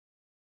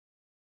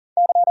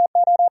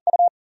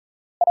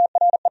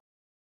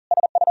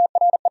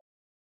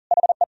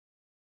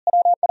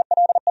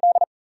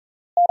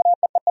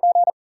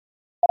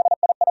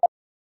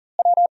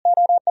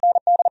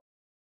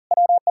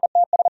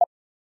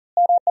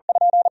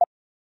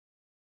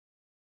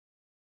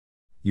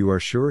You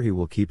are sure he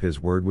will keep his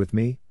word with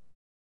me?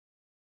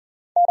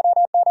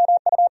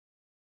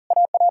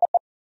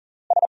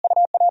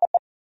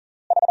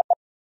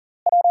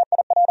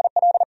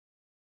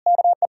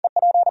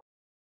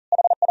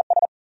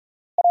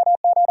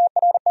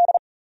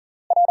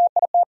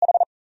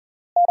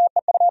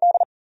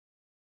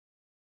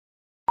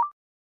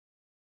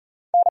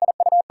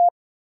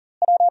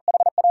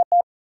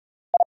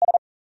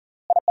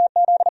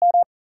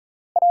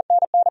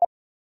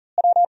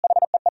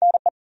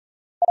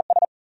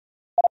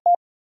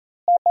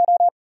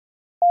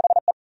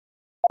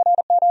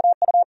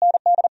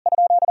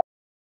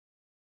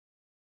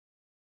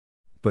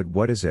 But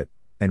what is it,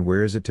 and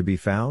where is it to be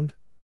found?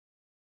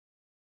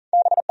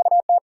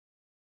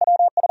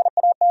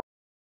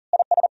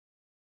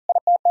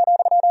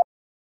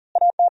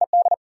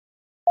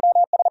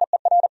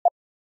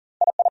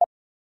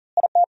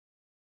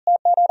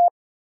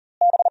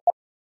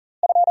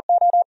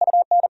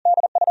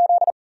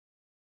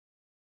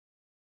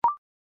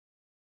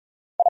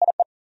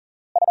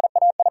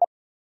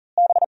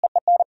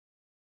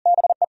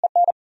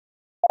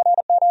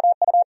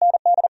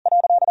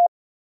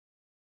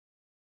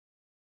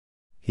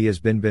 He has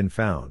been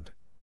found.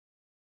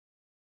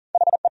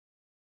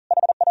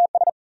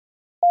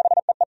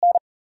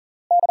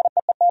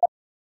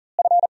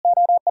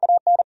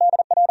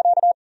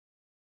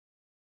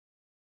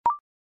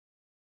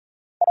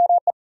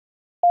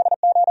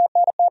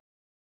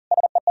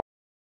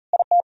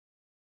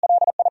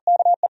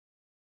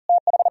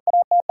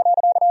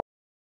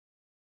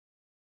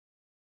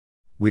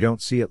 We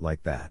don't see it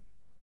like that.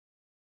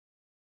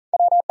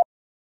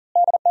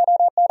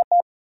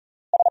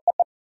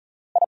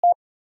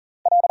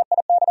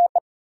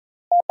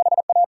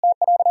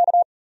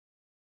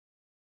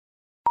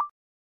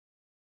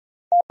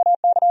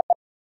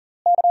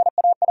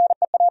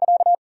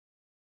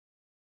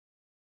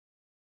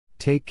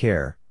 Take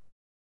care.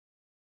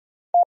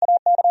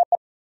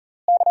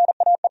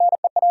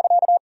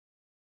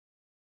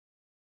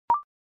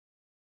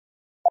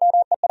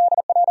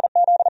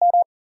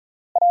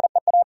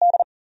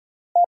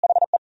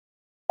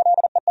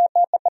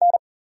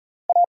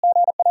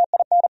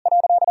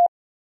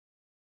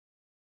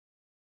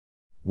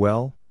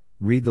 Well,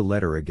 read the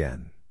letter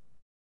again.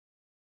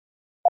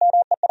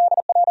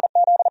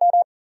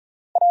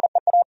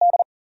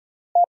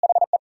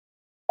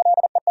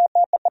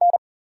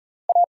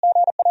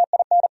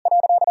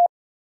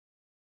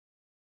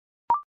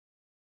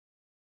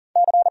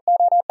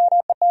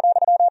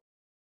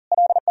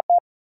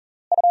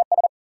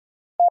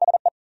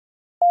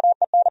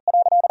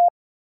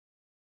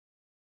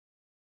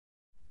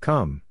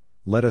 Come,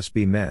 let us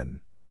be men.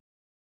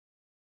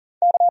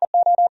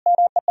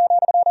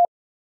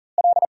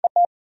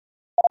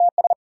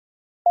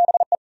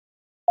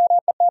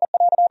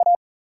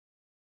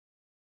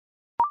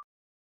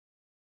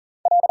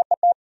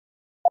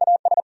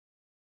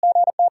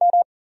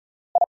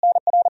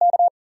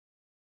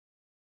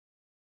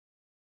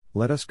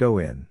 Let us go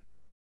in.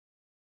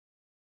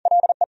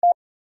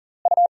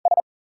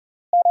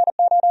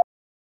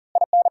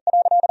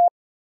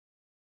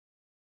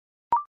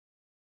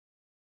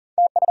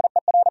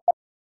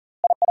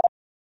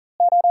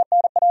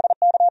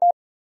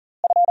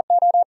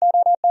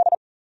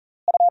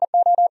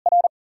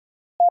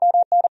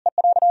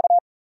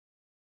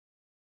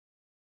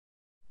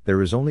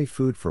 There is only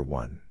food for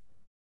one.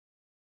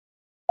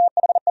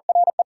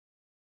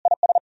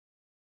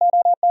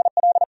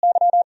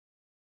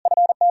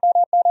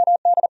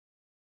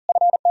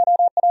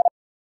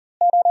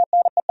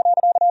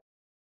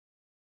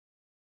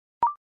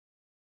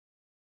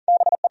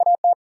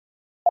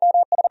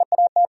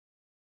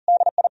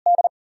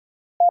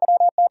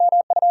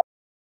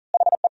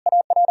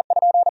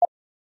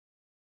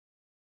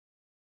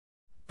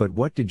 But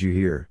what did you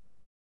hear?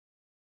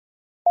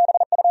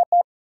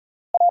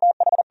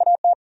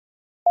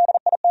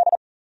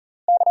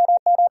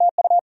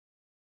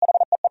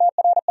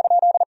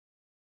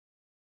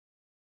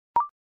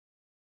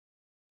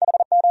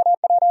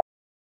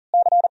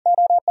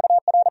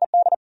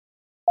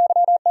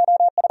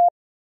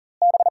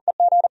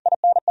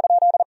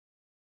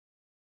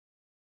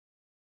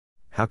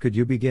 How could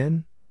you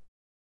begin?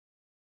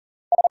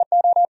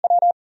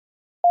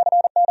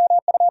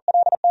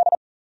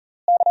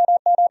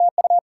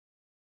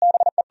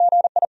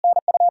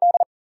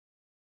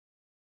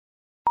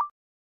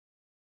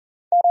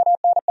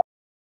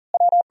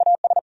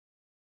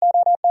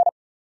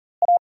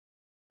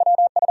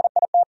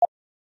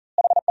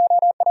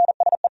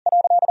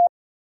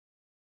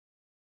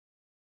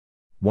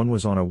 One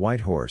was on a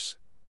white horse.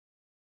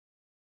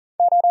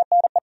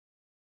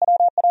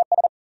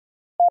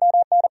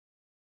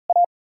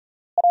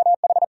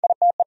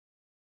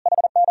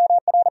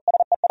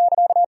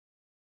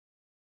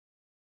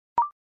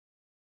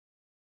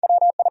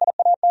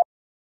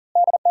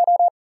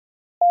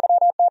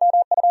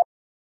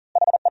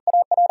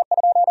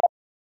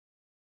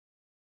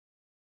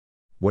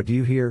 What do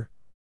you hear?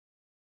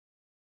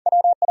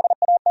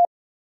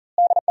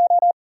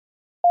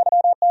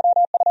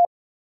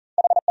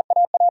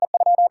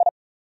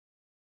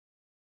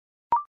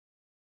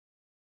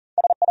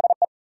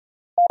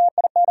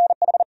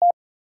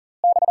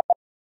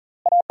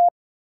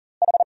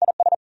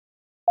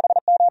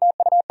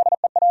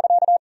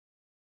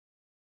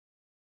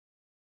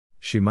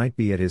 She might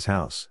be at his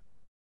house.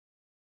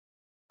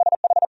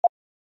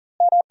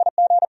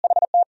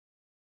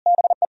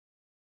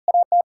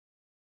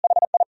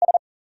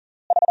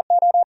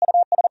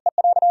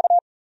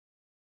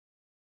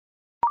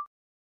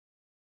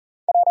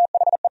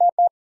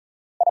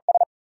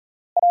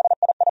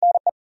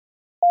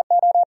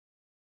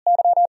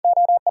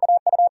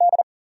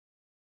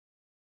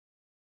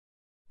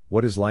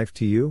 What is life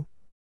to you?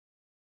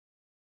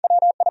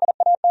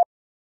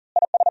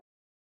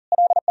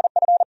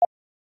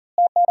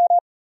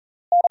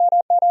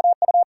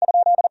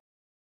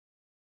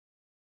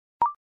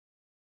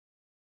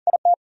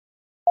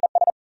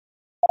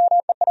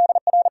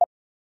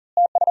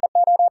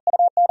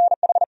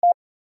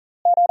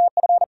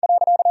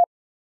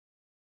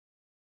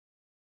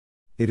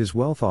 It is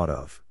well thought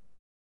of.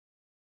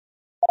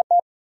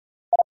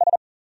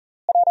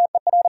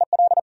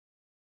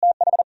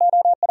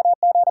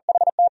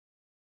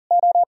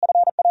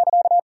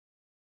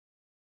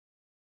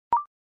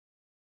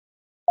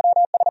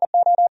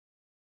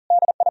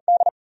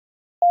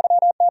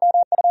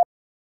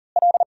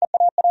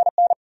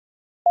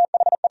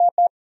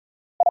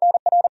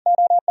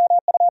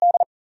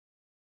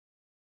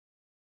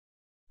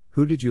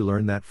 Who did you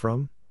learn that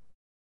from?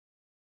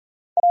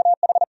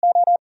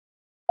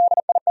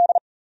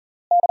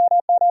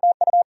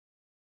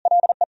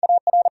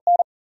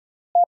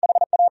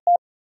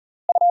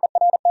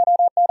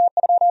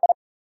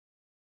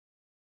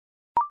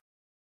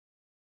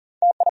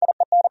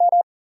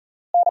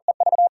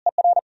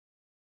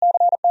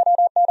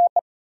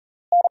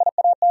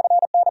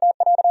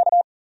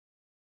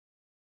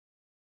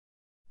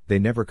 They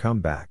never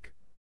come back.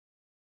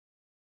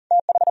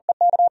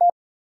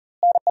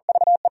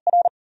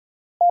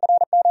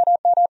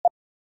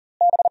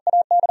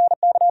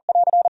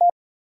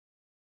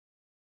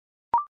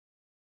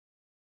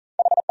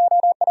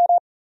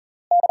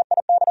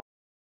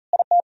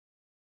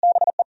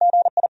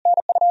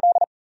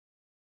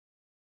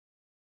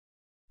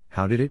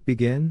 How did it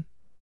begin?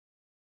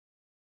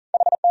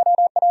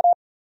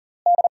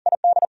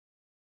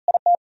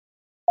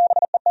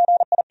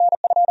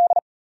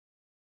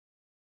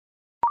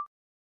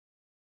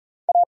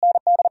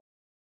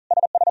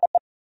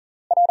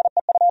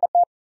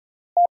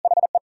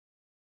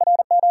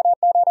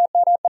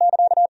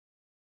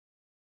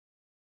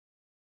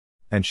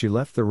 And she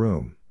left the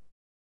room.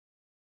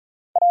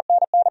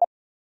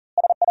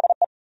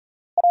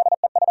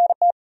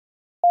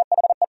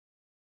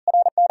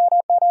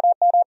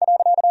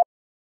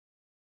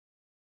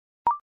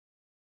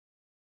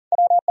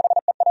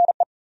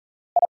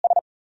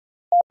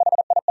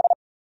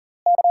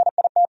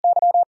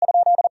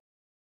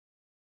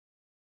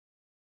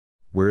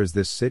 Where is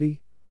this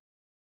city?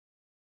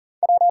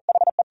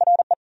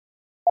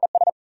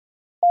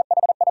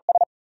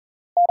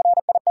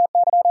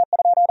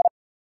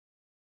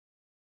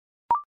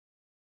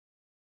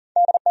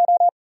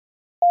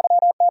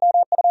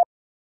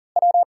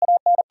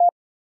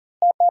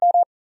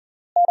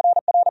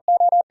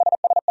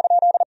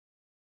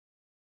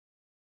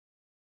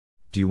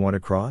 Do you want to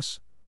cross?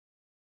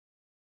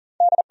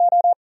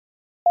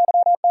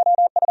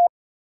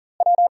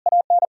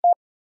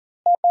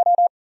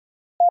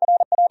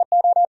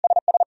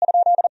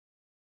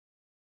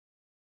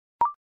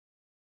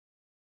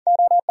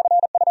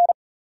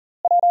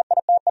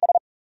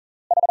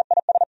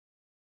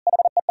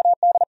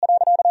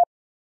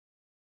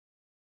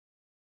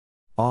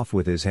 Off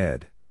with his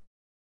head.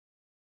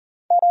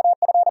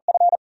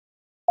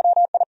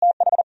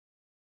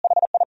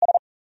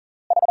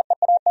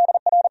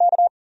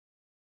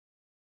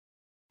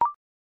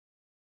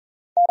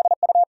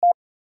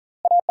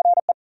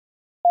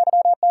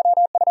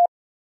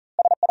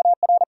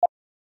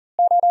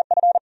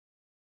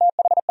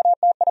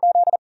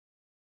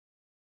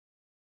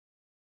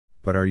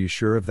 But are you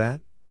sure of that?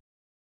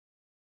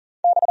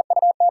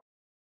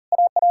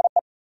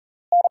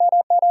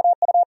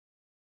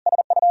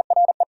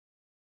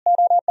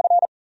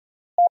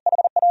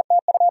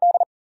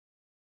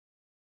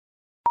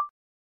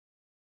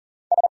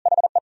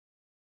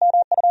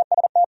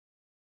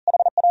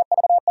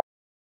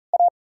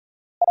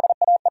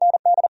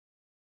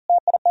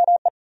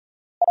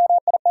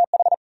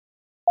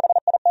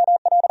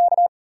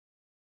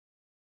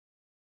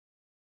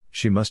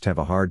 She must have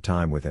a hard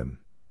time with him.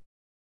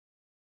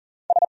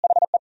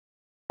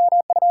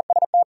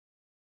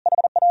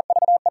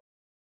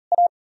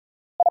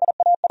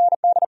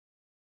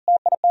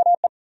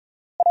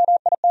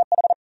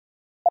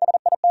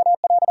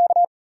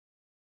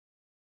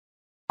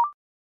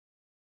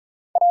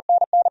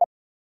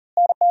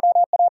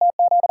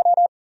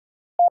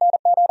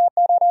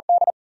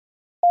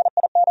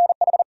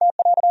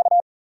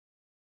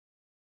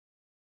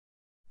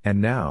 And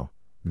now,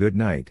 good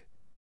night.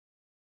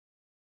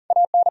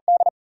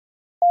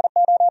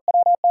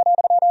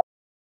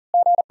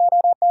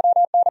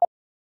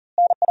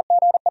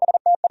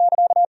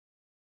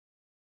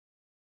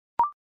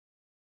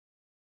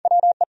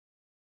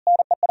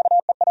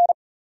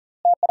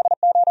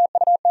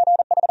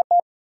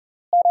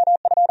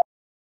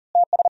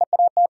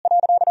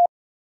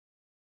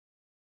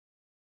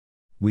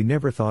 We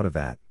never thought of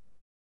that.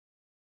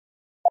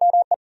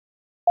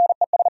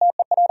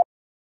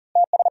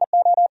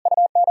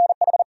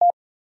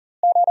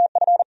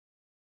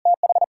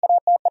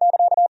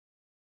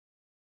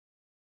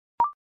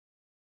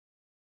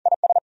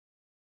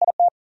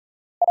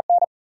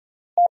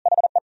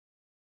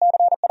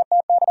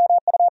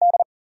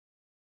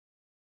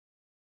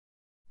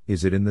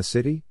 Is it in the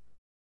city?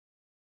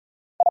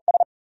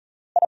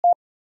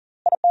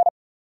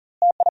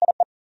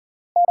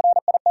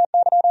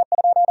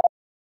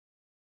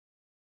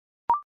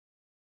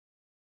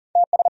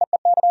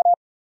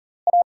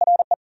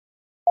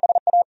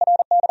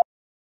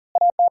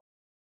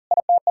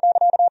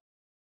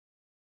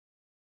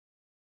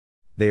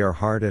 They are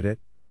hard at it?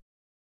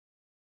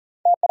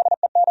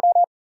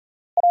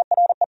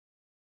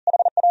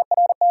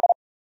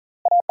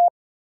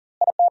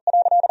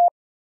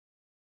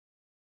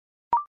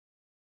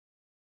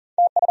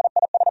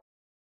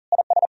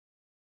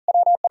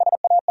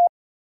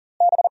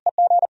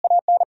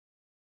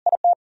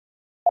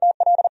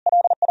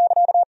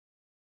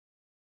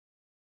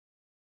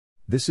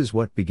 This is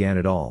what began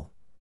it all.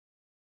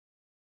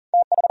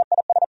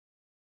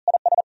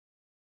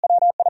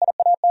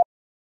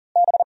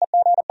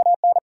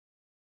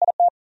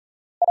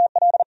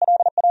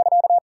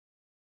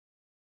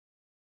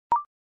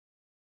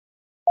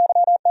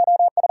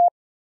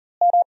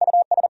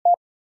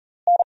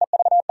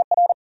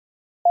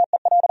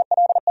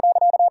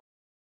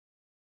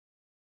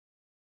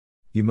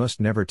 You must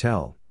never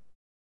tell.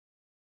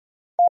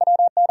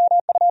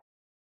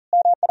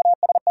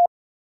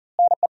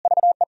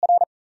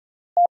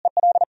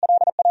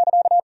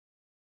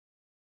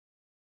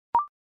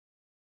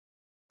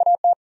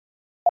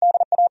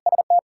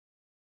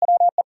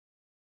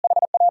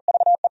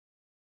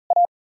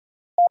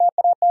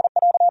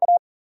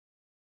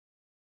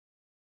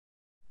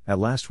 At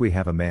last we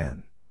have a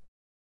man.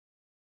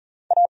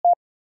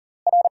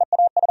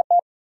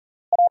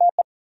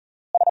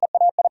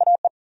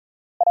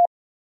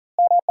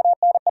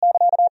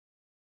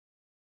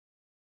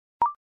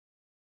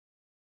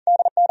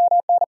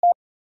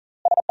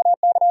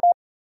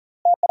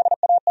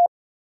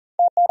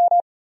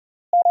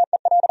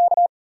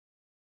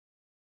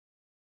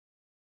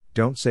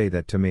 Don't say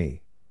that to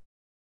me.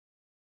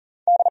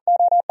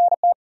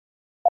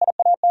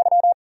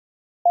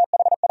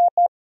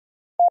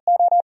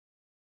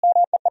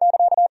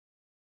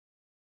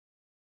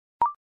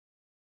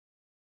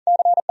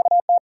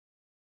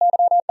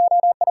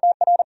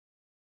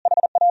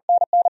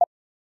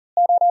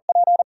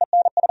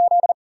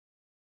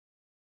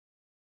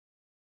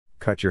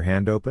 Cut your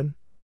hand open?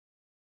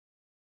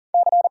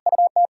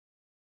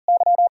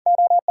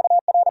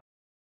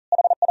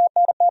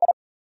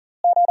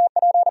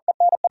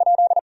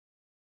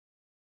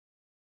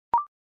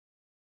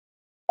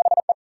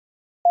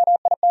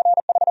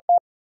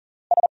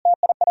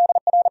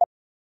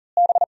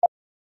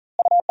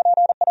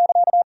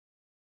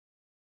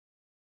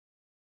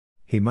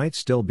 He might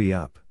still be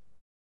up.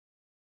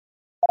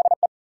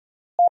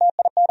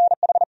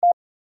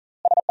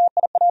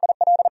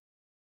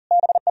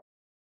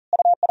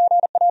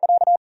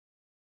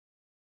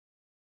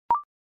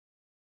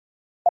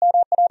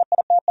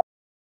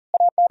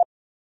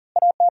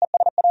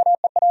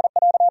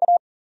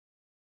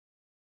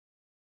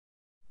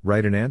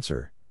 Write an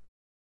answer.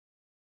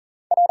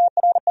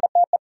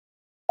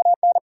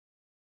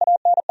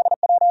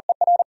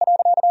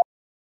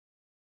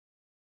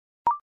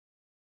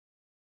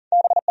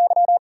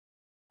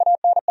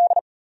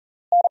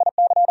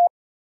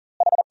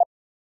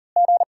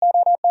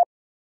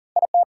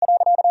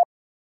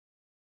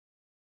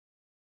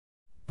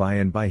 By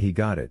and by he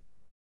got it.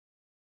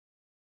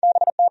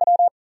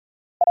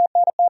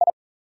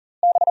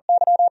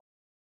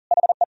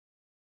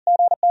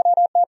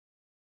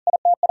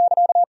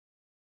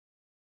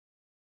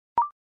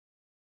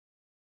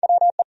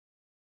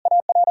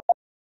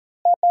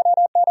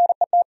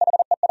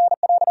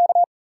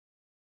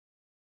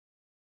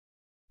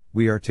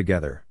 We are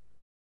together.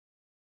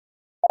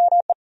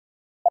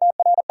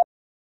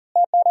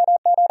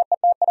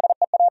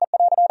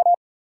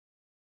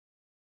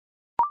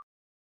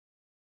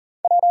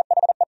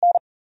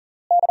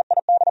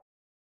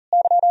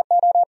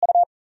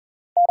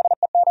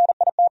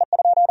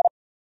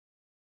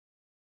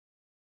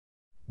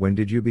 When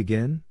did you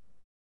begin?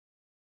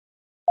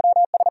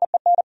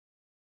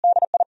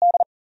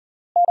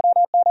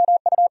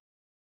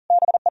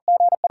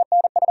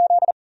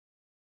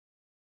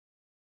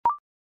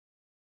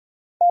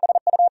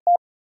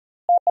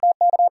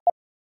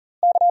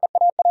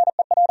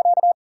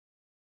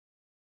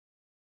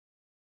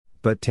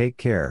 But take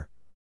care.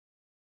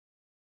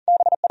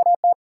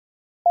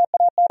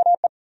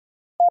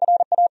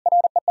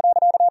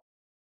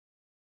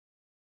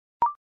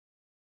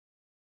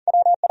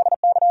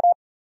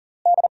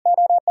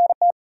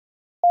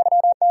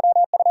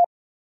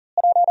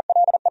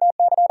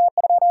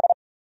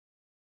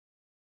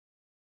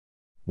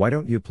 Why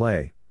don't you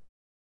play?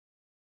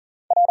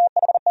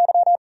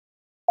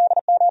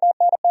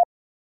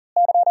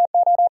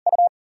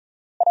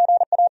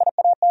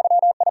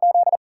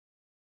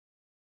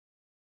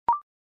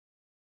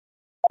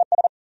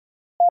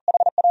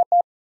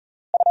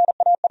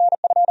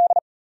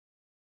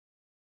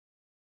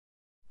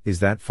 Is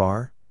that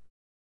far?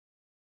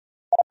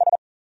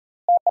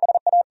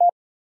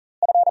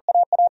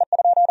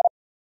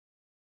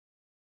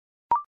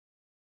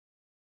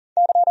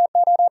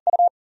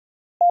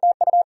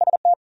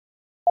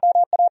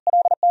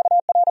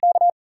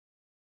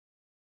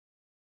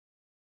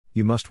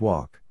 You must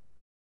walk.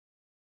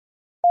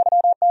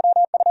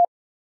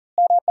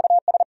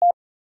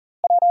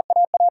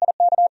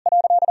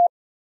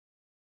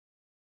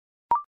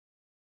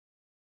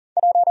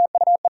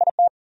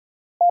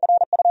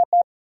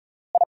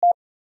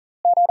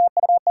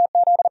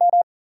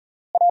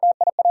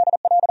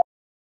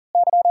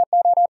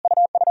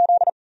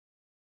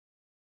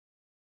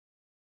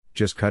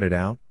 Just cut it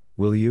out,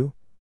 will you?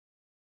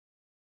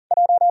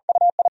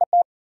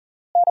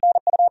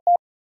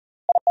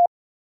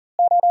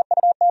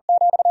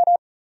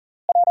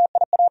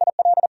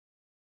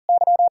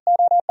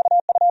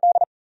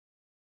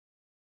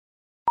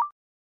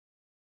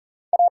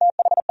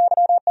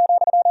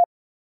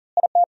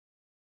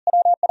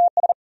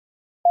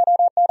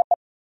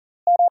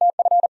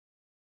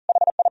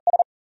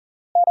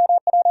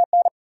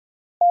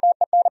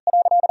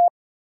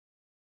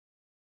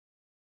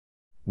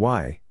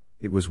 Why,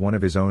 it was one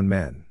of his own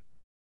men.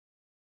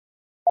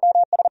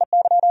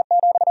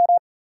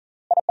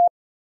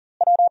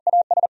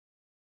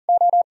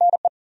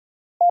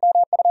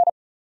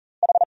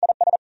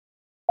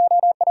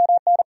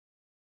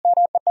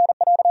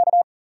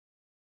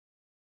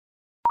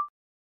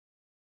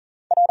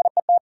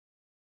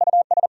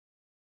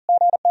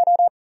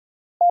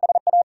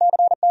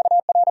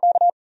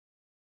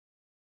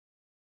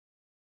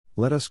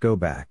 Let us go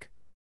back.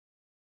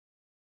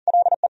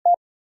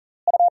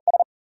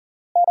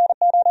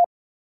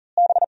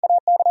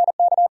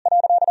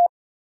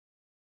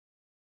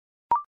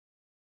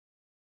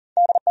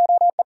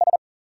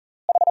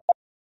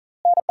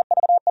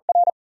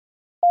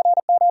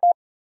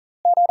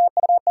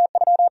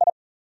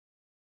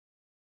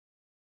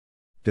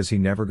 Does he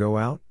never go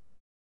out?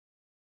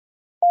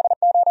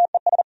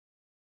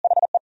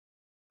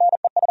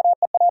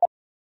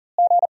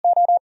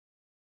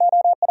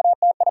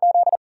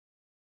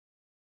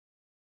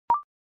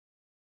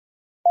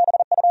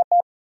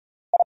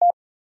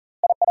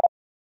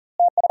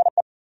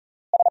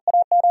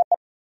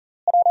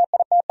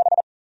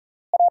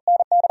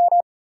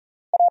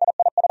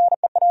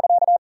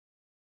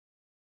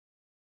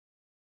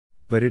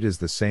 But it is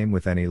the same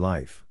with any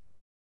life.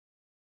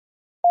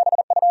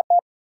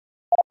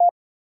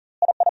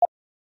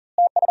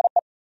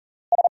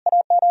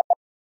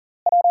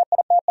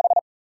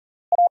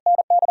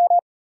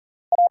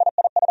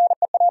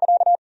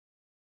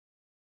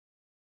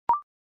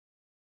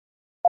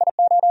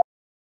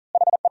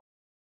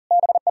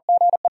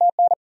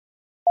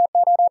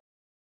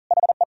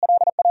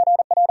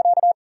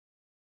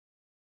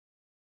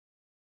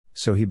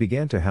 So he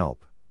began to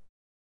help.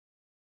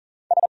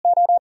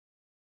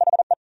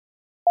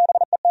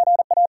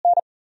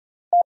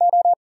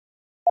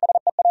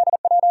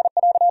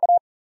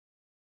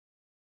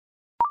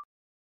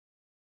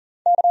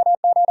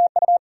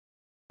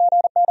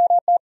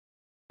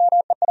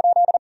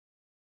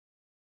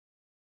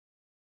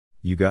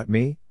 You got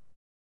me?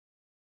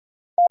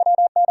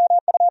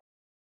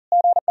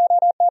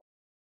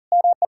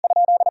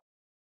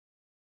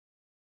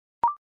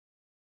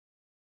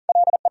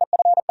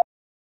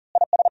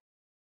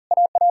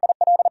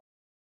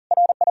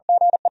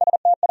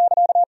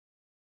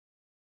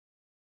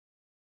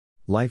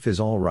 Life is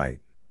all right.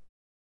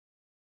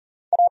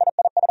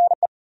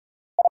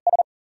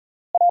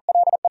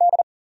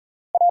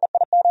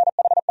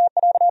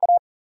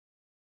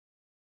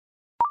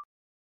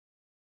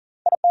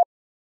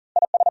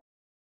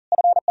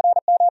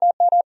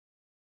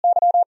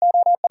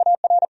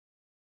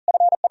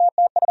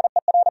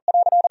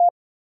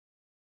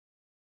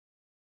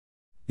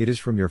 It is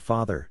from your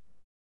father.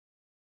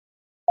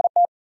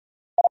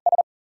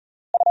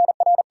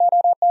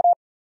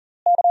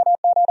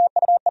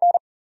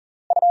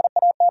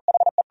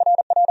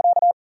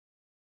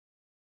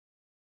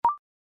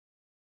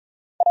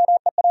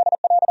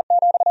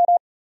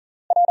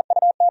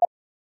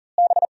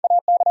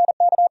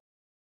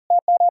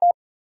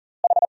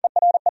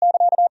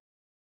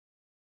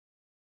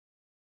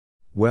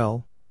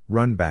 Well,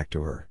 run back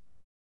to her.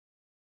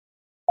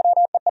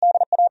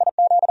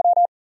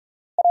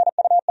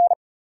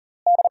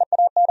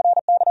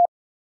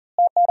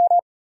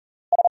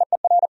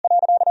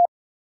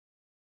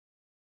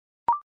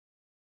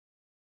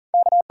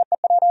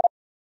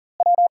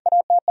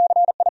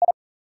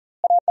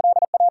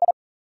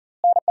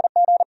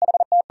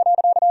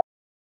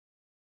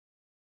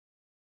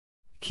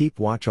 Keep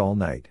watch all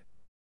night.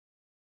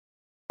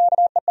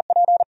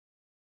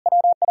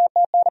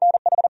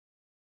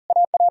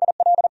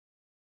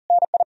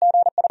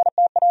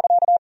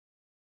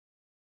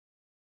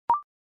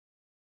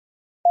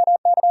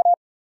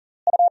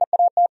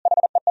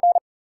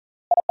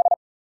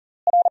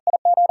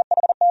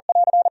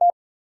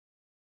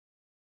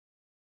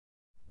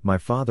 My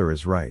father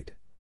is right.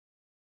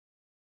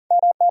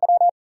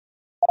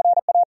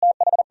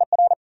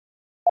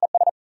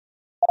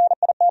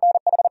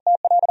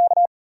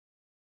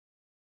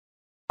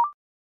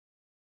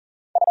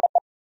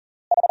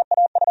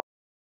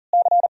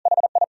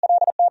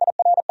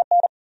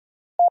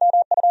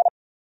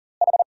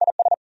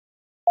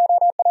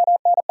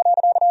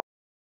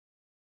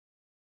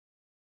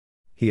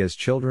 He has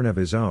children of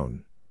his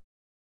own.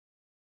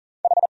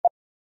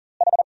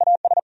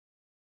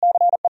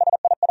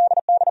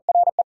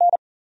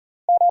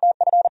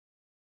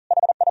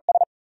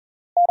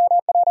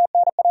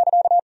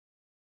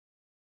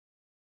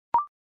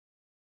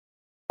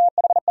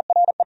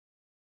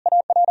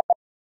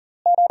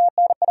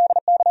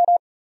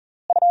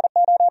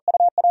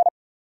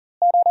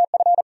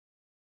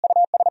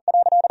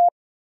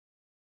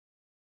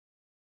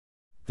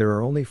 There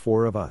are only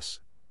 4 of us.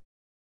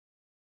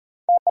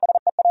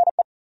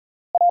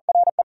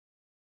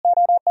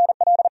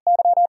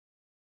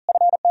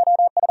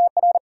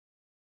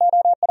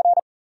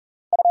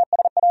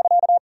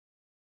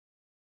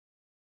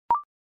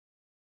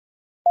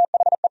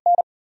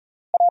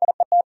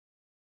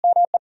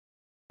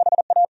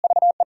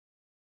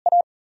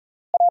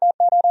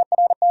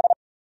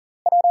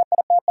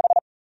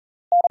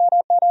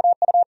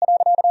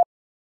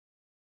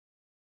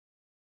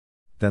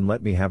 Then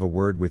let me have a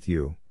word with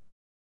you.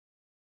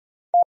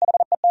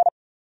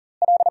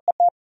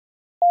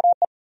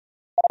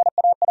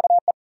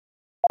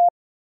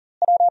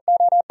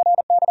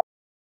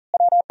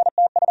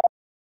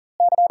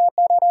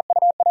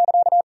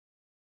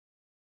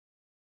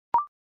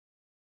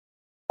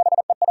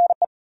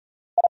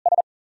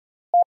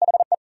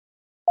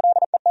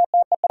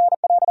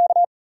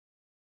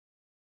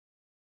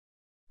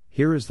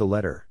 Here is the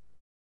letter.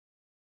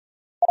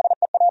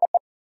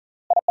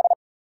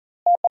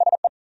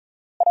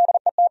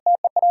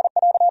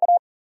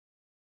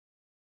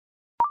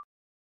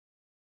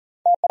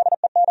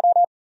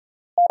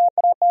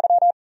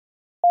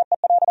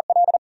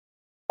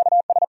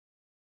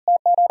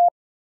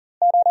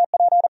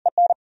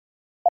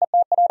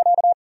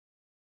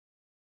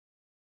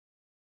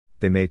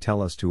 They may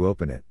tell us to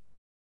open it.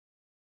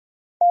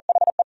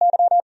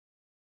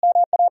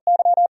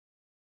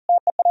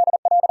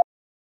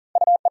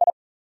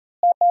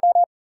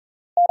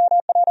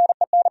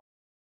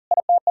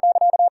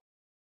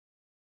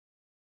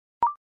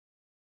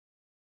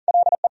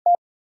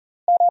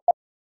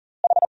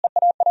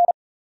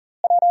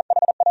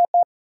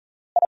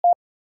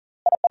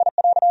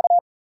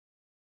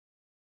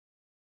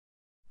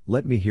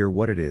 Let me hear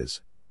what it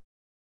is.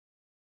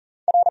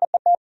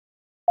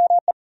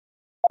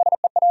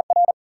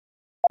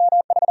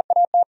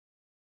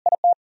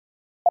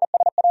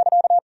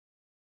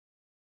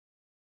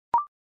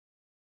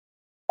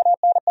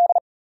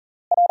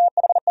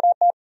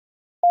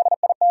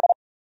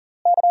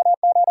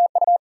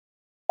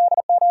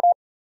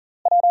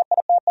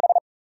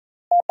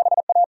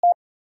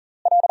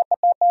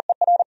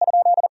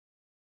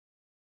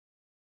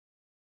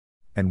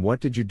 And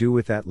what did you do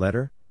with that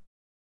letter?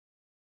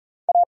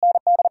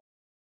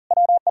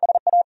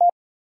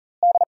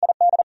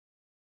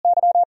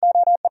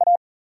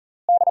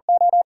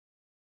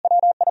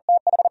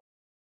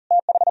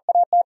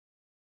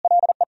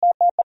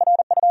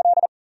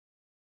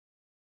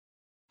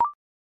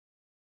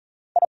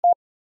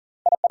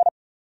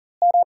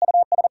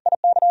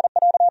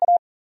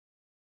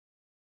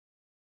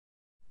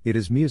 It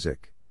is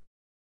music.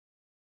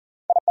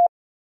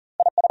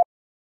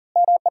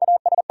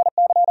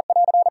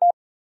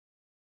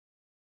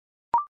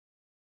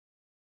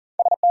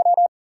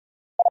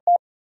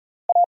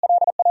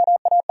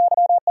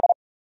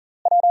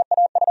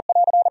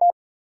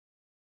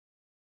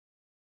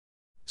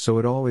 So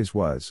it always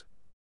was.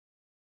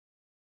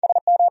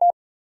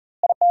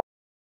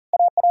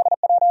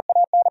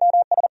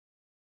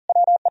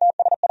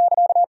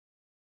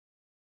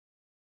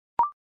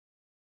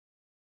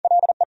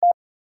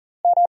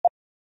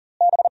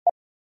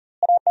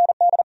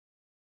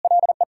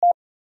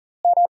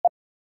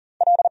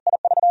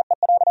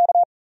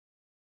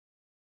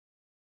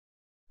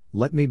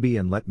 Let me be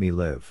and let me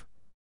live.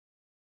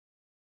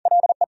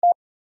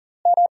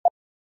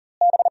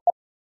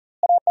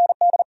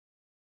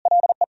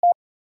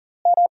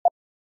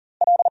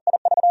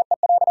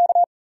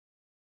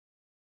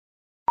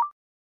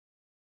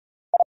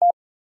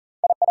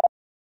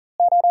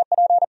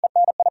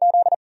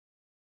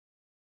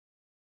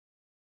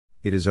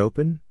 It is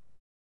open?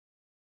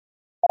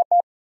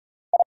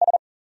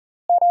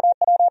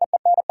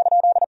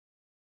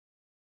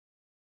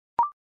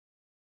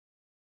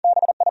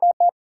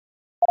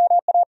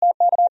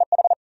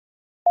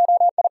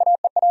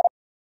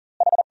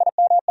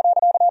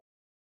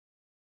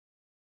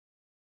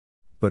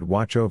 But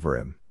watch over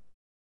him.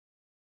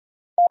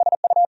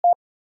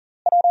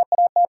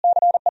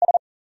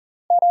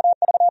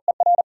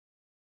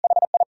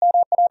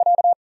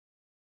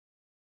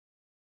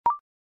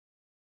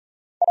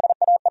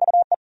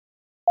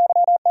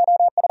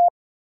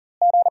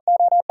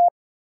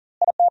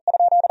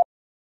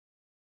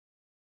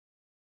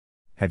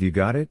 Have you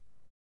got it?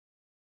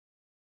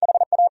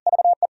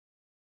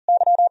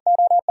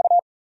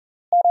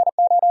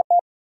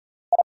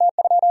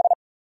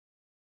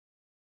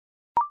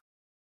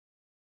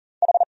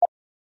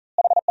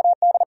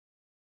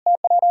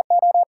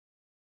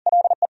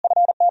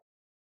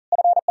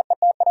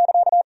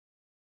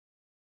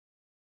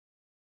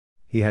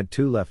 He had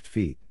 2 left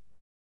feet.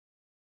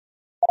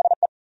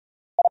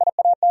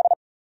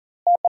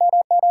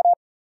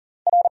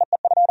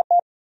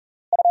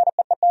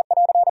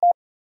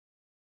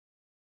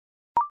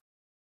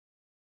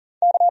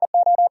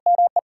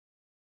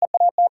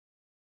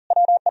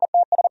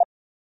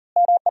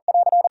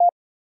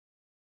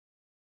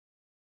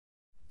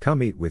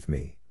 Come eat with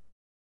me.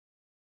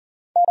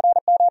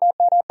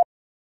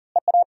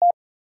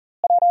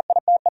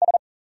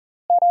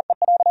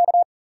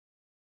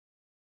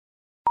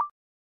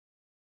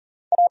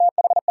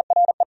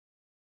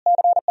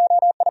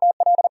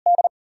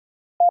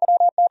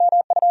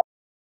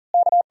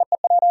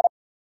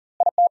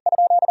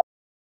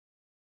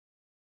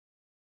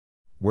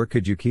 Where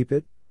could you keep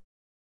it?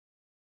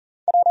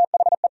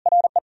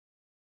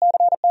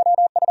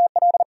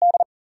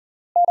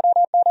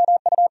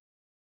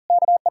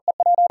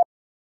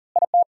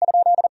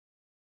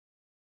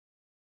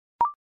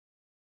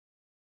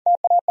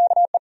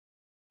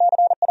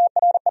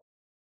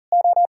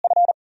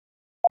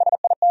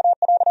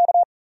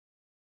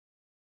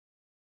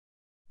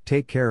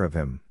 Take care of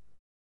him.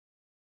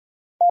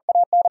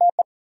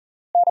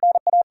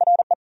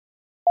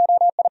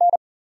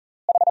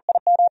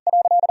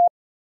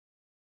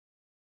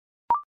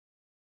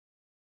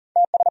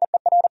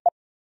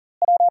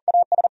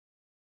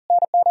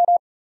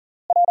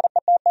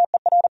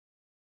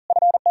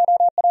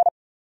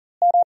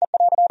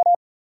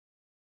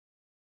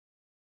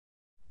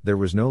 There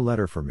was no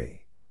letter for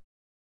me.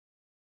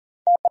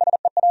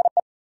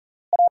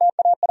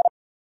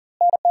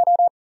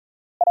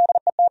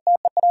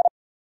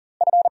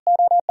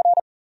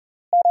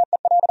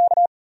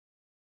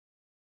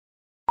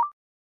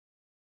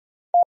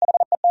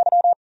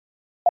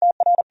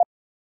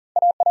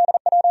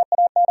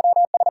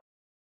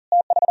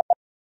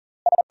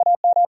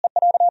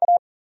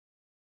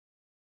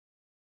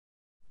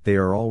 They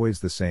are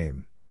always the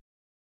same.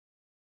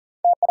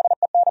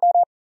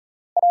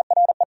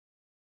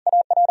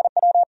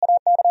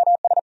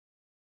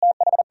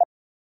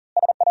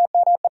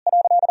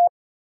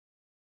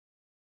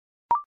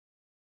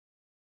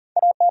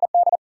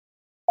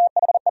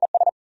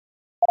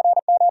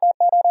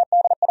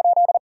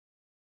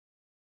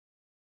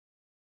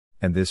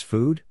 And this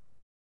food?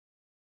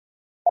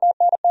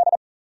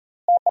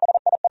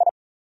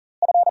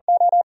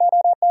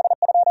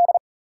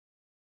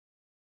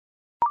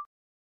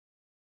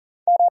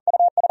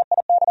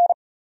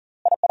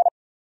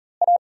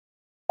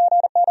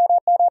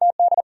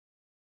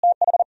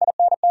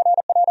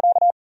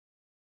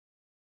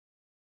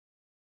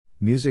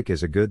 Music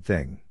is a good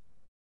thing.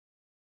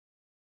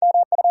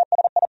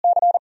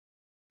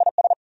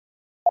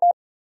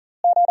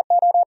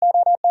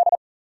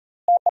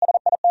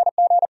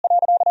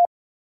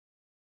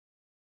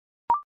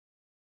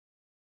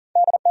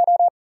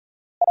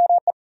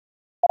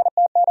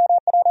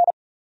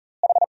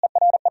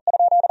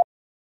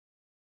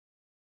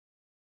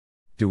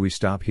 Do we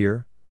stop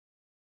here?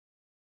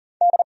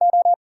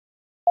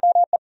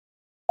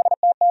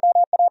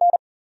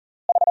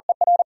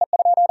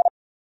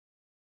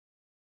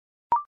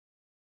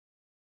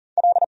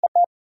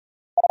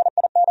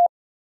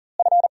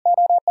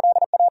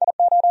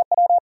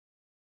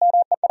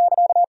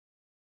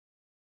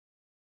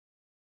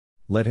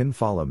 Let him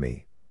follow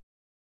me.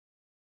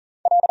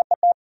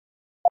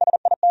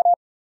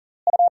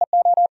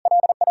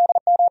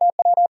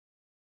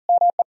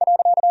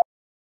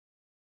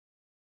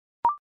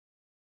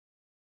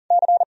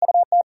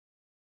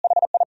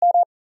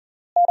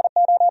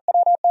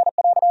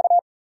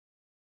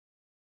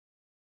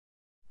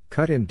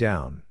 Cut him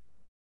down.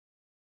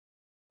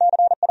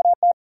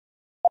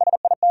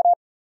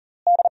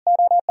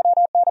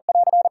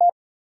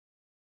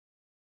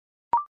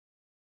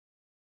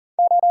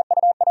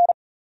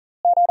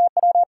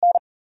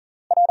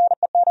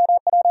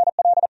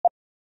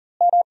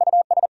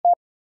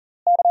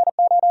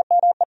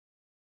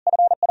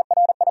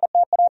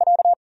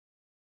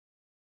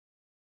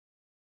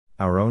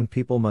 Our own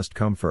people must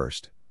come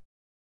first.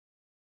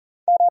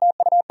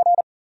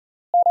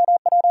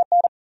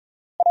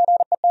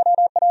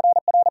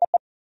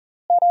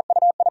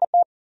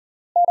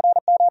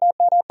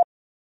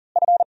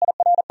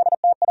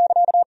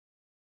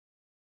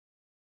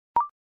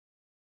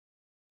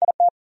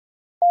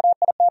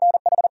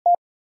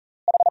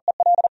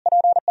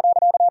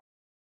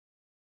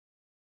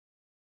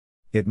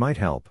 It might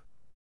help.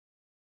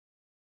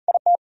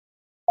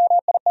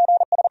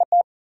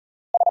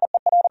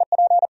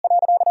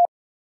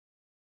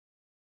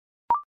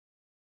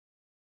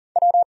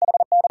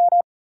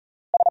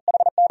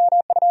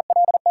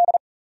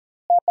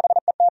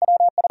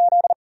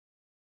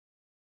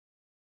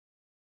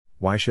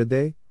 Why should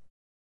they?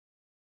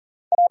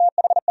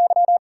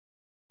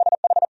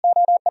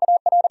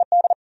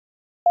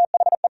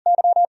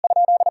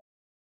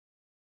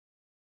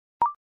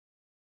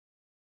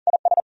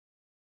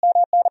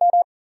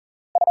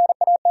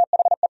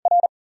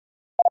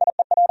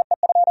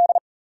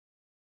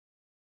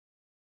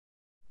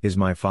 Is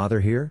my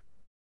father here?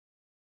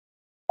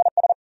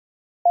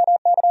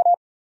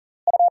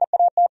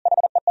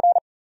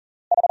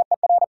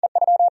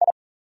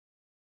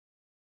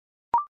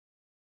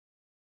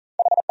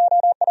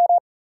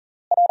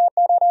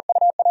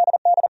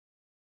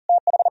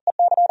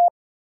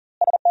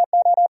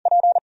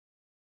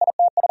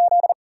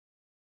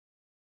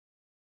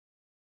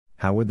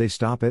 How would they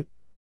stop it?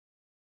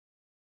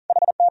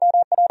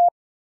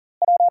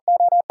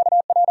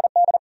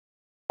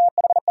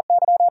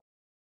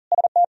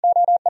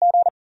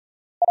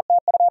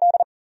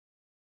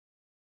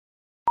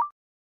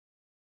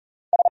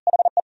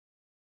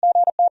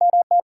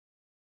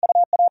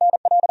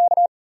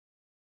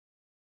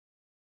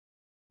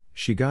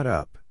 She got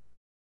up.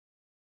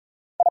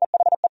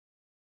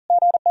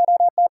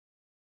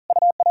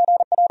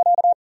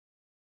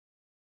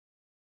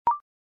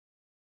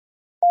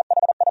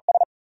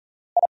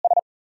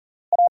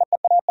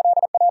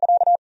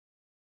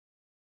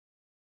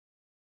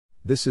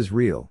 This is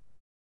real.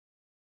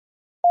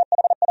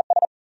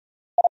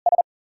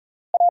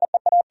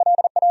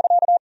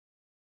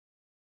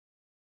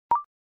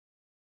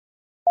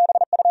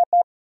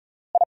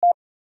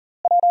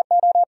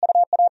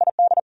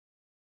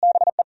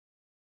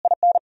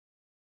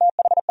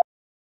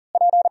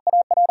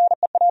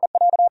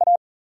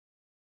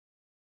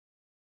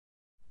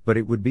 But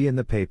it would be in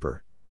the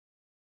paper.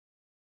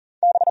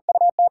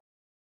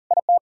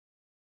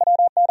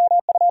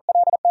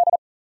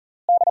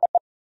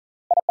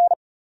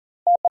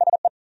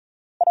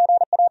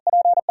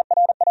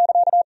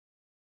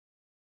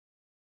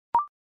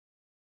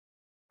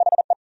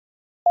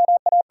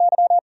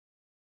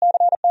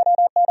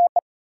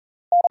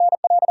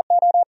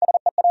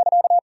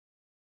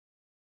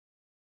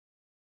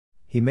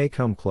 He may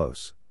come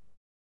close.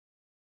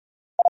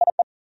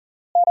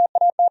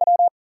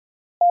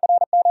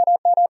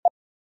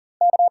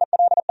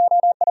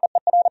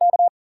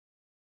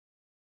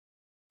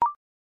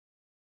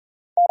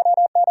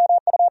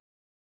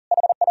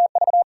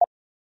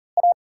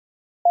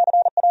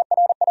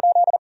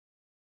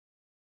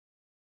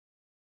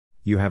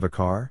 You have a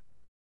car?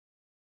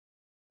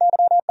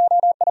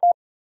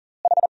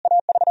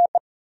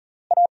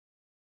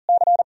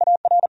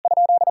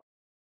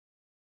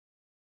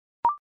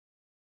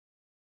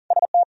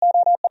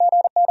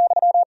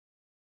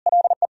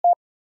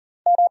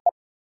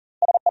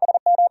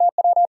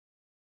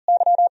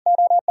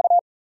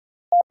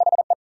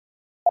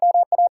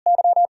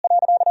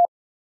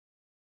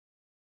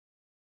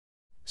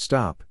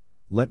 Stop,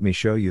 let me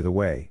show you the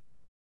way.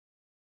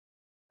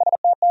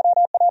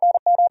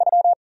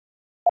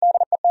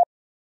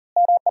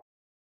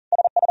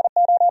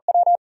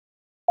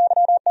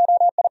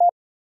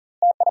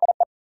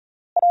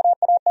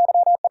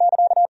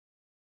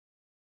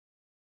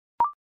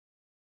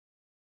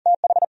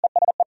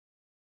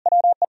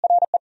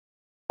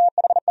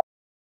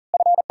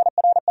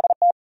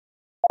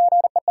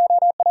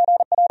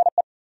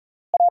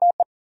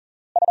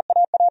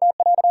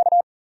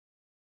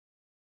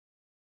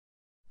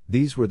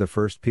 These were the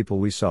first people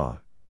we saw.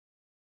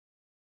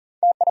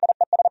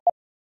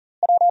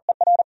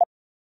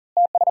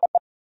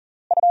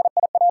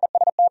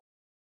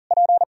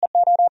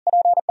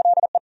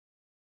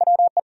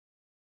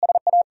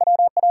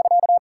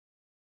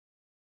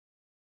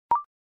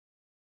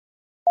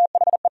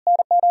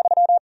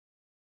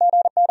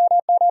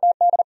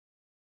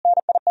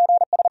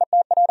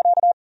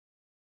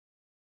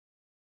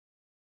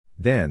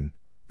 Then,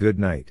 good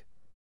night.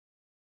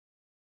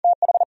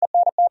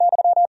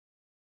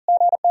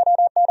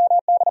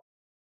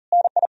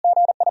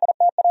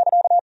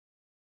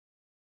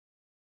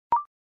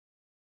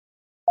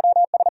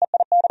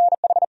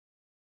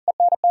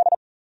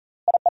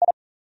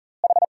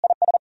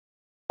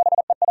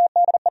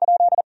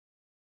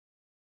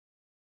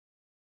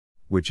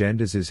 Which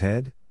end is his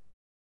head?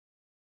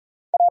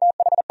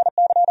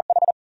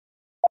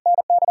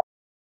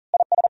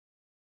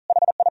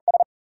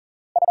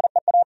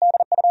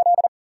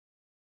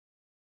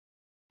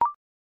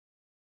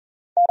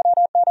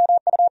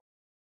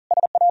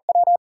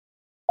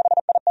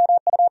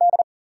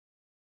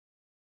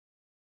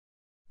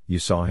 You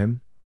saw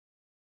him?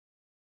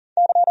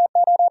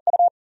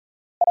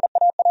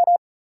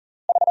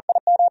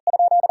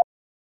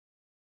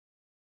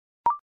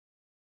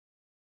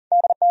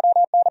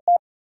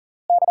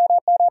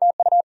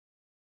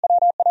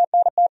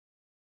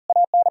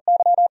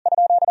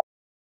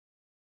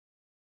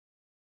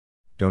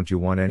 Don't you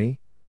want any?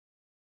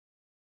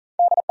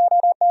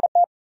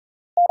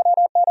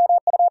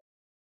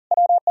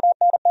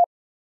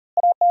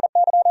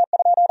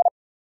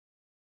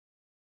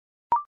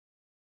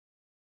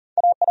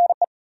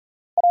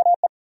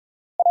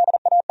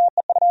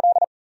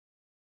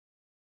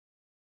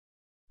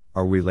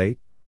 Are we late?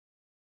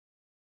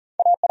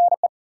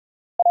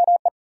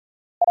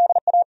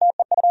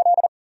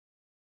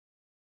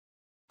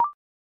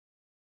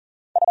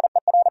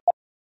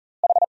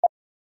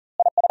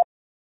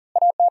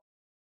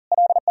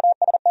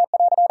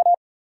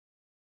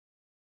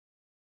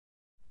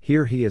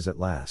 Here he is at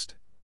last.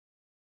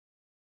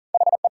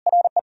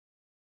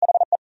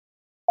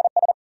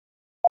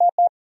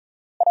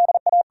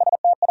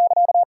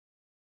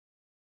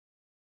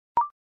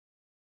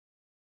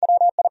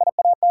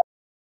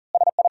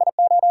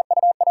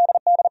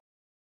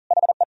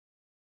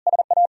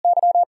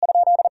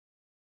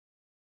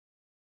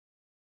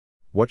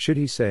 What should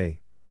he say?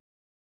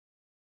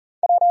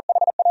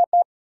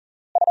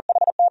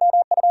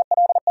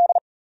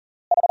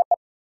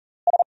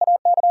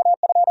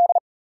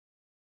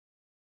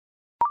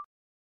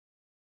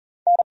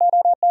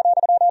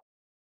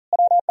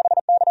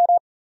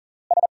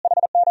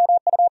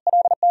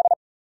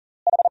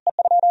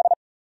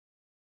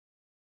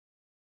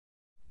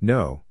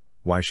 No,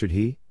 why should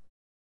he?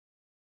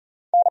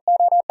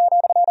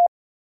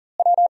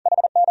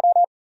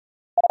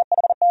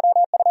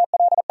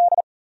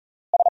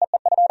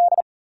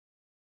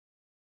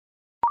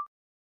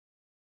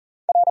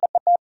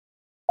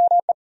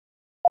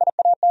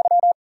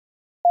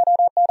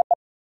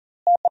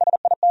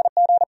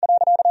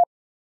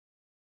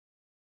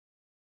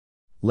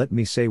 Let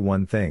me say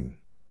one thing.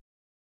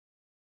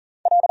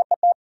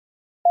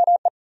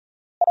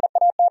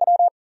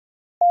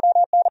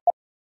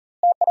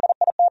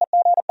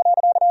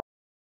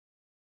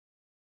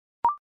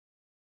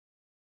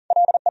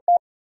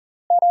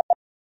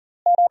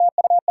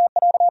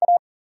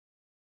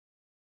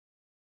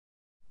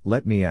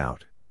 Let me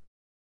out.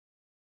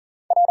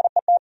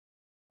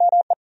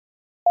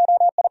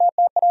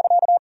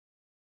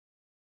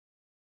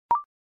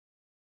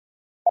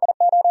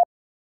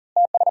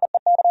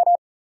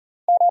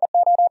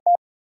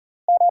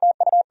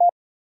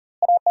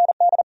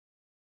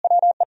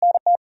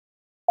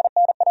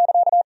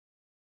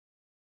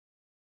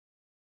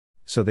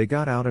 So they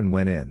got out and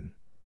went in.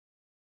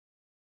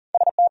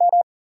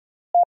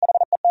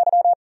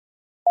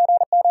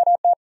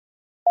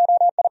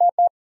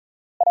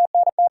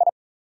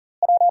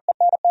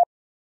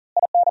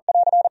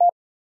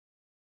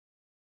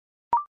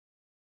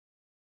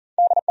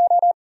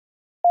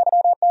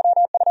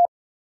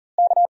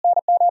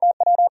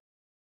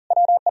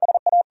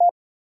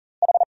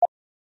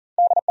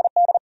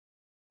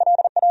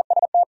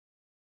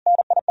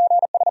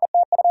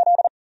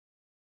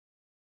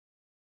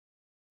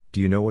 Do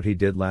you know what he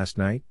did last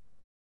night?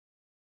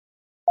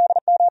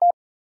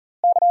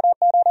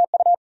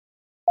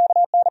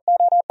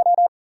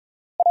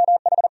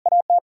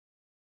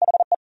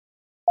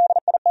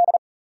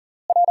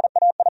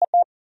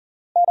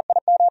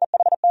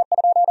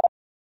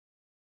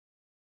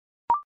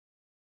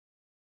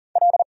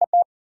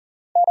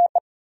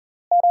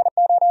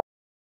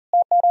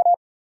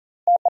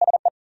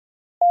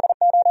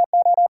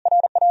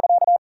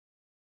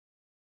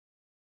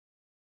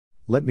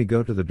 Let me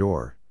go to the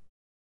door.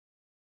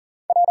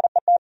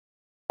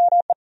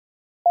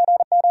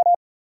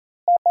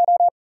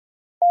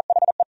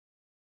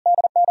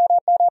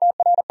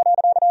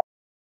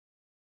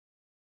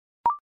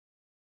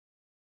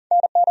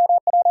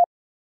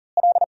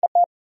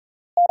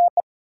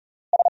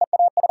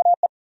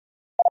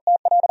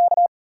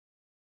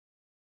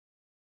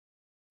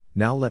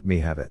 Now let me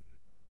have it.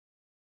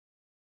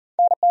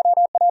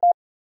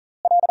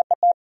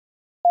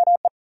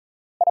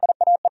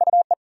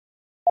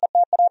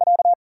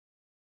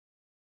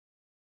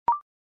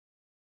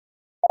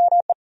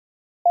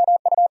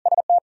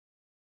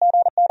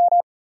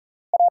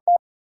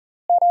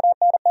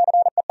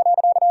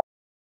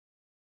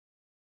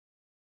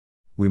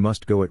 We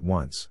must go at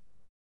once.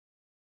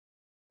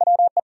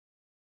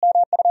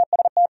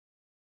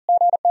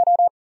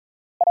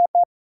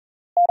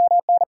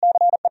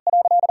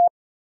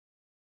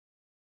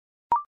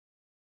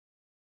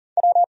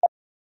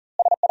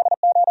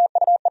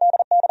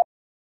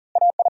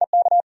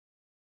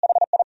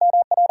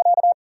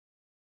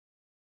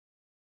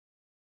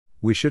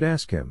 We should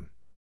ask him.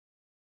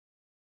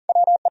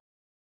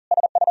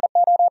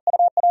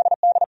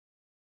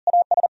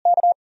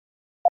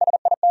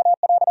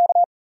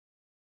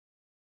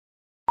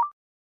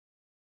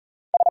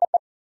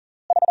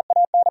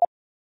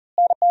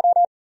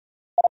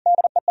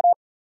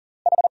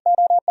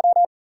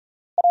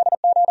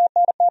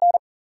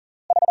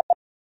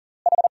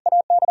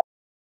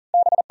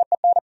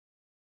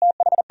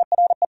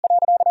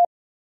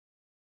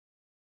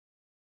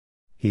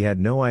 He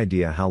had no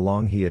idea how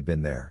long he had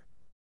been there.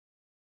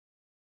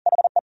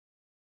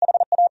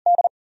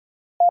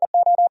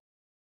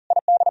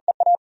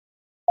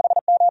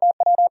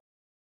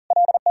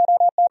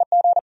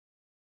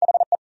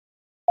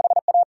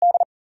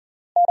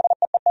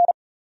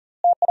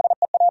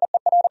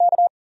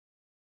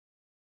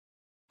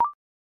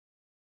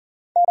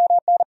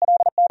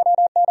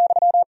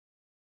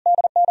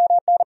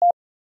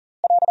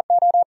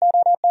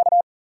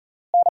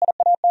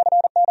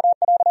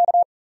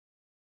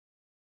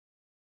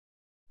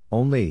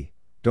 Only,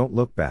 don't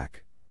look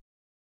back.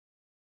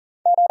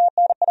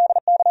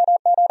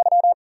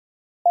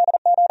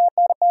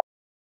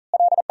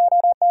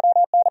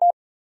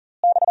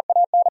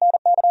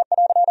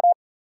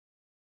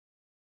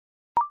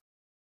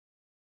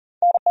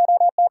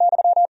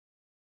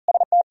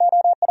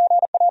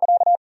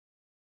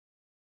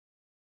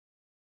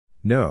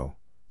 No,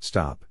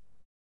 stop.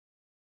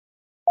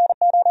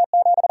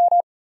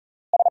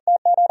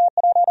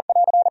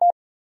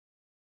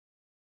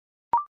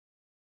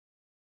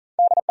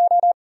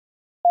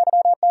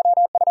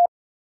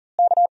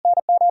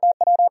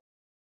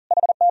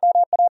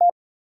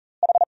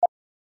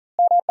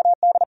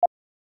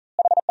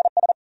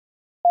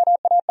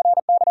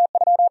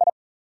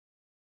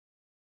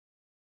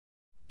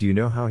 Do you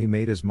know how he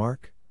made his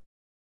mark?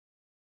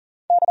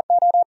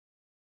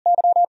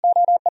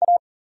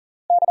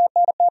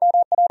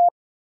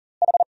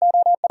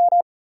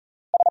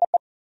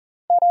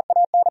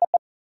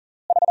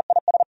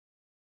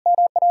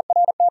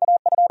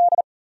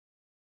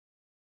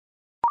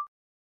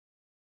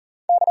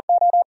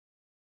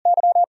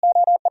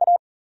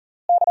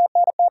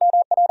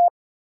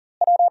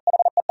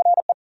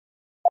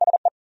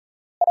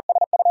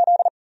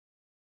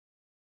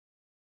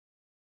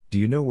 Do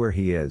you know where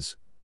he is?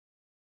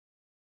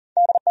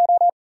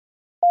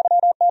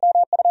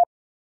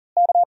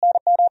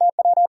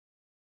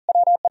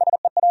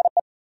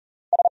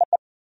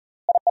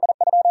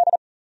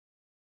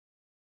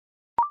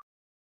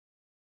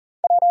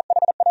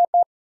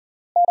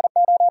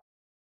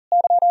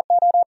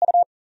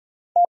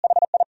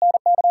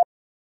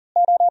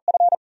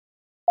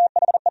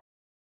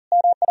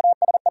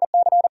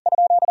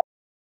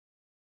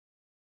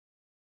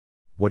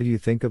 What do you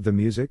think of the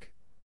music?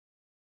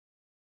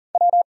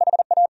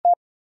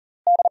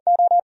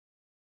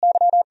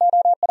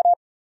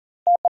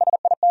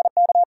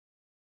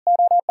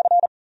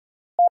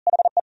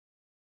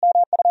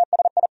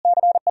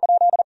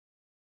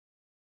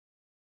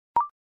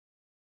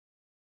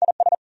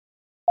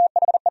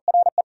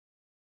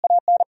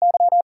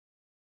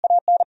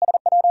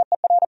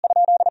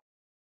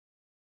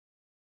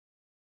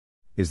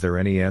 Is there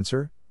any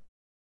answer?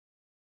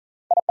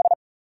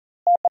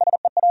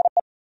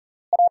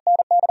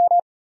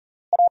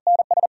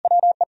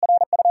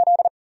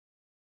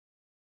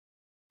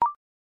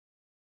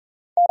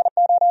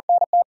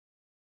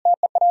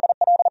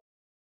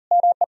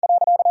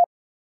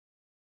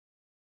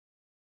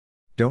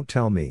 Don't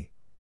tell me.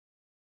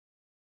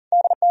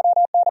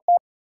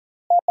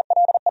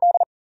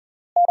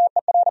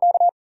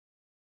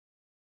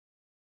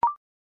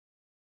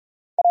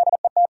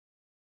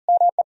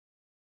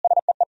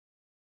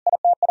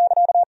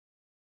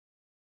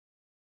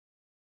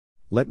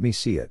 Let me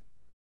see it.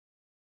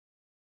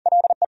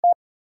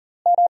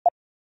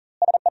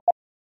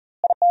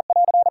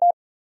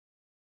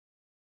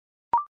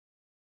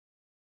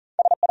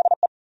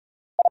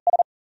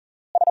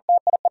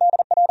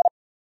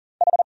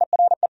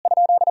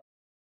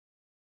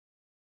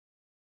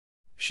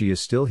 She is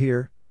still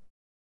here?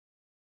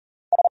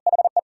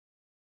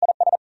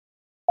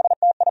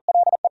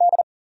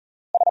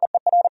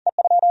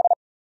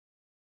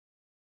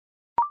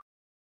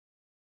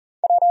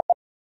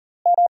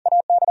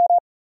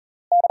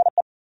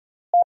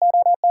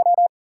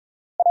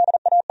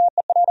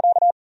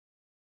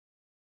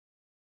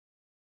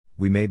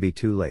 We may be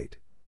too late.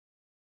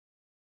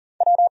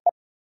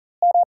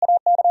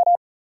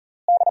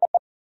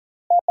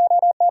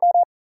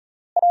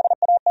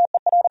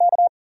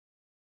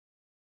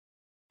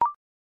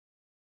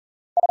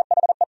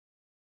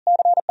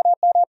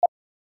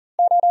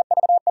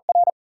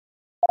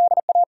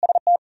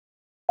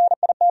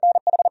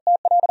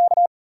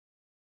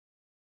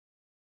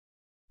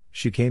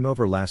 She came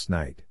over last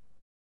night.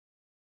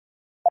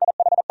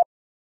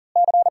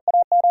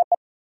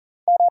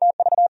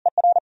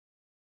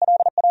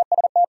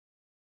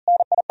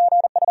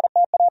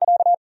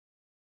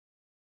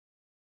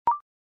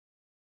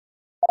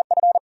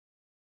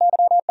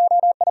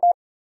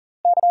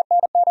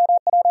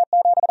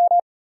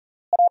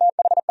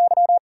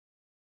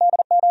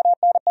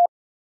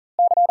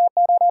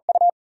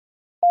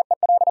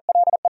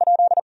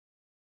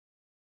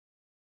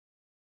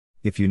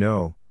 If you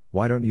know,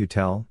 why don't you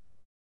tell?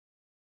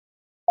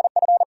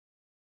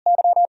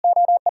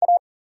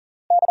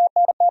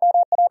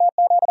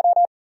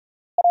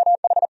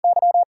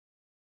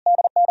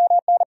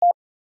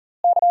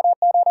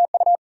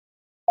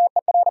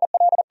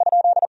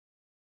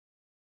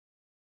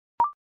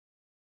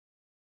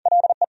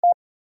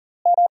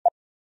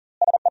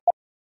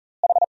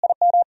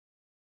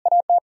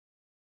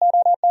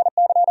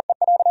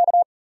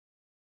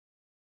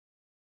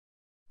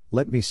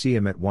 Let me see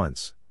him at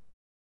once.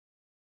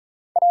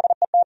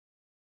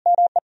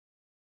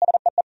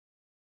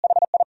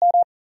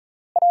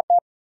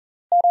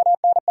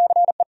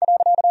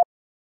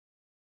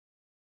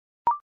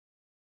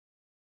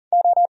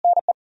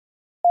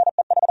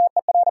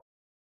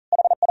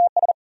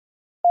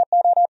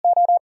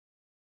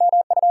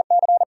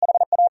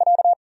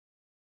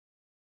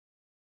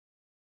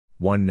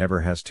 One never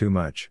has too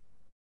much.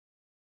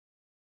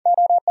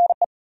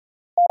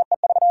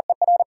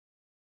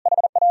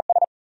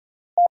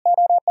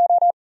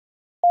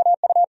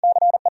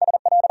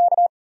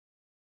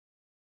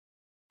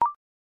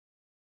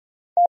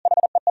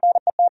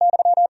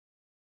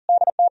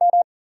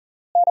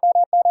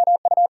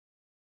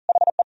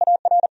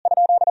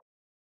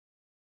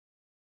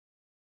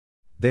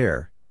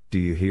 There, do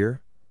you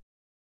hear?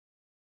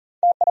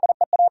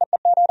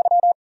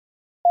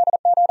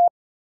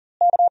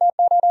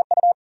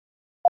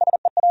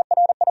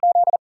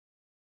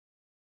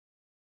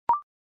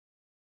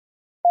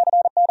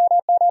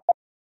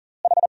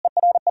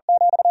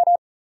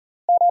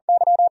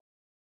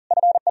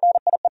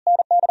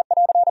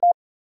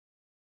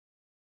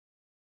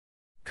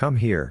 Come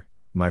here,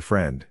 my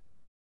friend.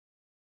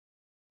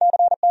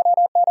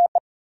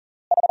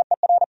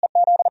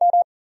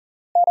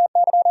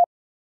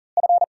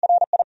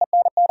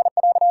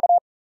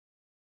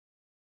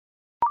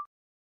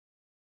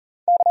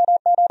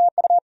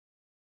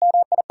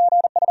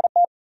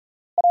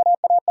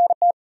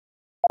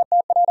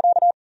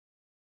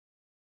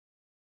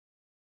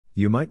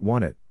 You might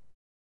want it.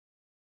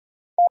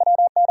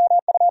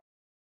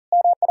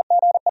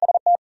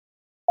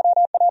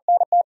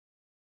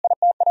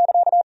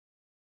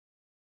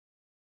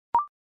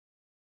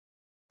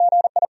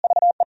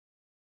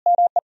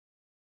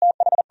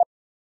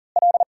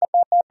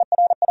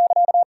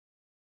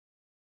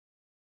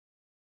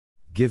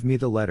 Give me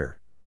the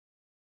letter.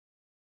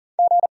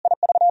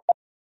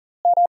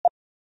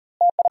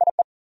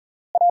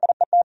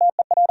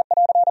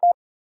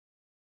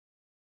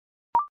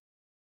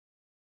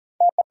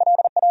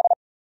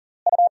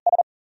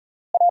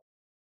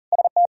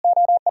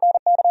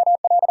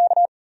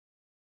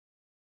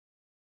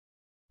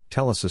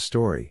 Tell us a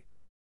story.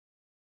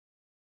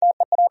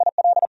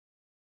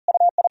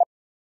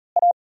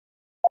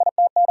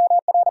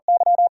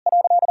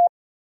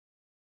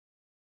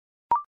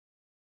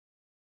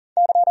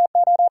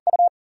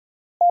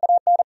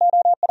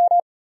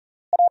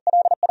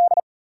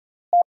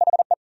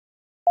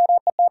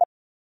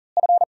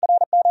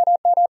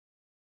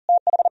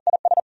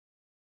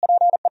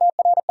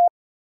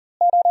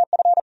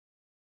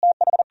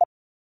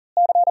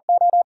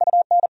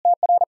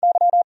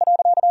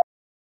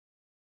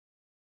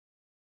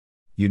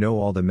 You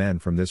know all the men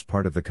from this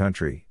part of the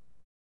country.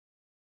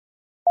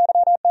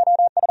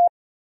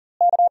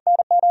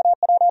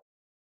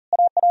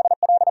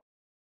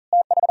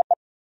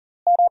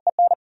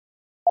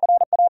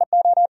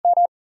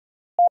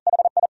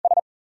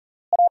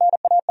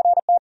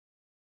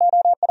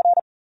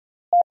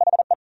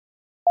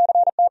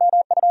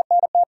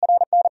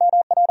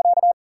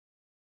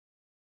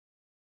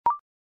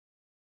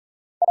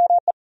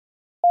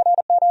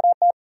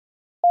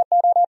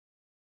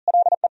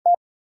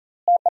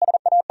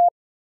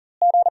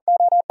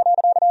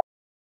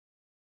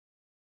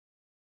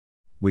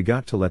 We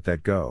got to let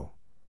that go.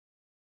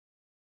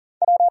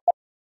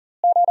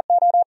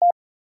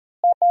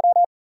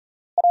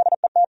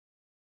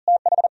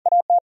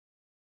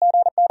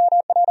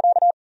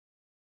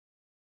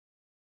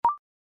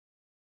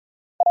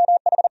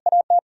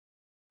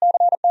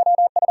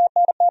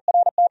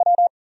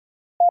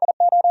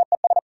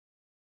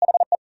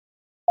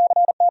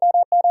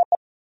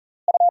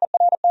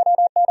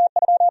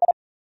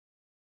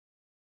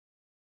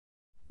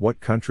 What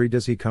country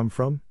does he come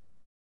from?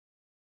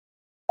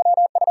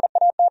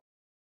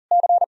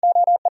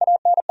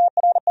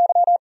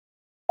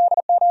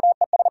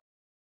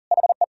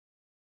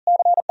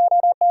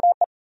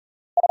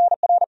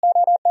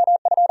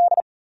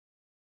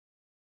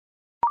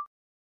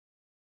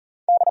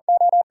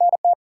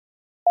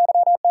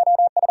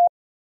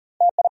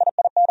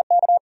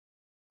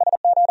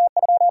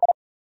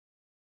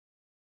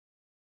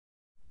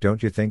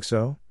 Don't you think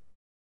so?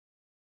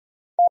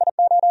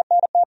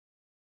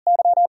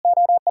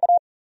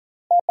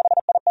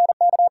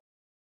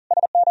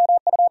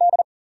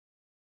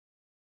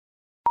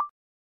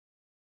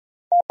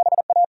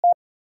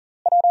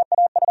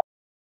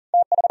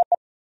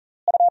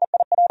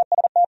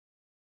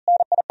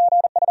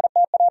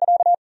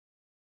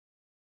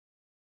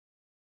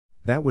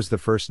 That was the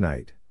first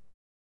night.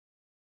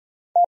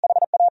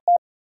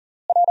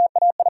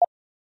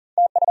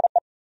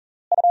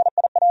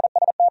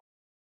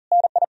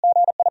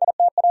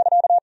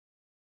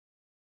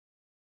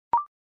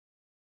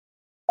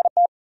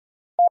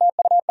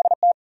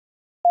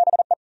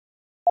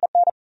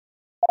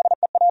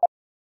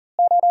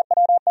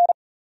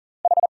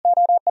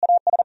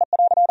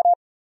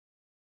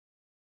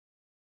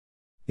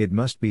 It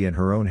must be in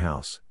her own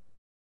house.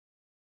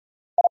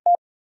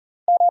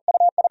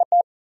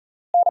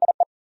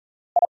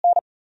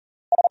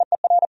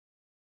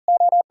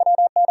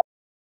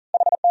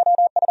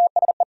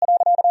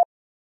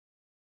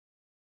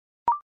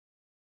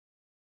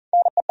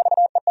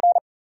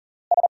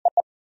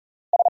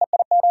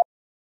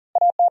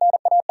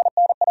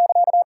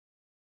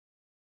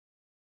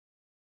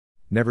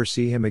 Never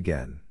see him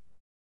again.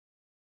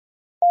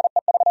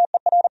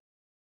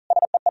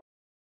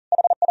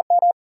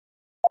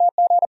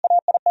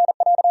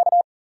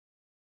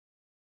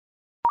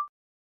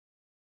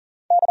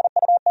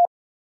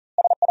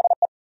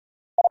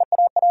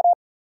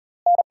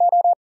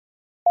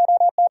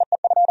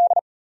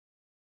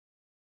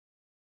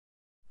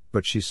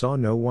 But she saw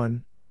no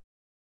one?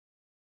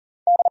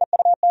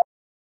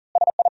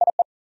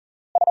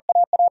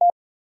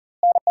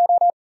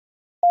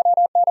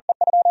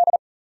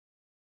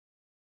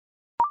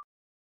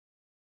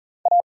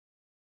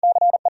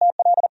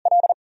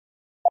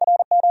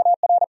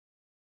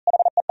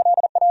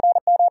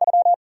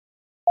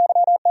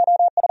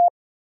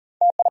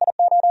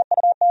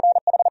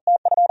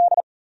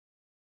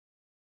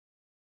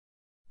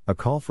 A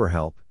call for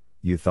help,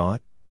 you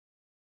thought?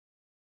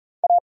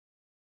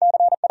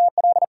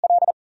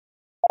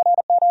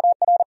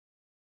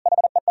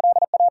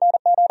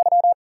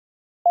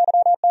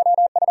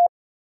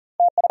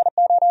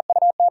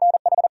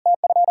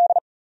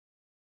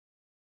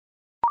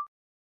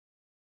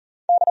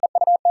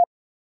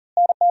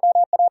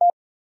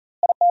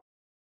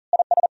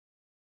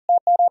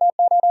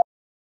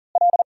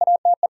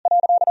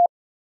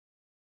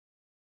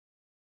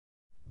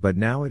 But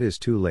now it is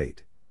too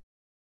late.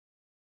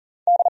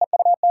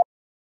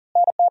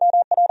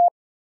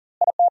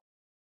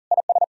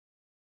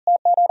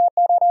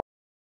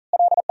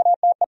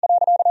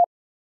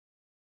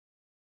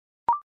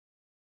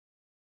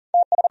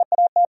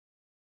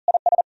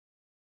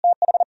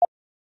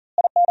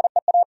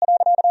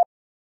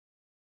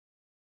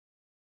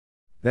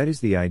 That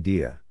is the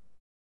idea.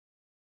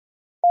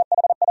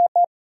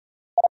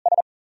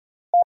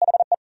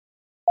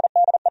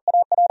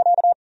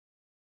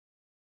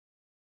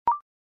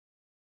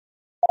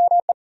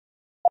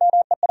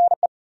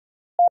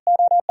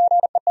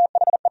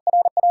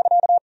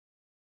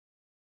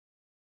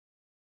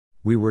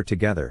 We were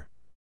together.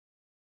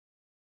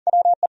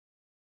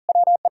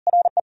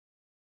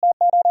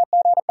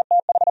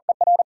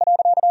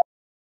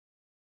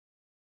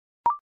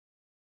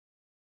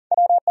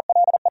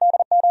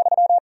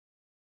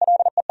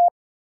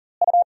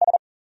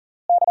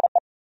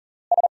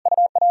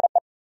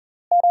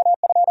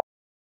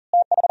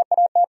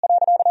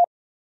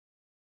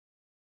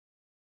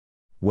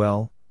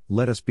 Well,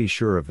 let us be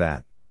sure of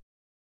that.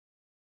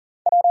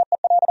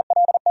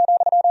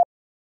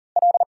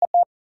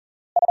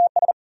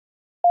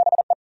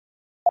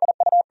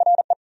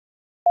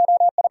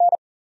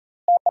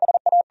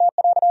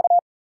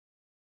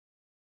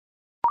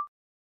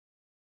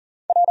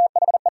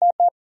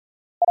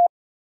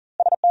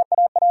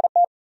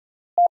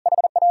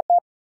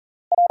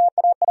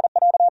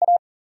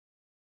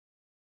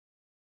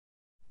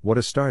 What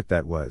a start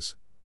that was.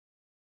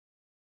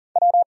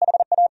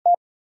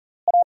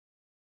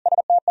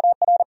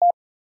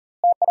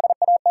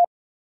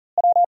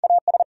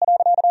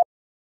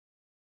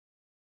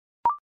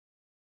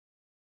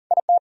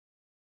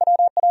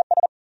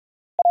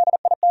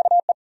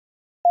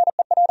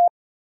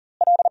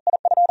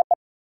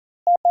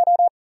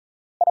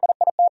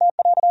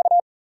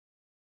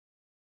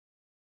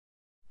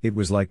 It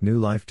was like new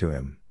life to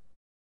him.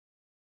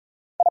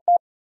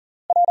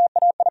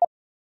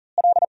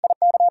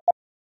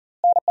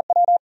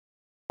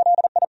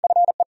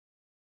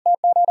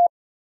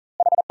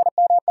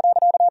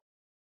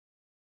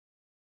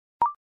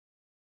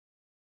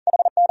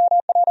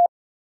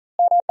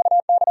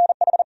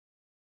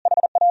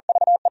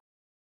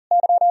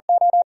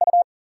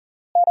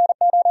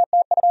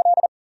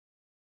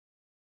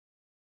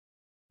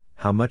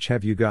 How much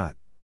have you got?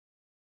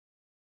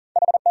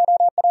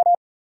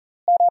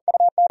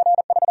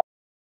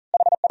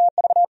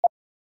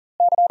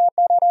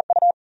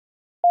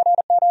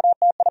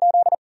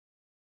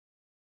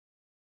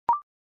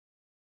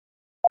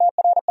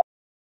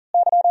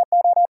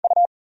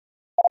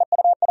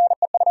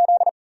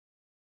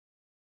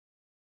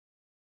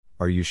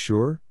 Are you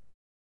sure?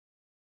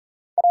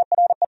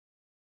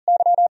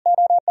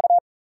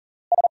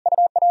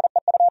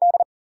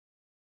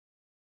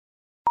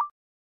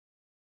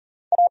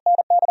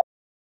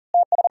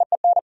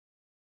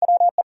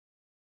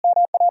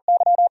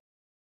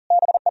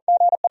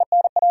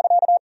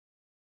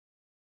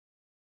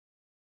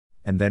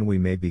 And then we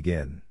may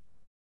begin.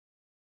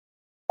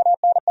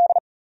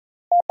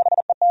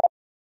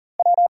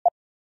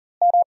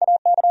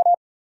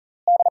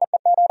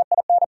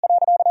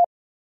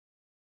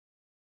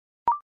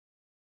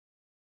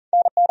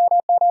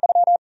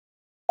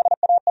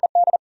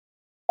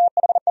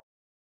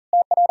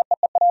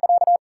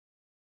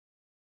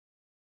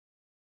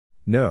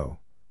 No,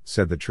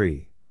 said the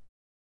tree.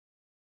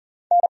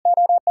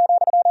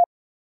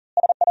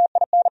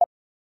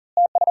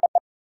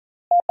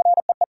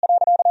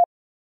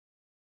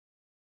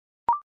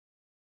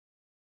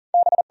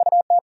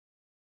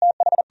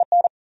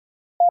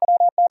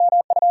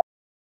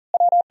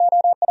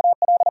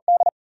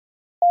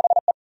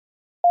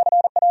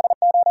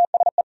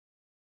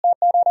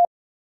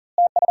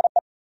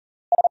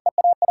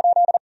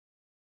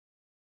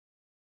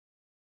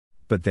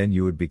 But then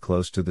you would be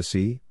close to the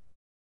sea?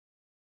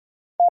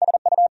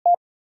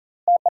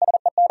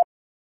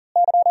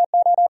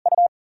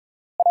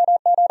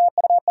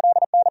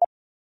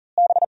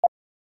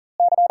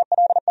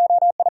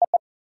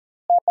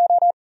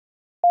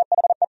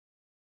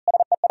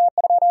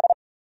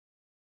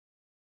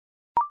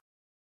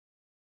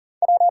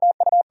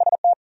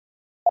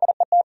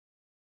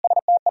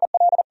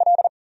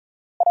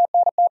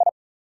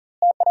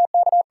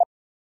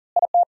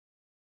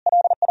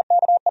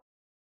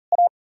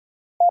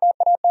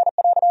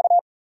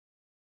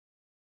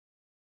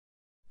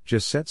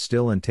 Just sit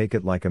still and take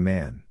it like a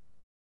man.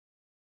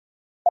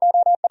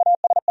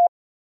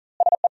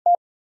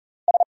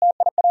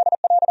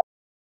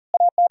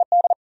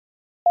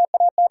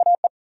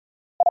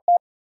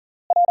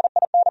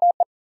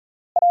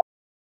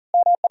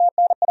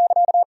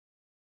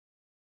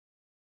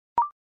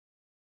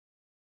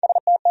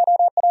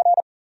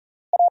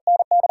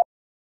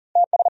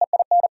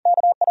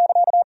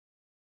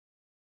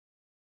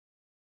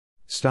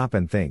 Stop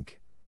and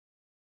think.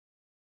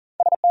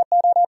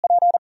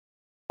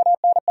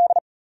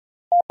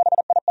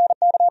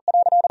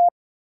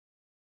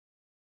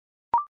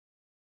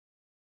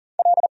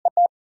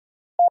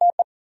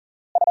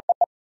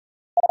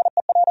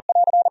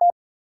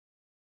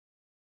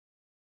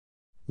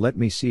 Let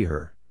me see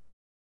her.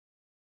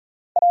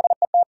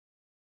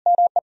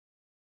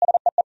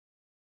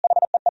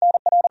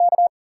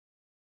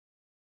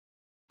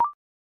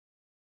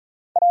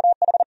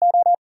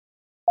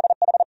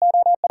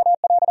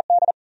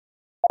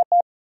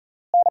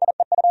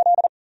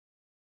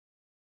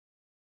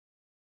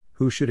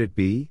 Who should it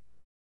be?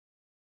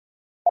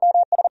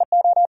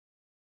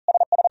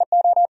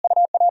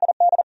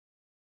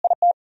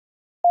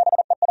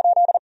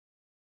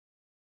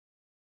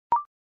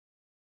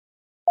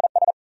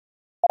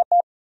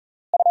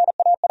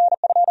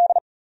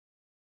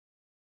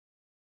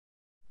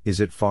 Is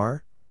it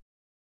far?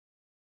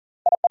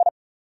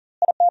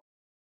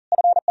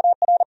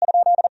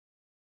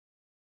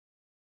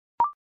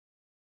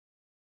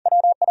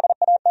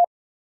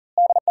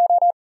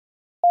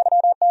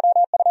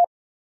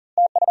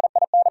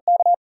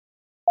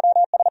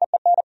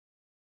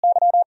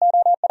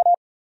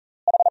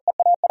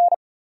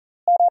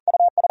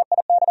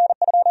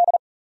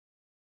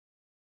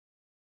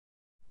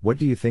 What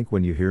do you think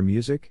when you hear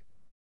music?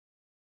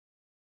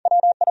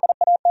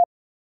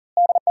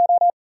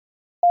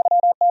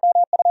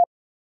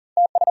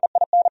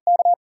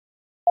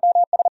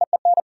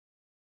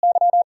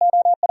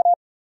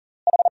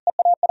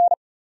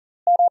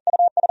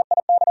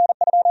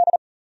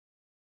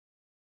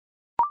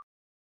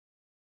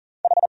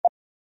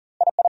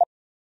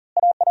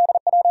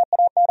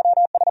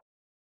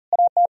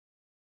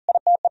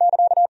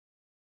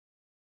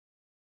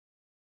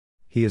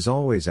 He is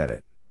always at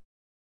it.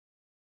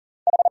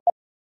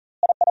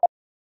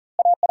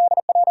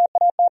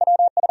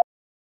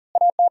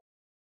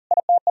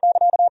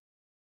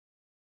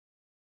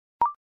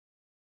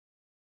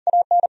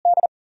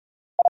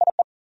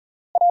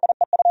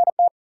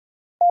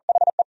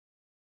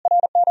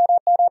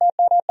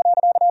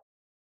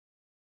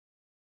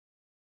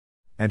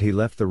 And he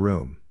left the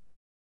room.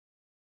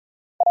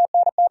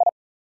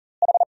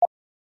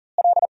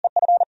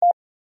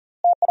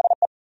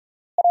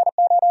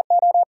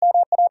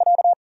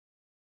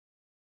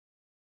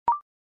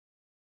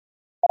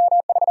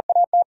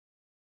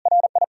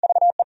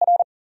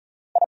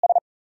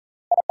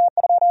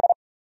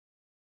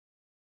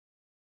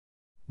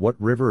 What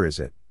river is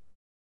it?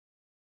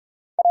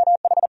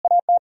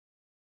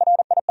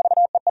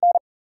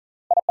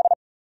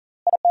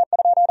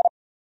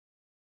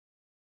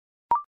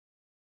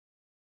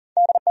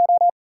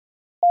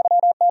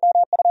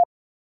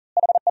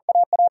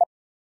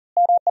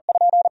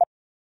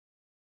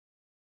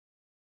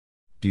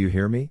 Do you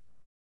hear me?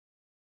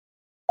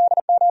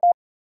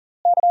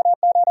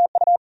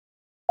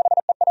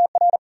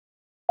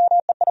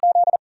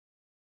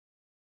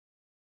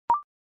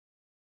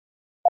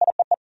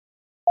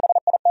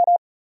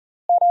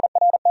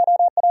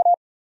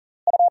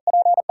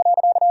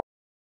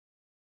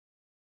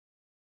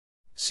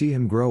 See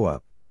him grow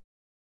up.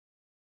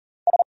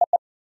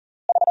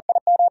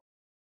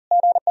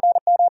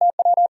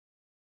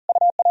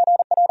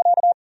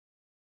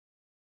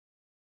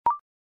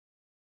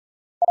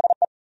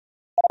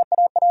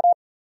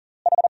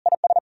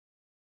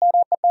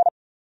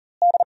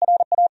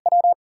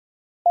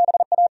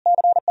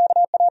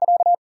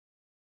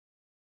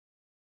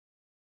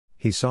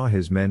 He saw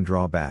his men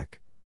draw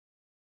back.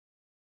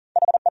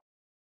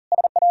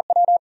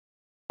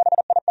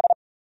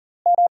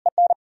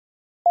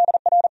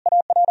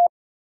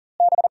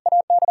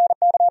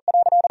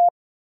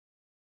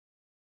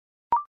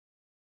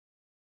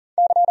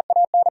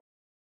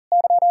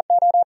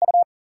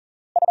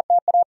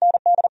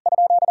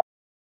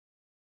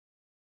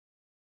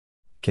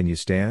 Can you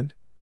stand?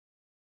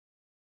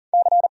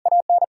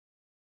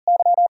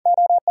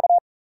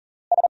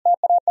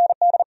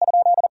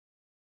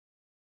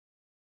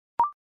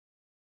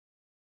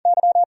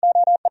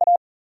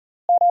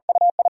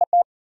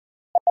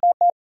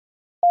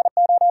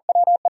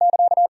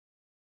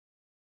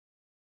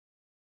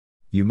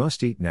 You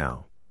must eat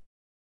now.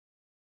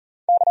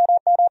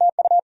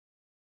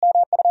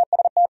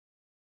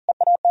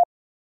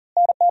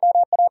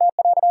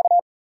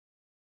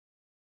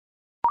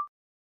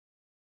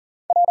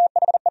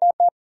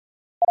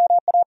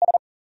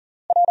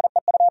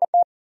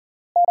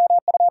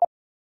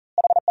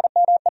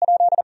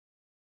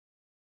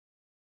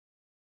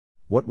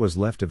 What was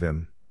left of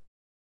him?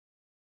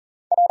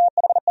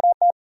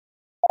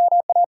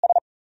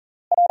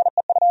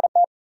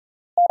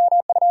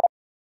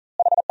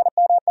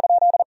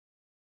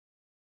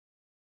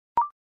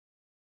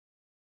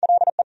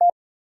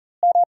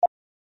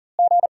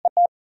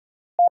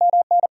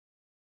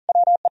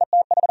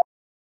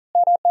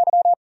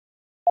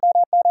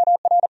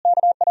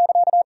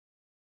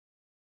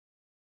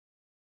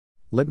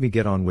 Let me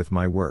get on with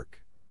my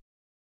work.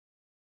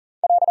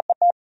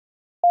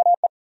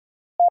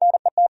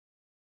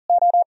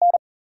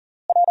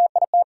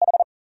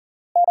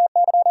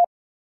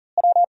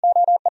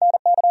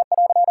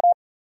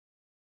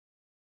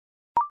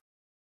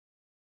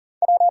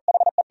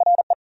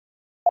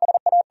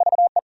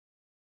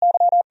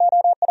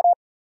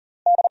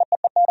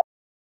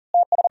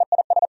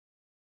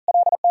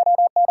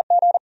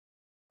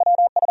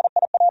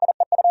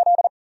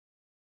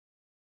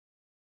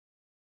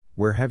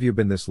 Where have you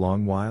been this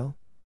long while?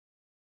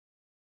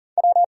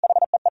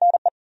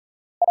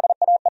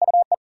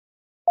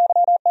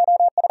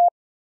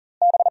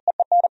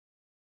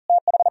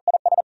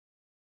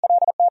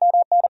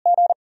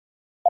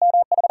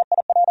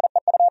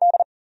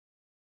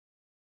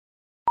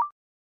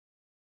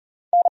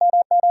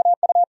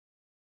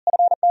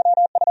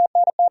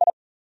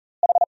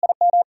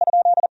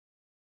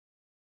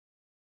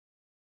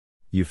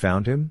 You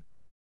found him?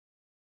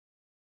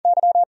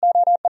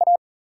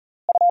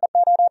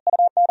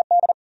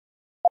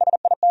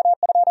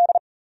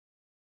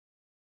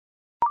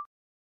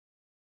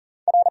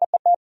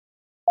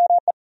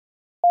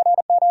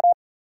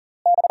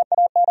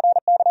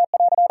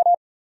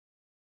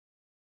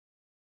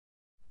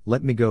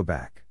 Let me go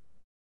back.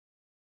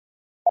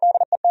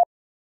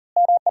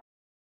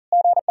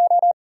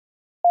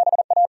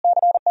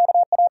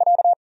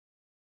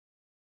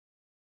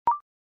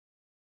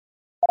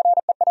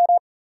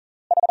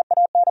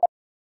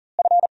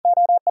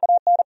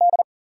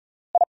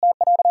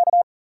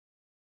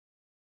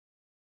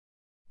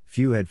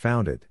 Few had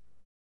found it.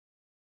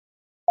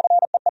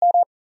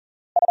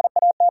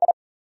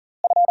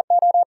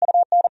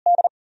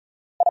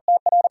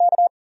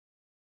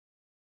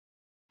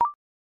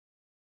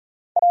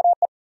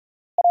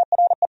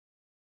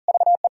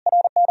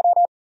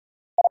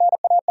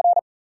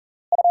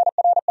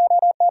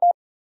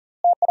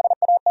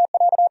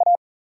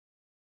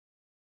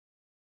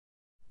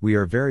 We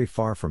are very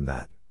far from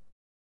that.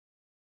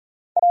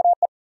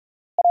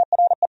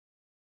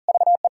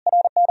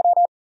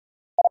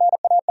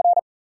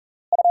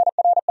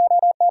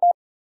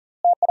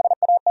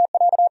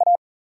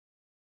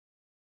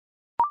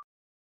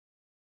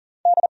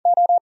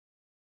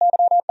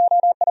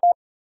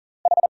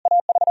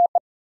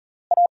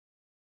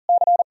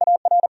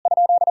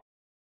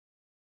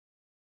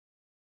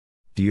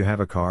 Do you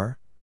have a car?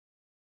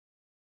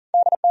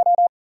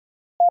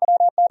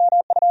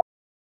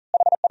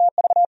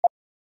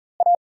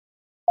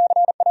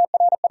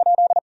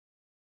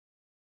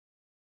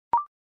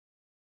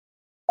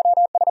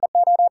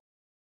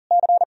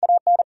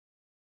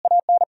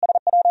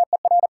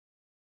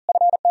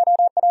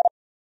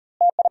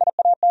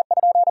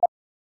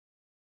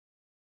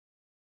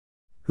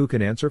 Who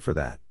can answer for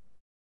that?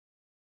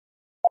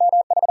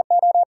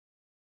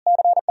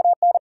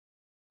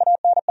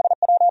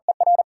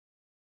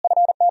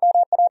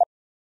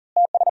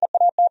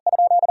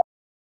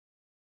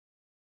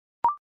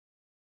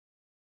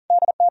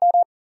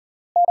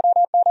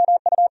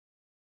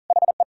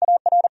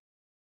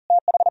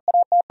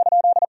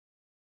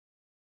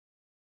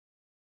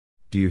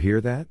 Do you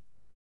hear that?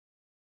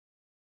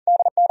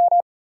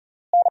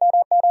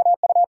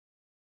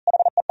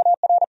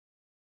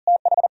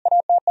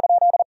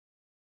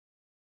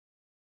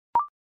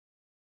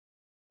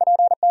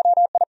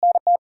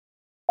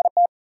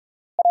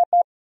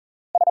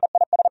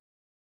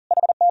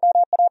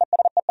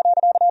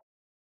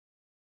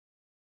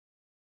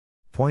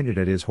 Pointed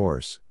at his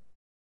horse.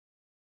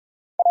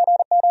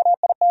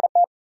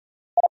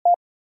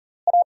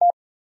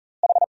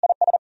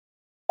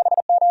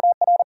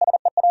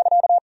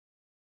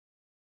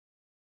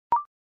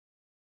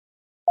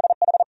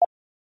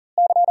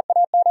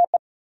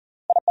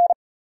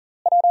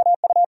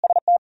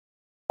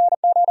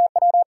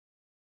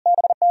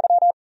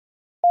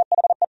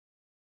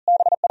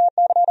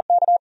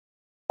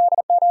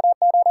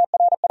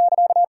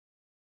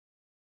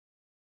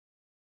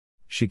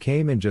 She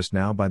came in just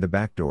now by the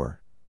back door.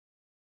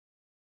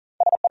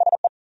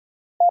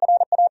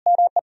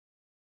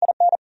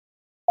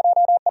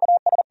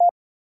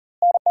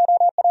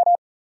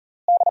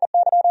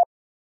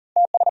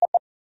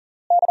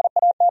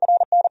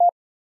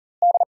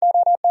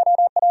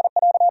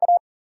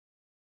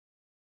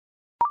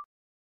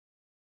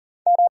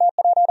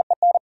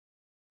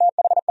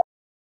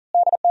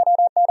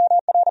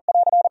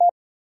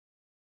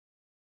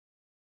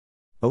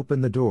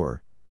 Open the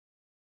door.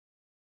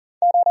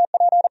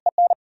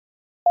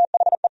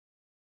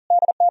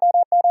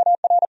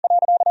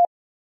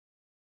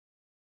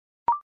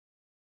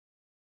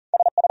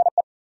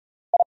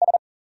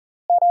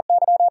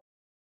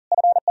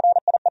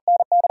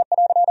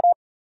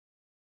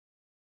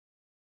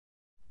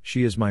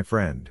 She is my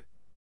friend.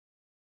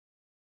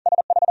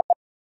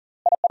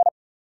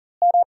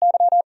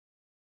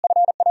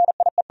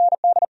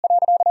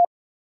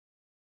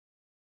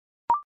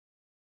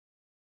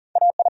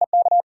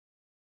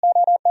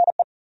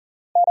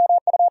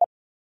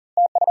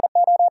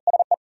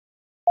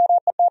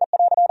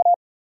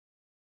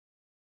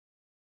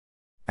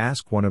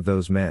 Ask one of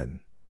those men.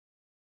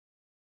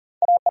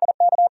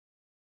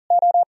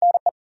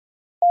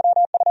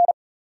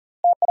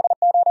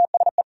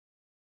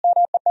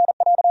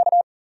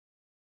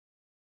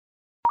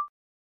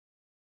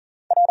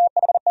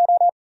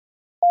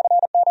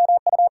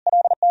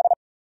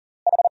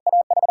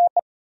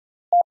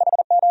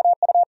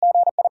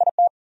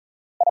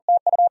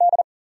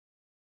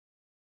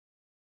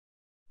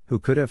 Who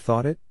could have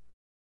thought it?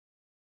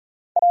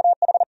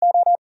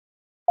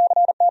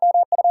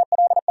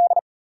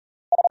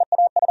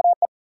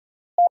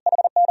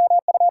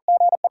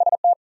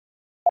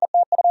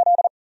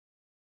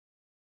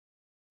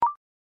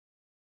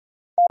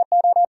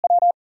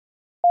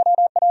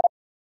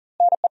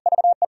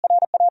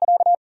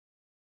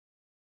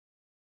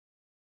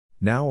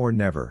 Now or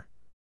never.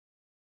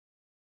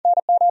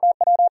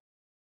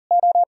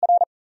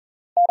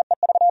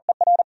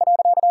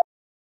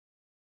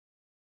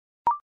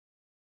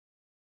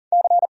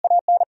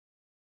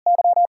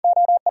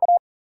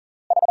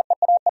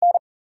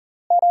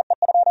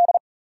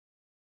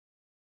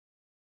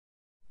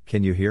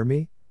 Can you hear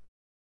me?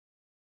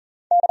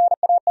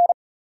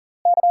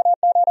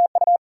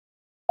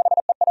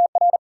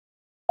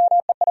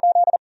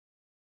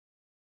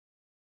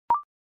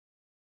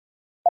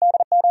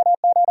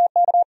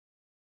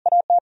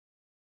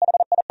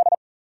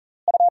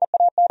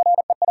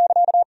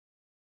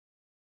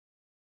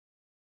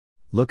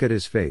 Look at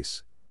his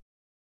face.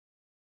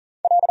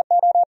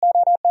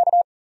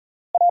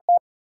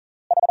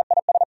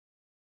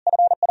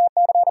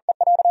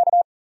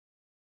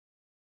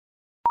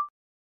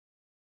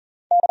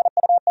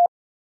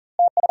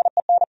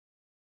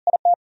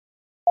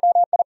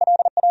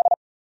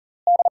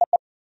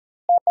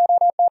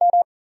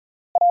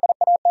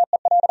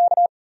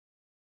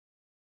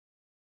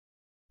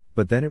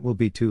 But then it will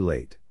be too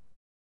late.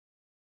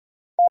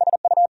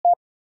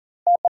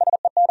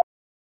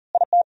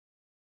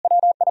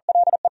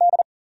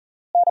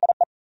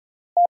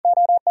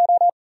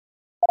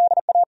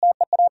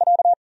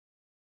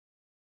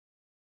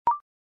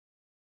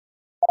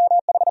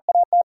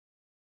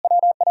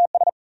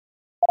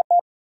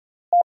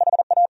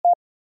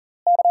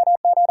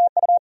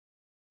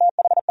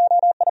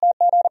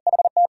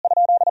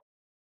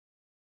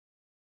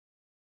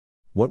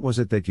 What was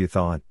it that you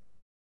thought?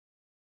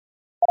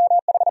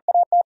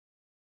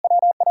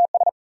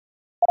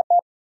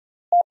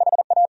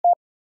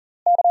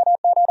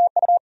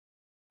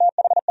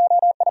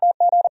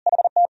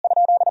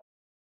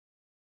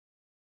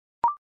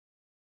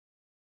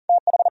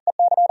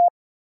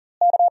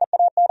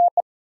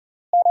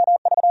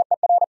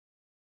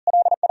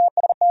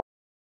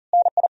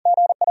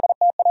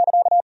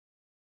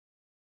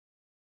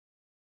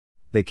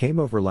 They came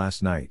over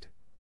last night.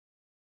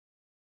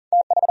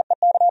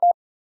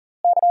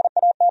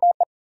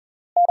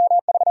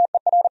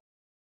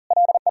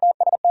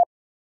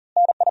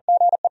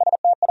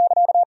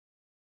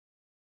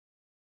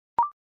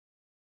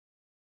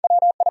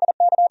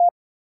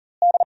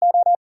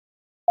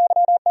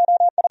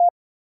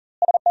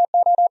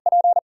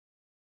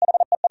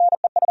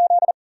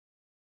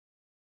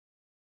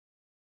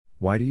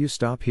 Why do you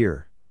stop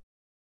here?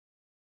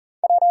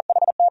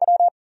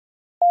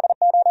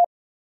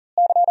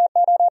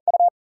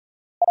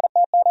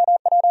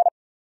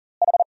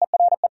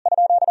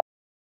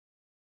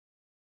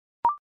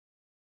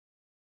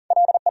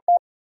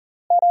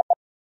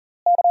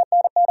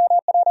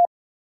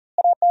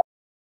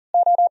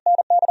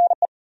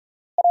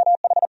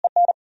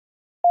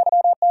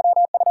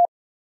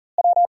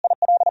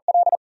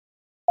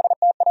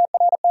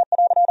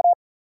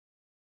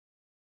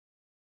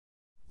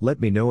 Let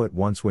me know at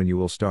once when you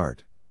will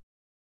start.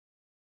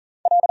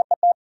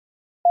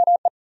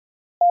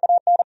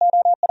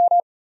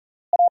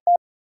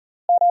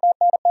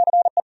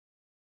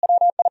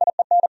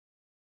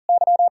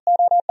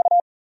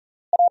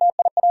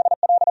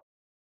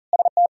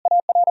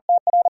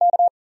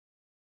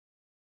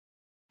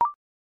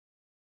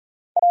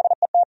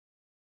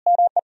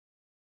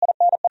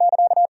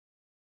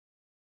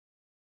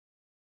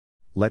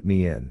 Let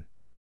me in.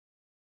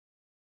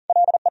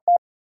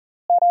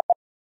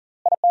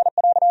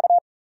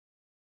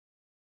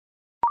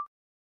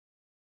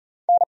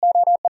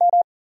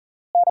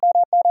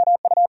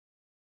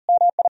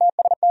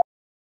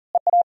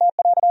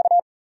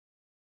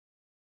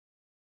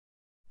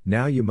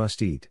 Now you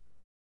must eat.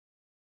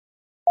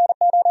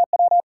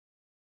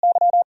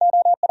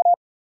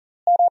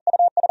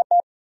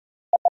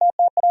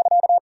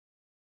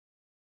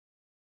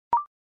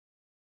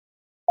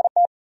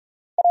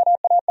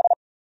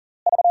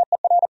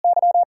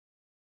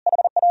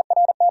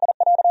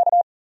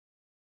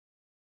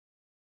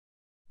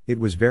 It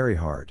was very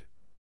hard.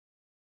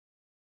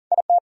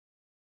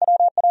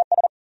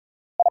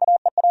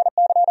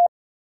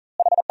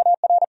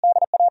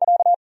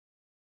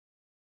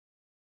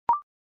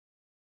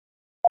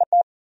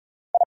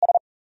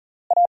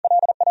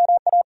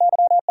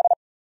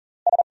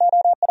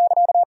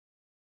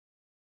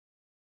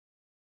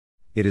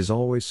 It is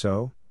always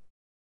so?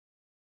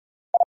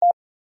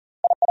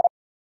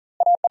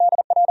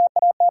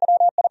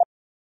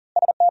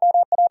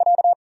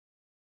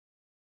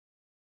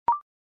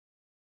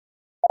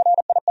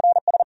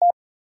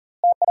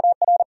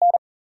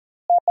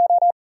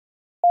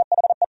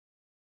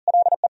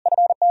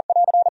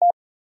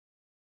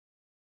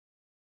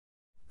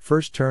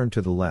 First turn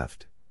to the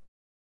left.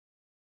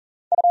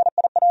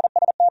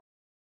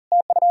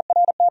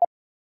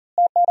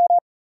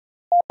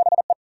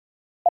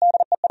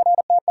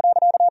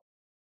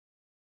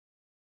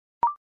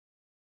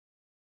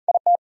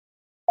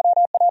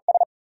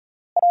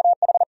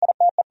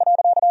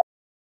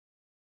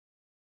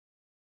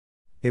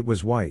 It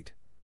was white.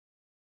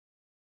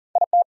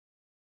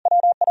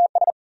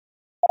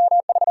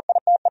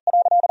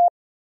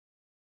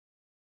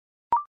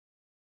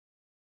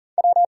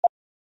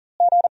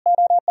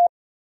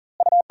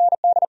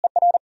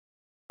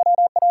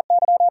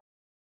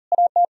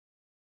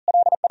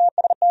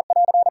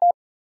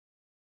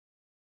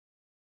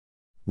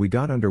 We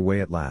got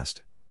underway at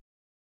last.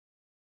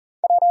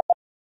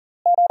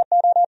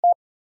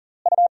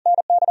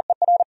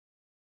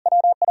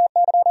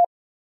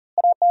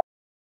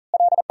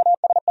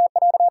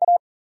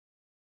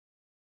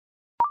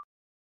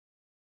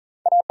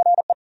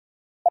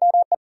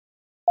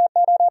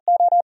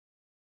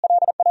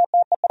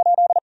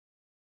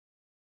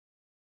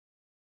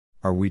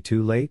 Are we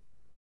too late?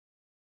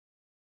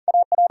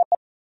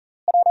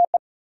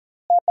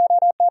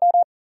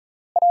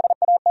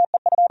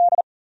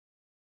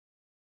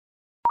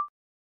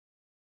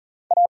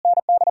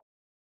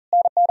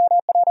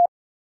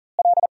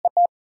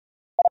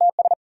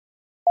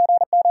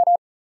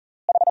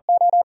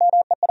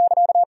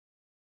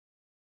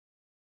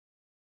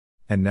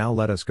 And now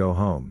let us go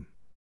home.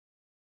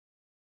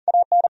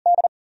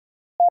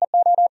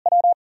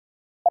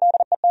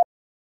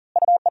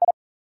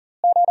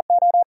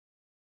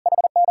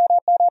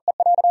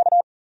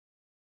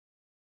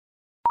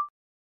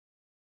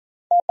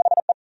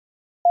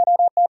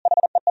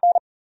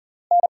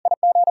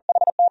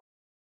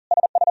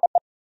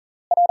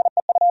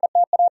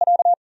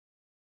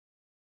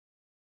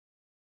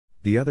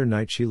 The other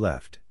night she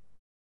left.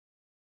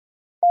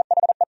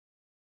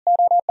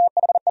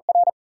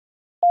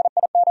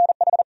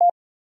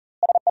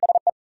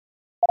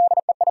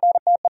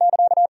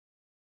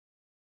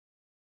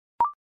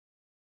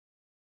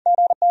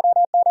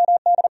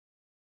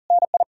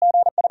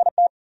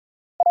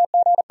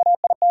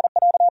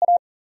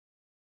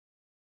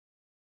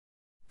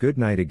 Good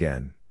night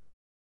again.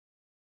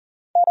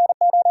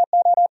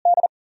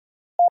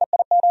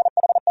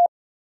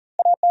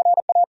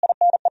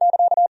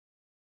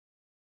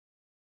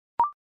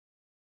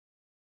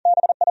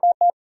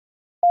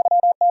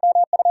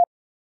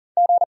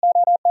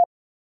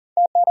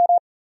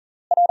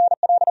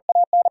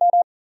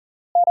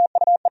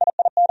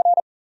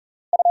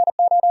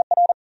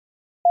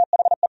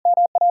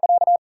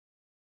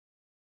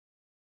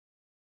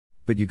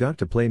 But you got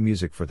to play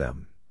music for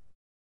them.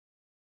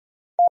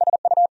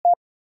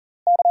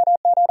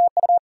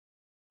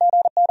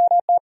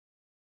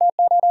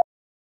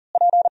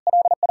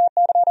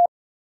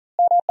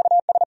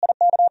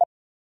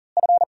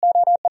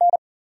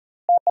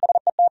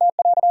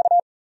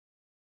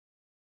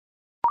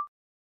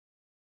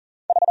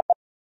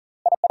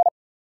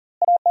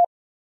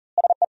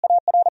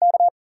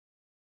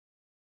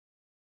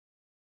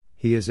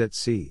 He is at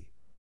sea.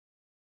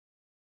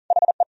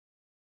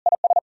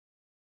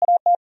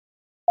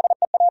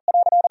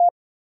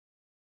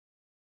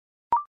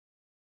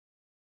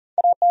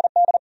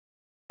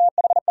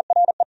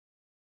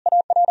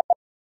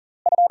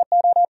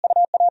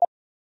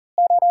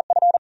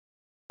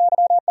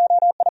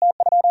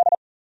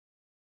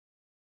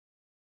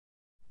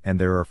 And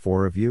there are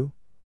 4 of you?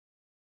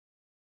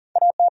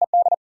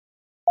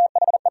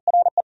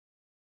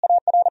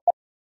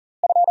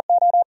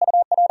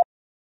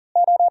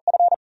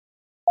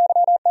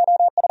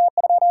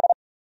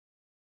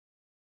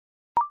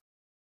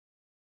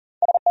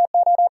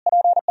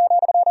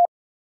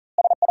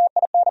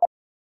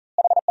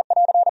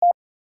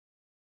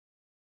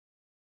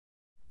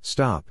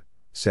 Stop,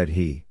 said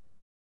he.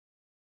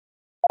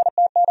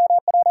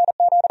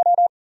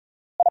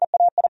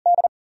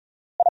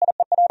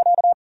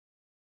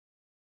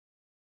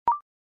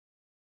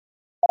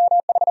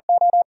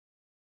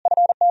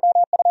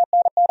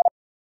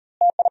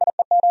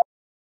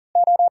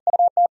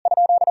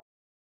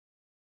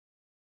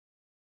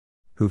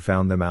 Who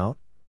found them out?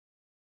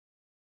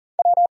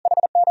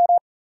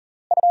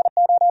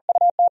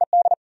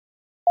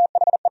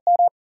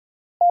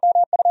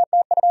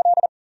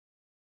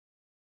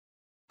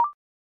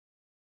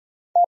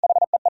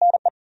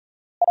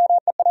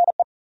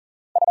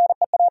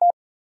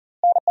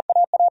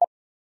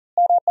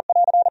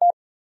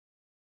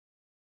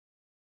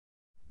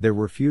 There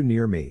were few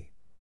near me.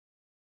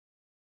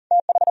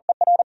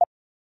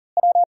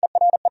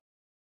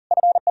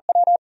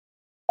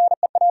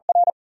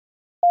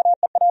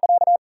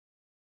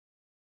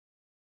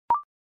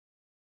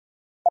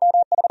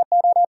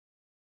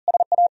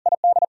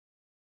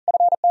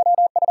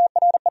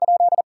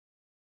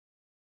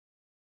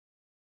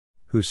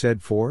 Who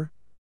said 4?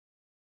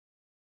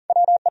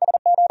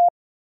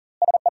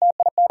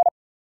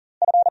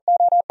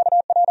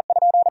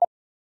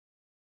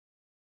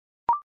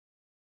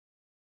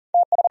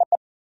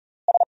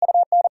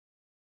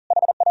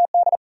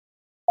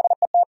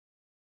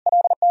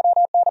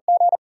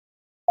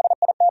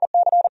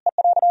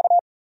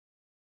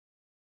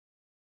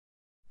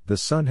 The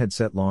sun had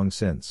set long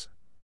since.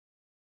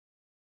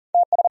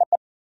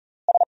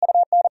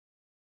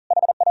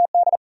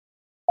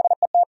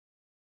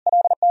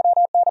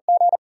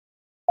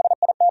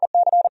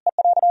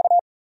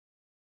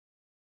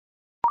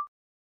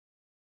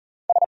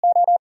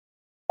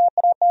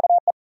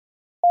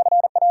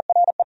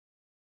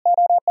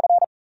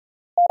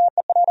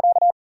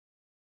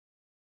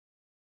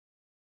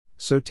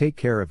 So take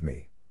care of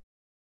me.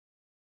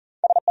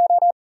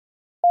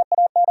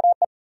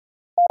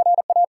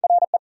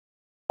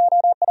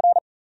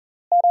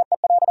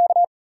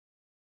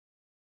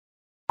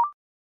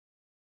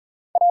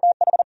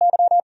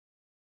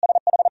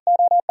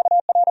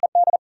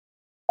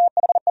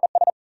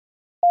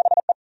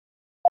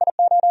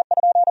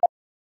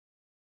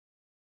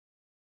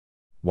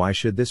 Why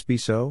should this be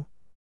so?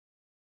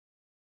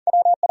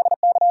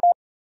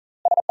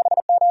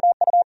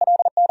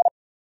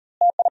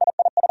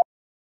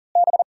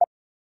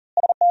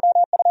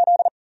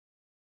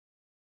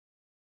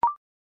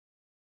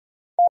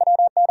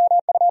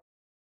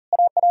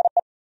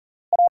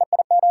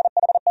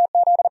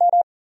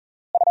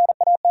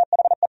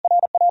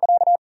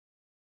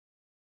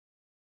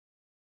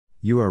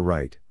 You are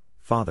right,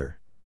 Father.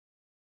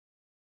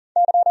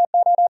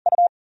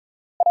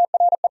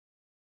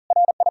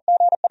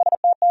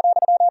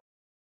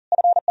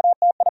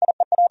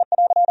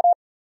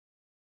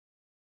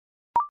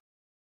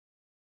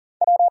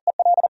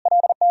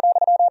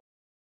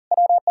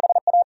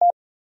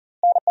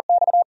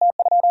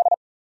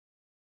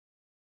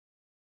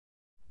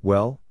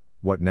 Well,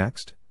 what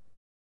next?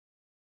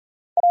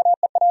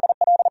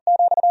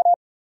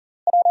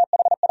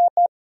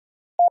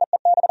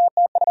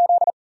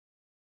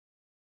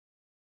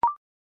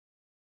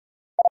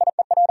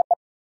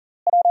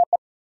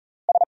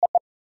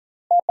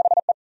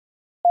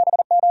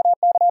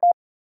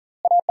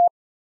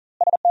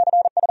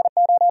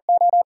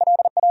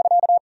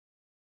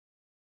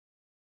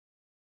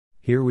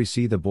 Here we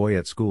see the boy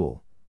at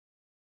school.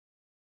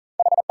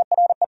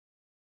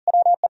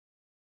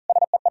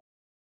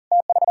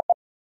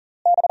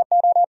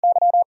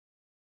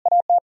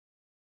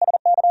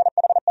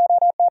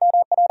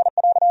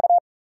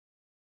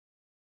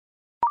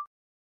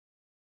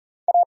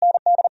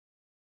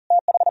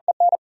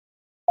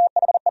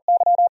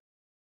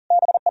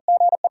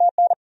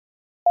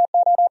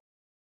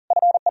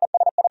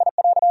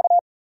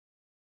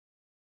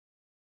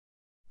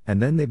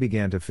 And then they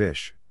began to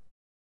fish.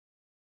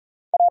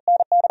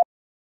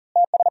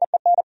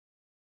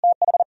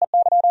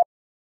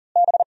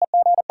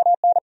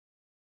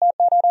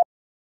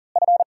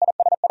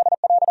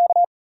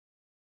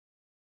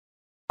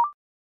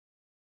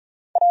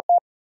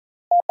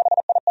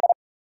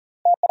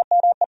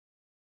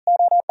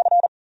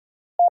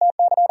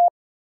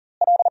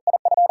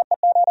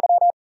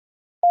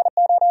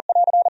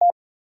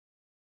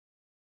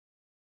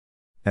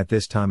 At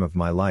this time of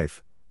my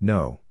life,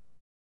 no.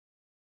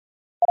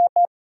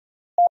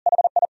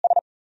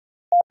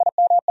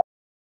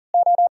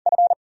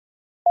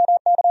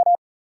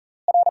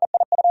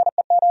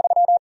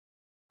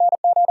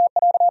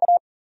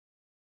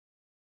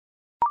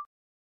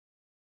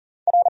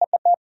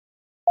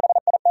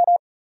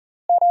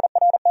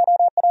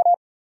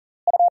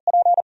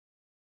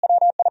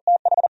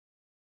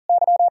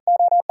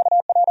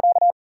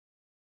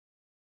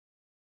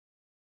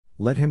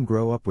 Let him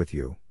grow up with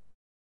you.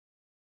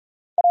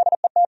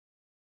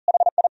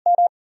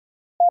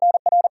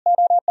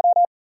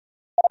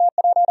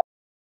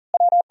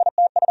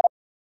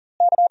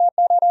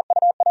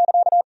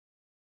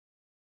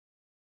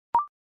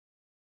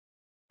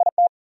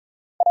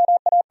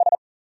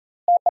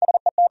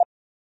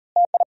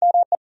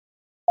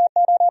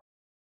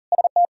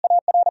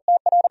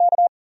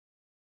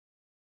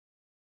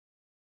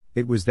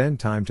 It was then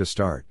time to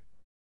start.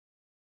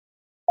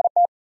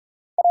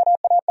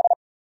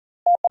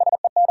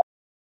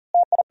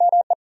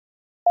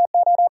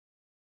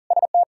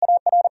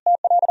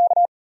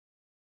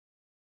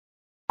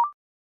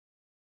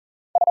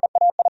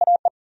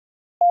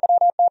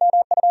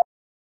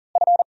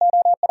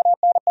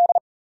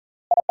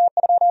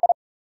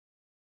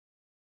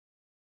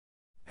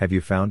 Have you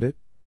found it?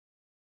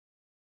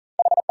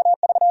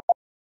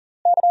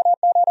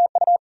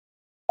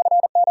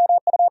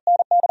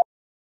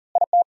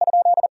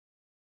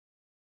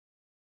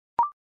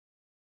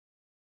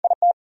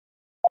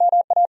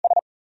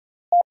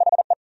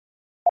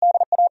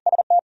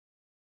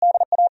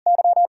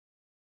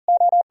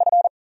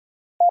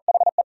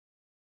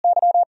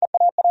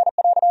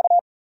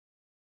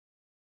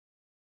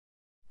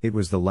 It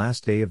was the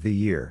last day of the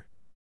year.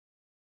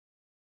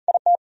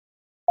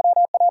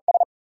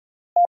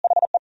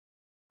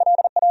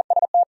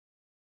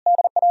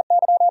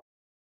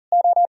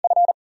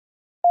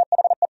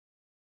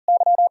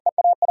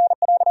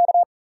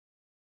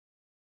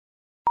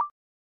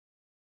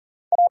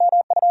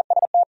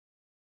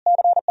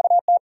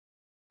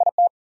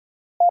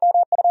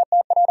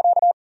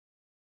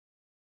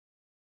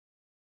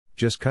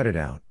 Just cut it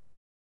out.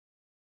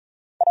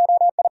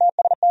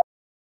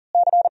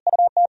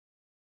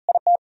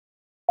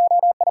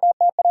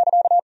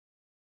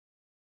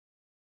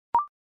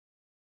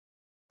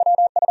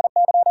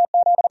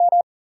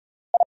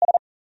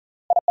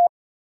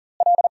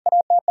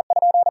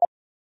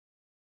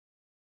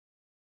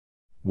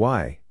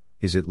 Why,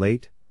 is it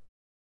late?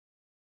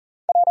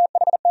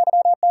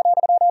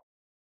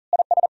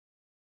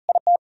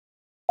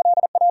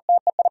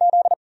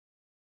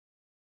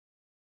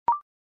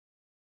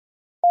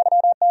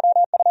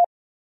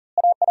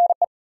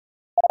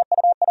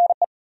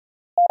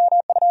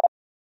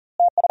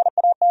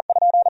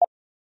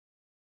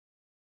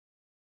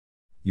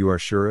 You are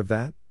sure of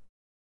that?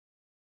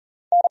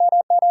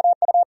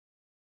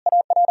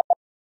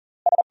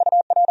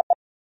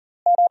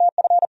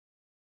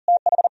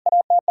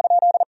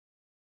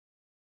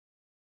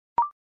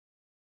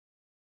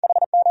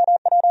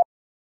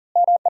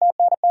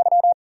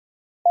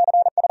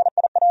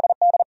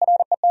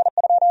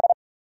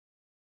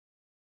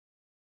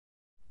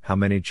 How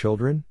many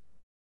children?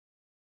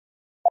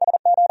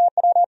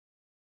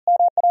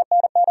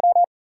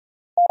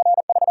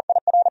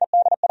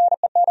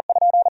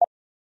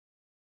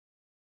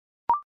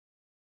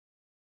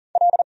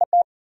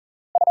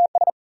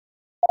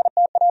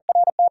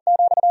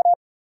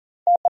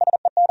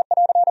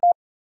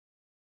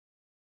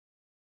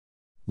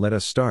 Let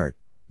us start,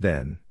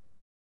 then.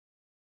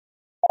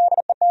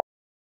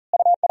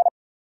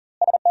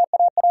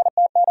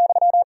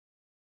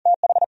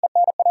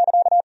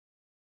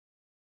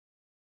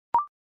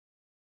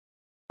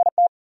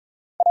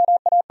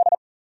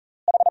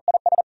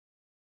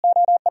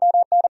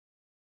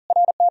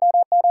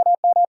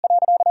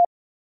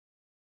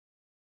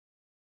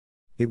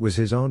 It was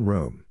his own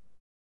room.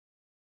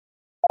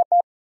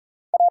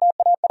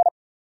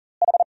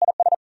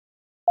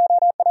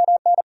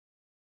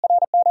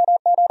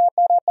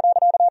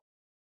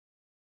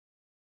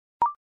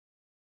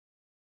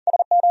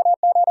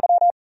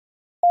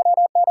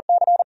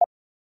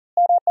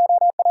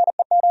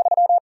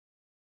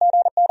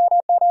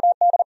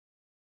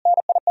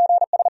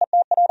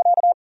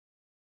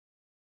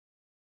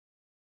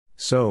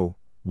 So,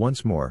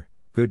 once more,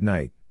 good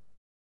night.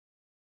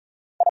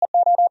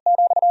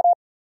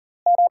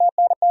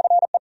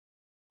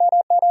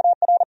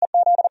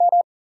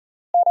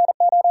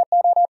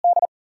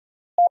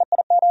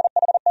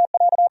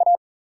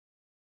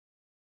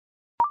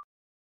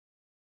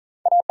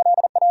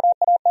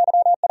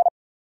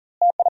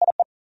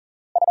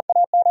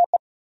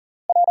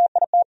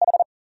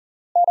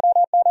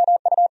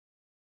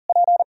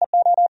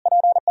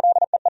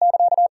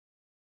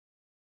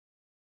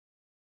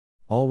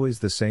 Always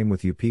the same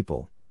with you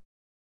people.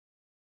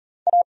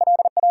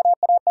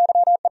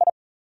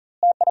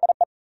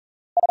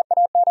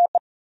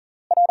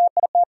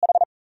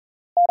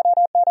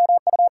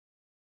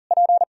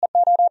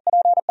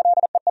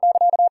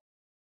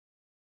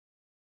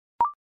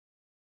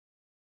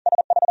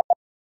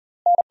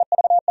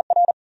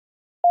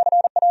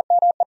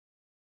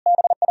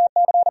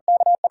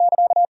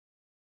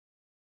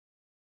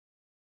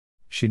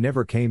 She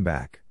never came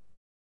back.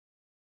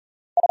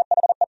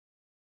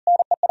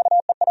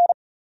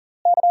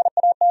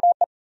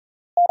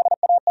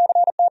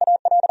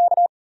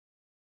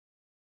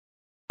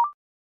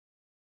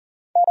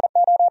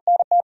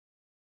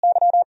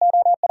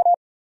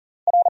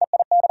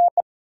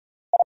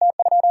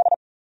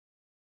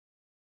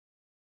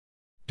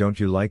 Don't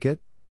you like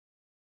it?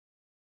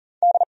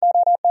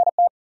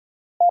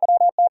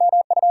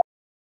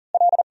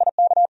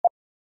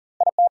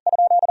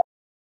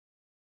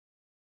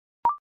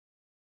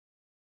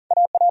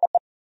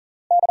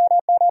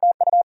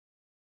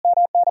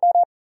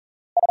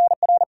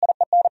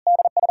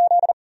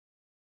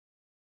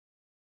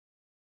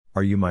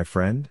 Are you my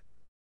friend?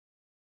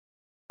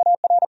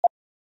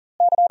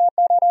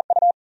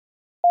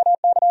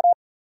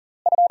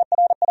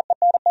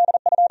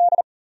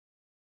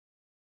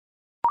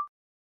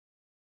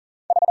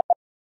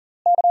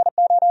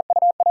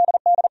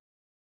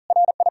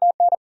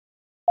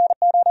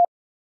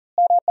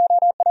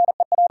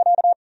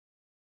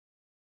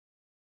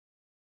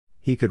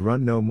 He could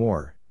run no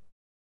more.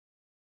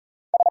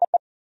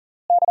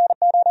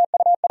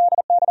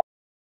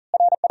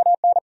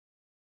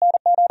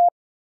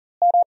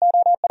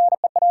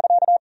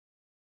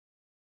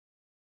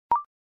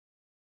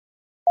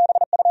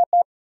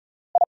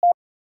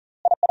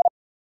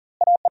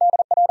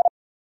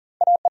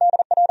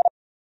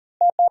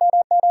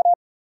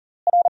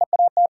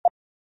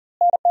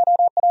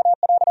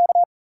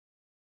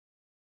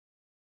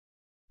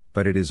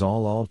 But it is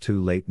all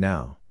too late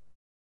now.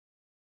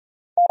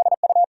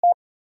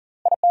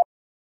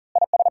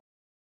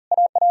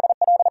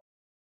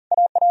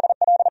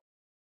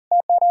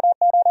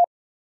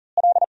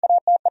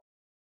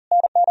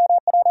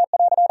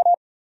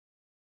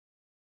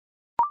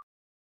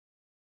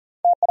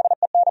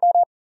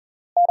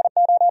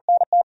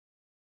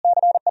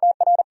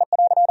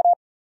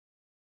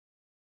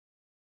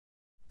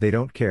 They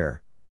don't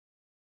care.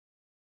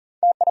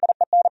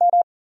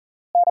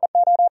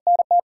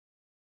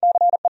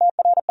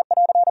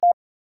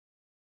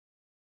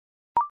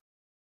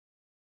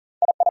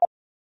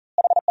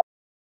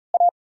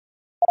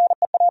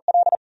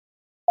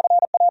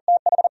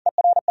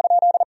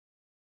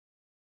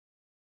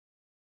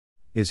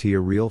 Is he a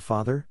real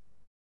father?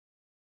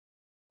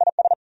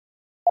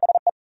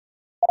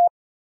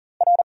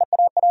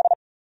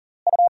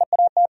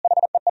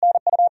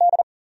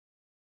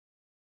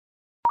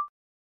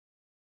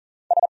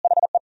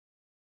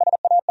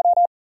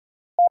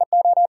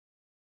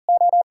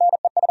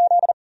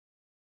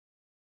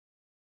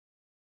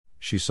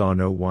 She saw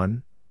no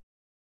one?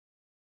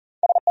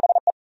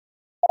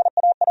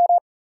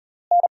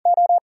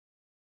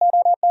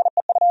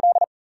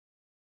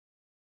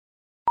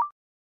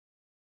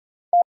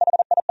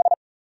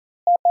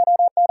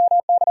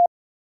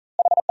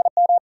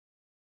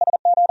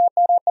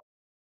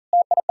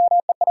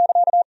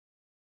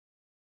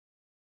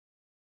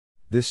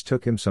 This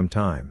took him some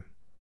time.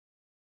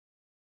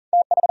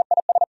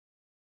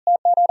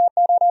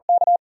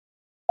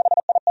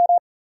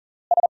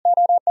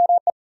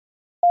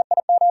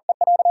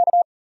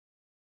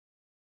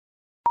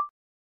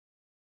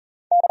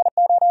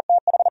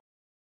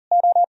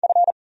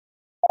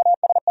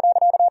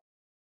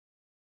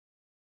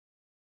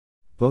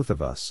 Both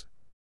of us.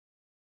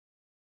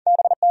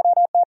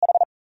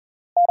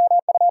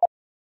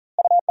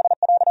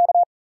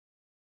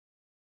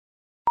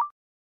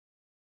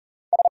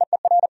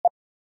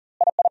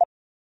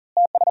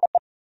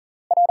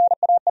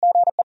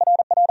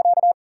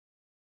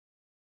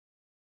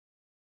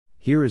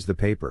 Here is the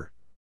paper.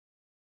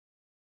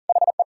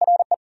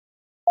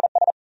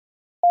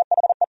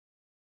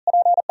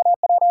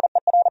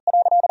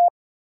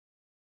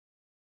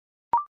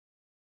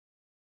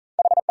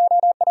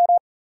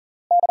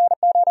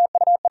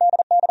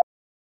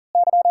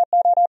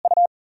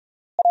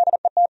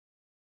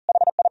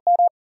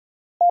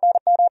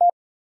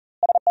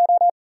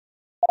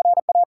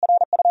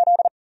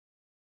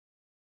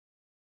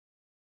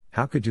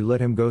 How could you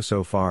let him go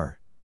so far?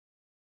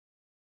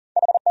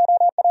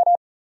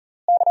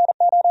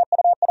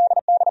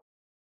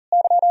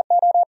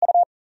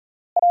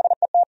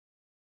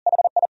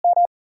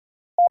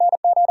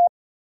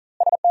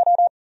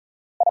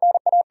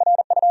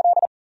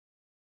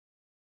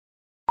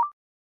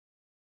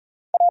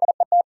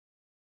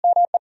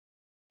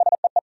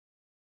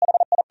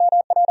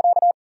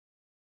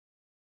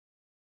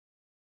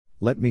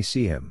 Let me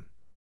see him.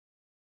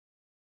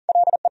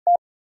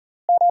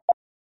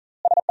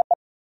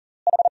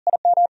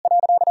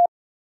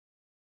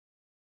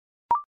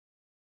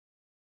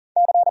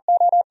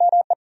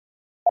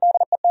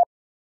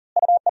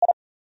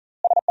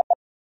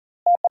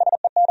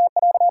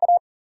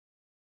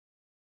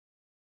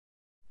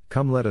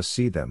 Come, let us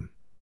see them.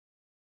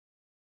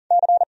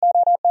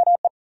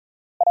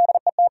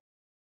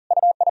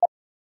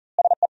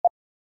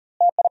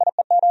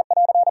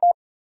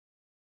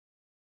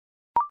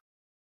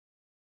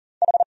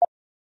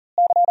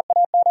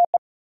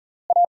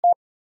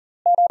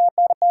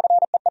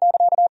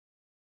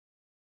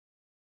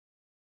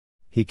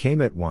 He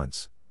came at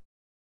once.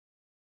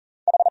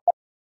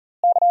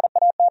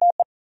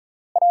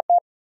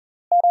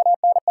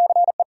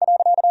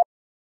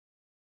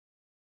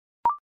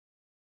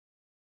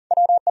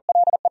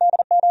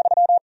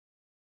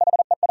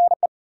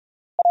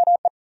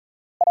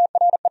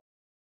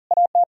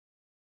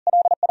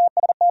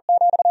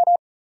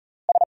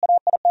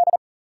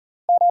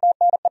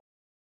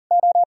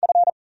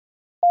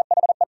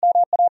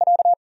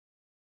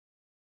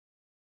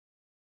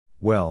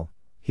 Well,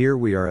 here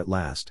we are at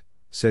last,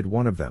 said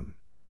one of them.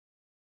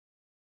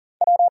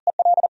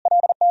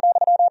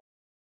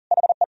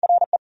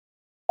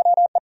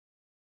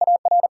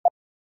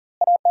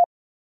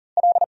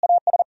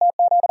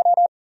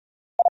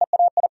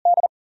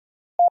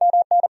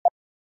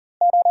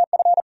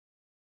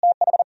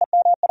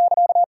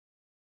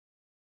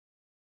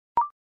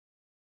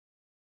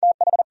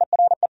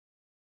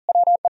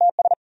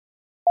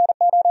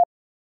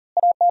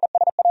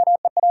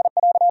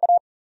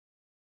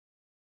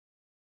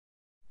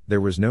 There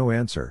was no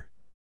answer.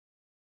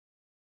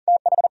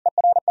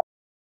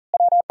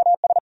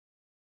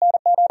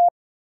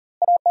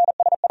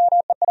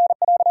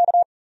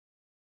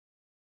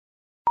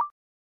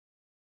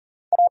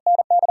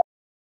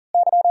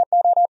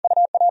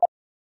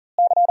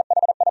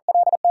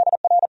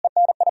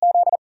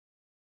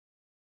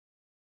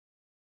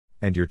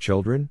 And your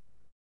children?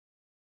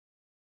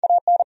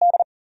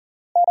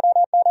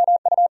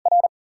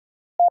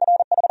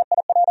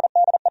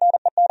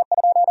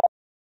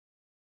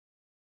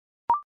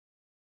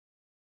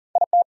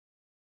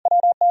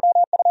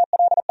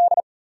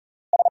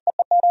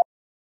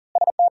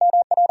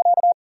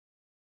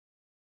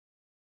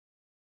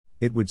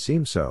 It would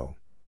seem so.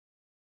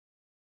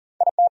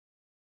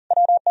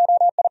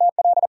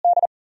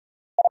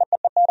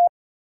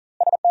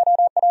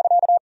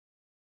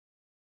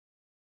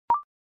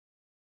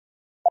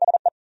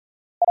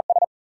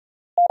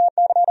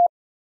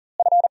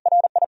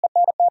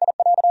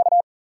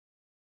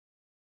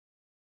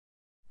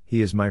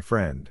 He is my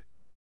friend.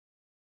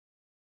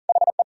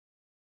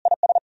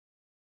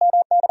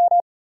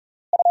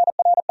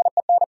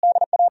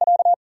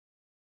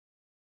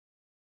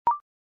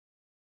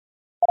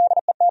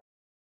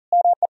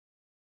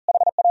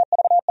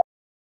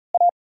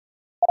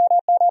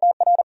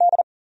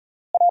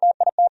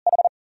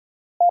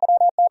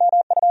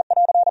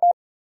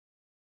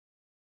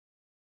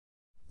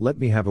 Let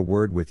me have a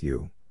word with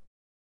you.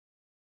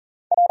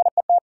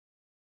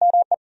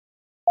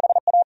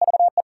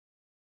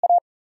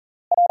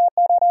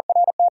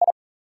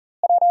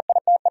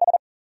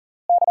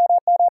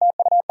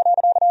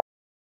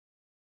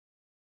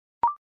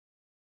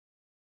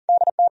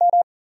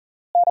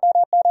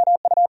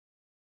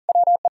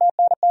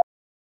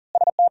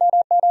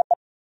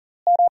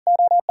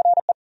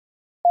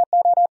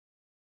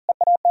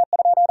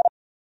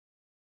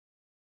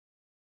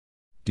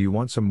 Do you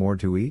want some more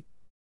to eat?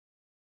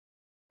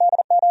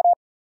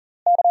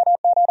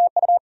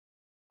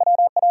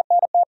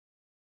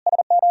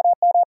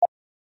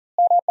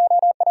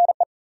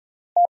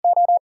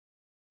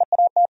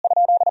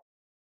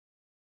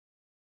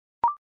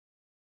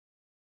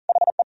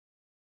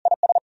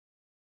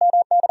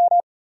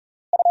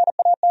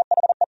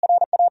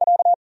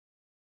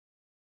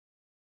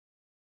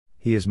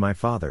 He is my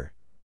father.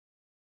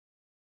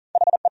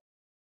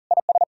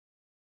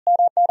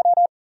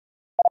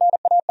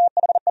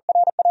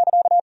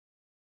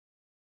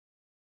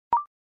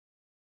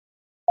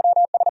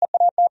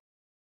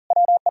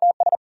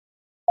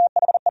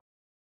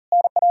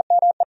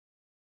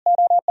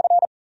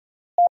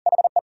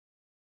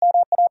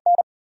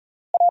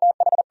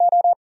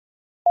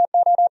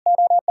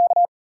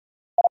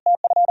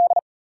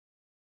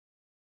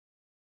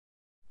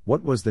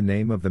 What was the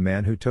name of the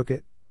man who took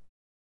it?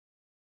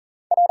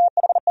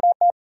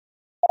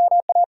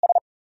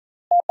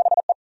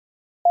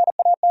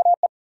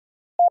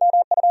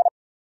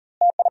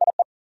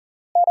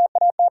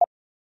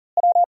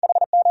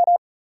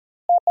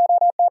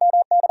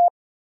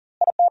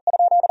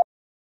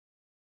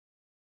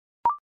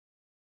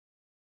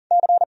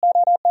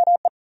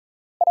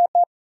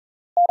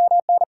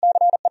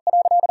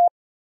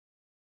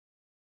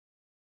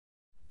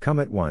 Come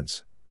at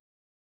once.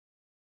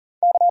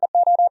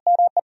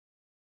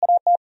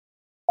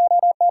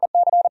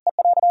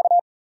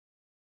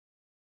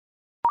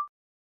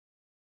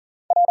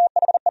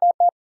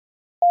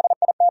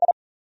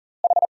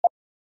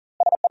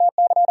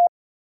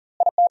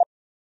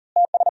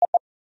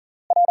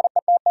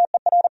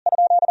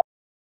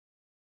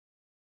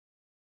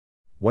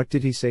 What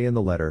did he say in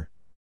the letter?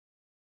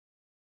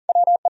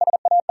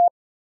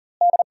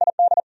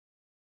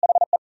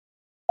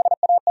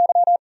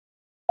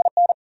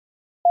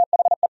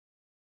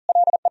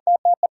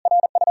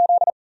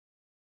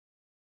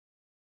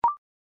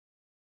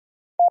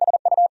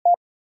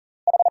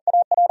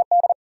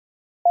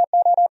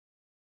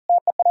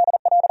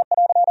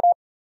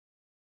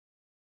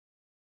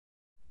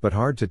 But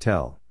hard to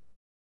tell.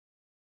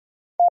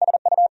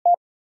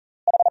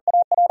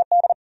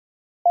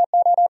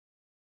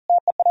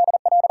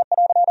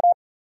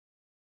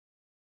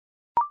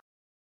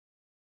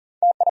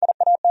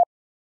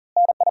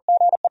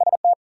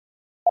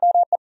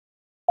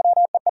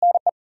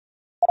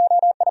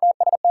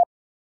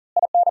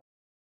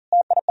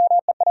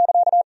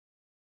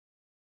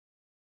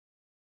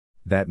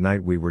 That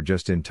night we were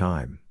just in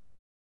time.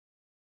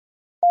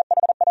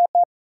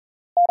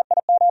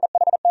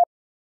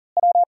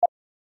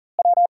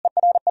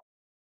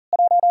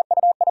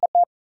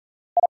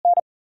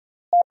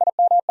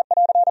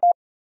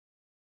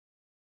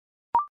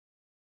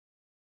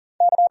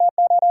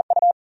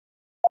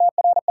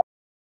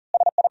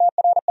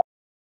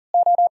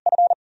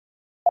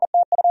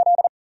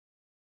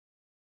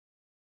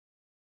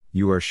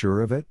 You are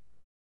sure of it?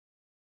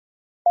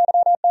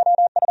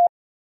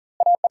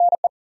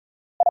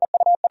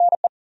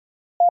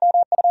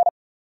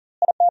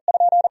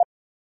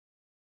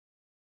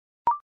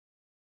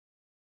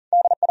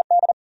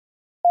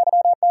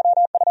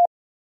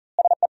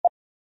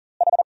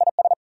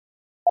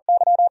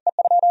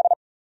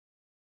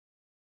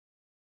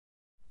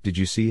 Did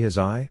you see his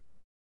eye?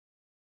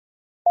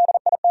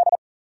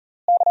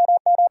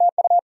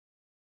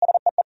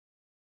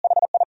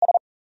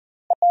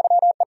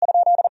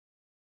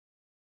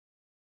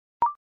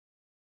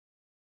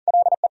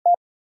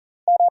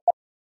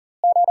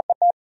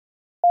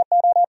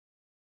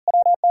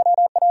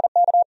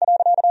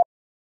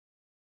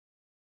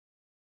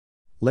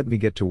 Let me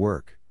get to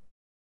work.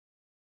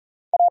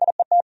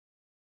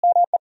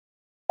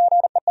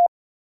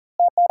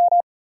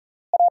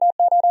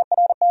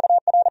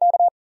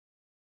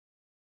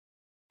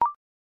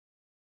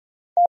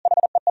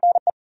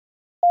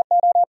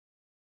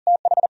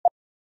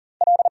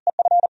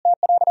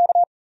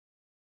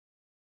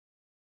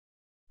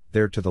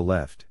 There to the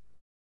left.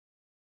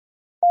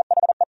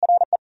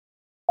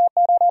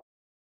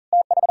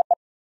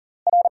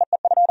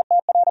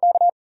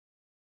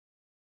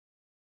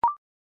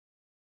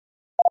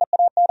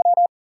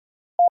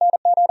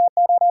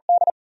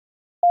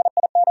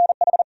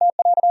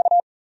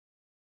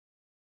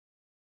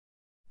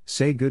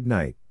 Say good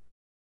night.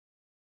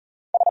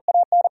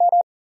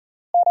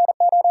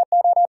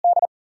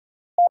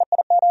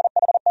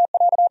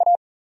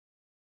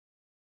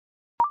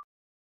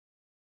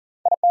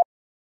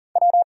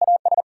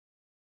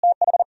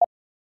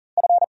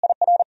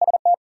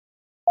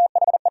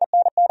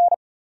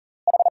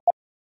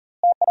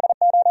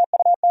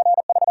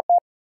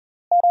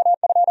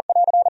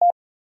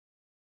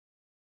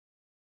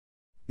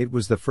 It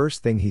was the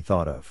first thing he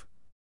thought of.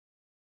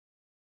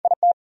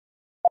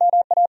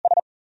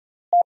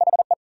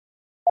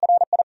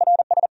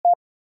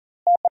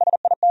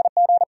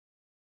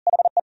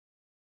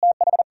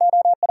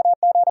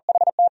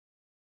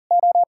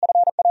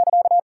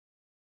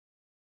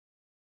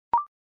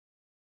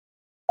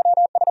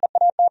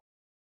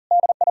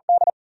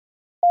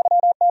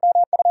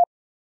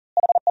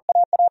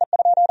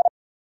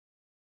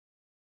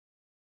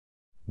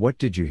 What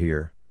did you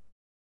hear?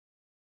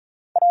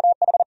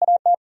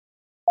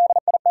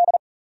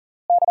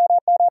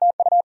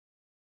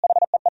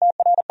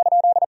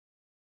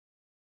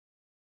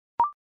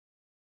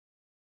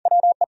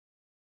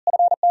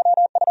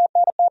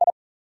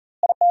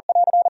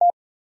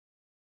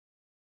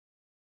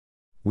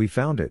 We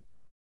found it.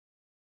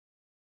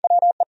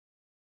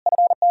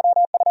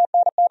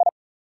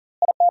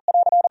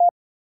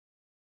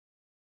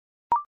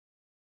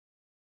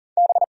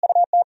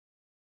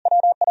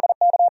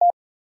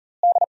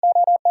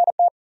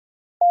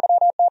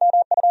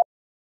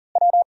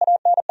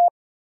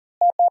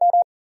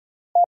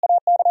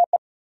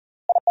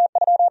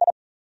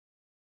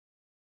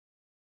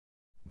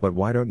 But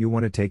why don't you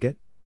want to take it?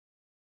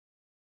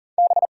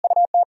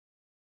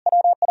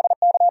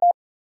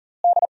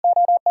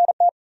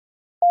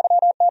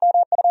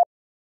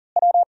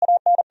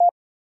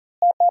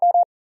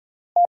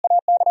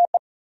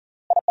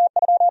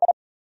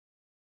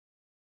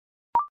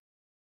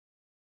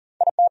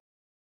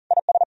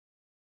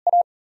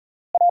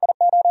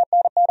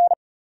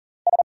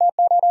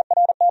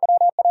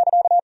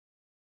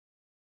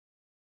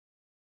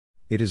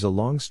 It is a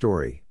long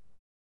story.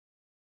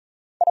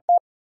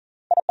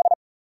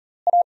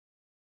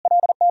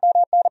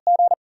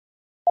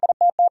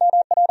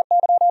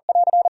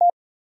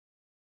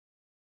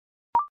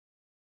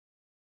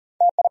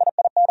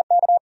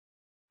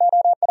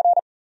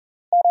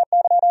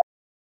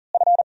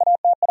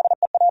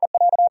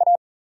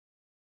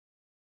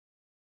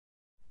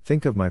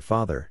 Think of my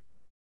father.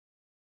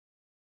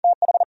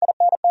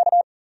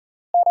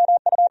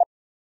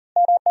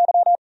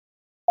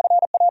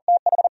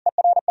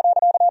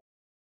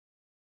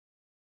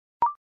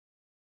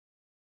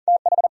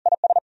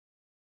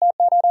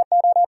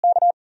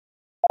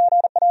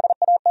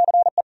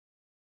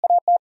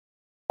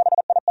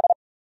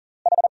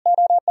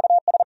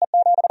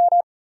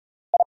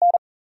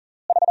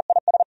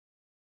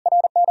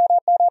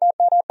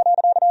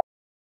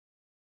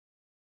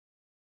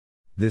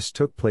 This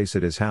took place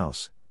at his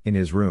house, in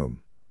his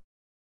room.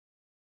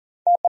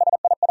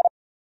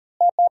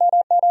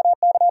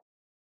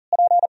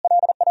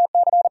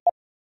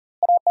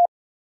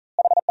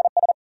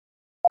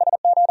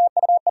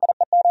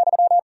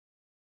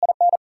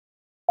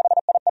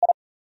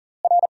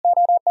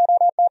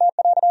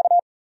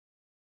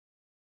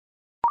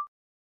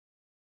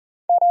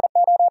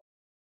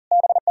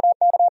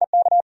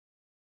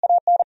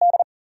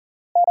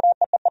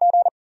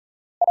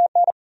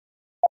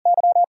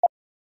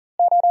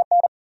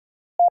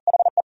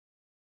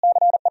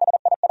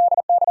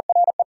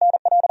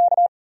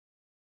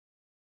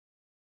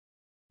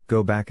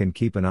 Go back and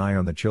keep an eye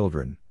on the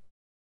children.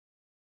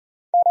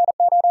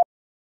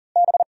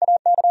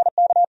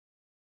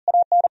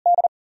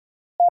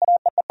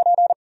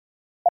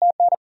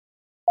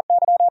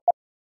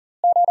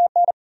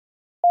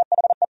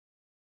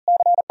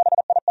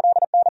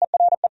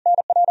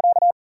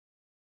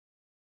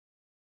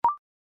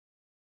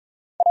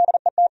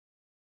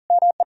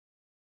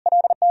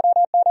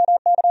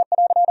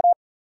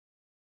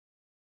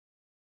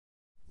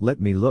 Let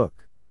me look.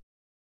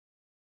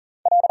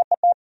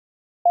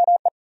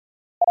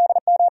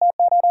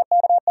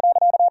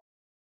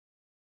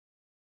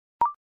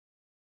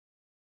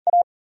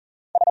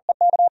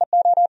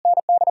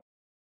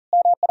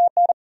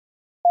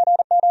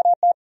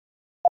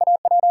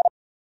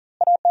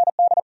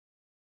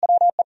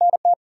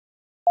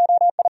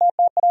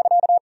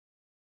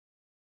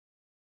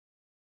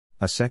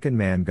 A second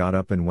man got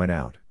up and went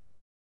out.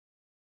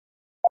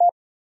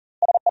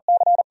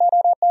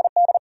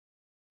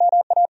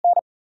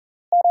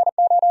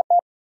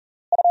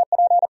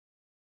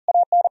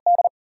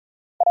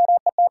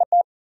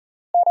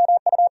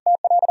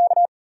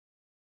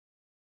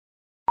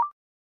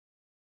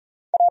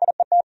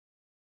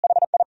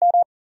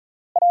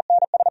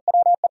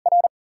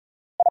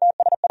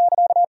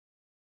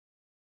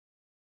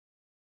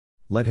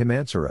 Let him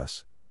answer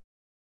us.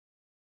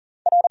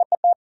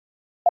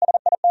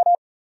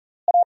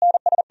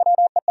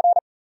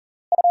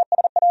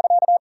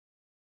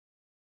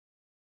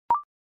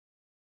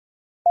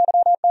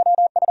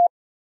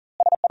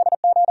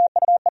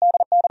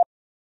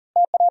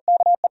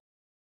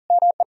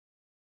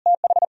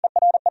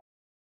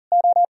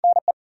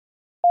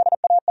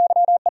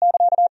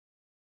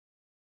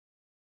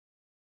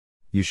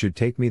 You should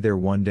take me there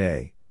one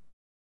day.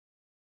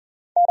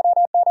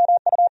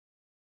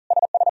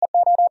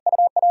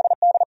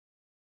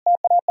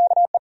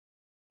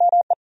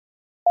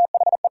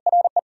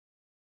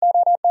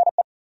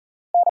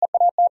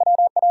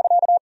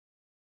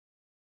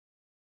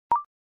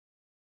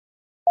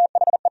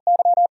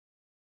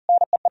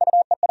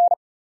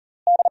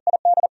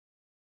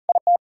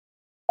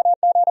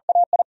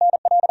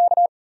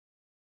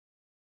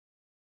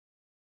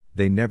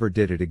 They never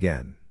did it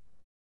again.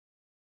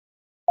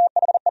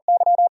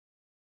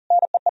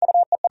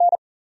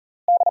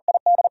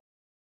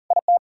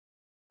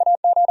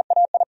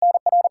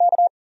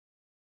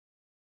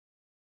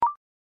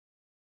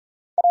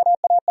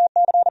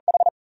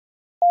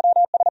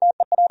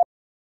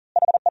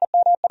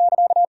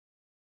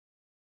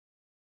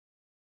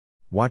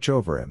 Watch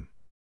over him.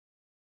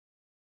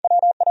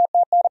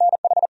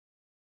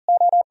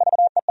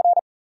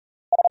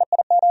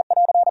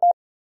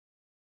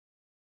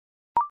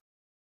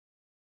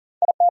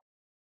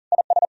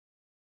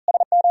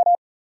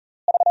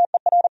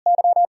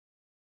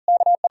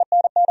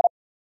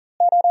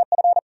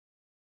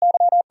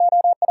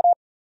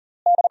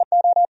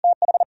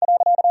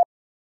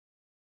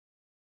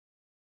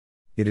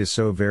 It is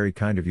so very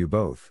kind of you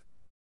both.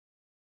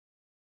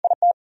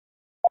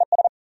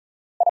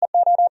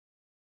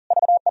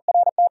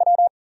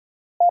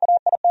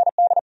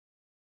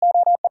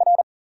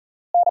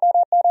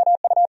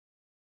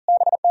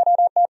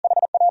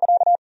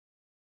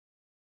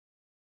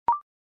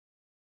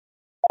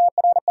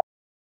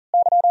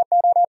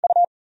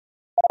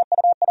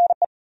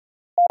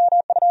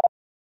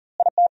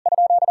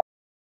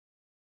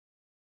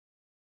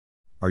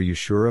 Are you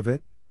sure of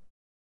it?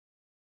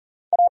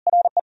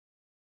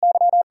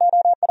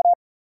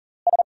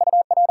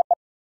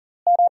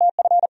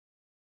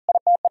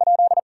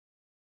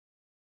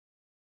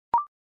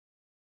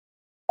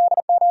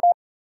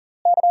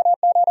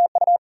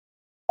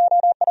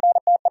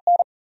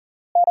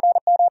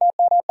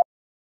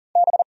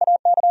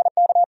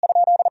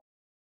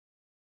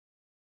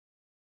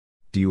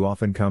 Do you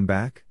often come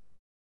back?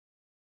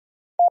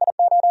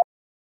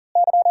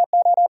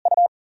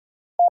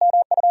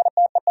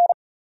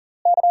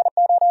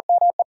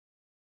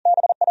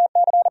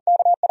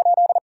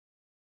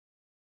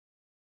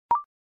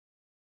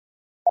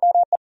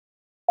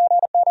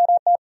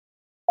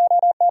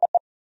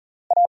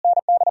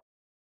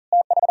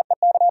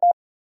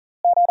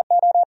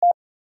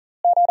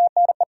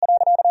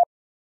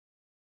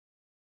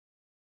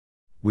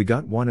 We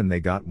got one and they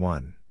got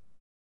one.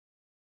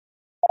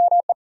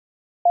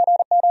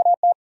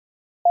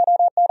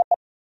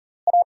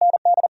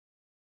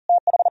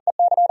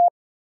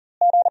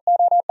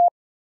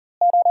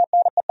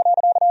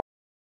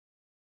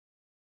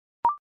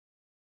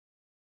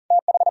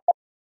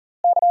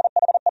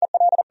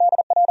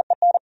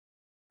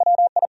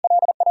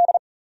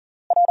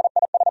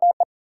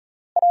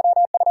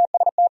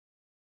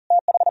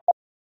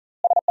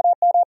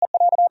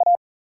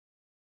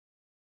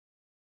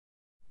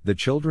 The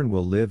children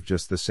will live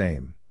just the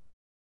same.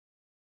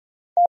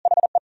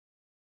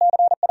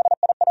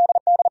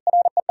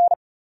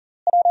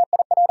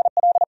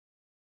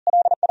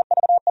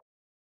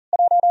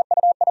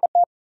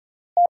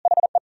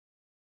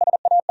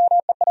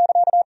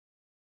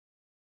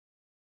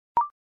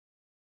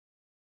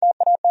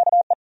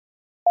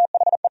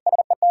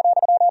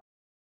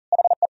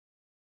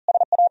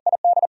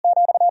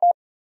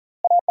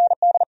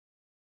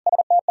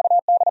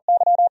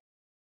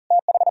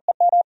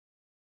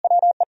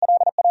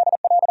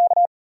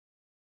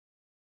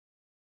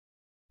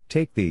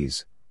 Take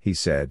these, he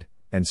said,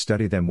 and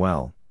study them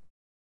well.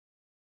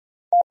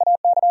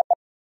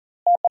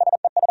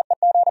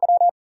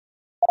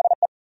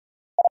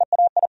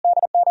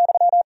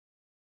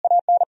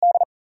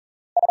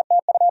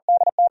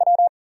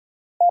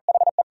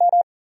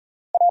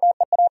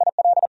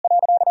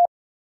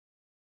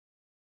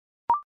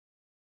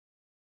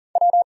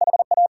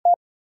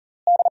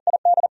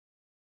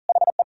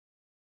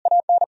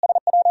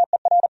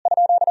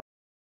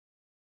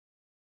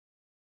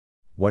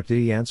 What did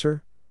he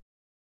answer?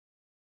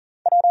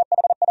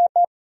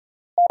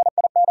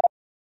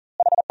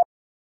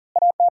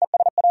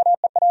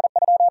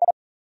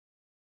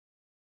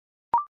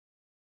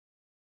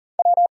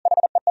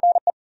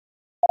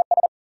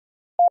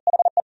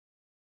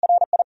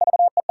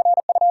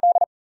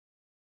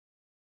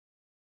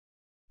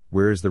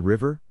 Where is the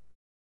river?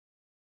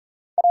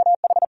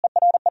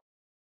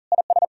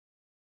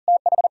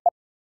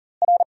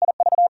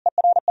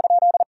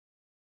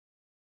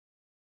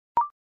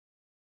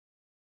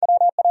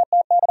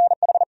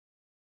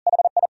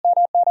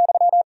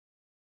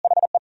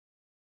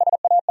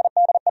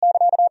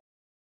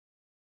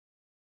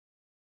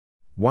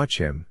 Watch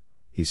him,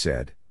 he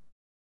said.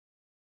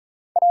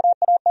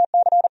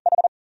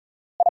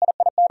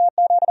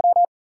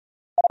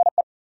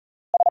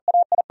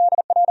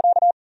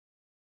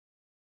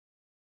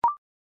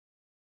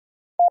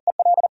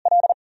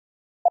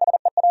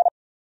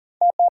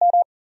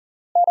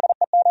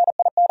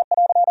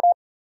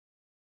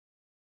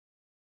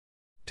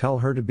 Tell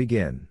her to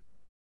begin.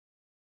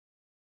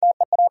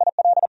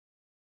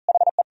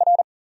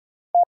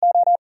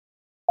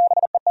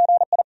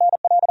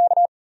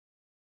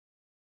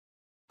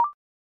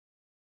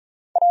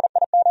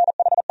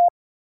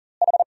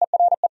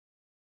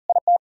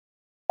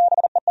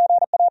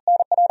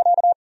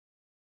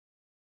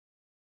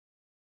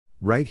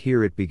 Right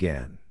here it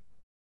began.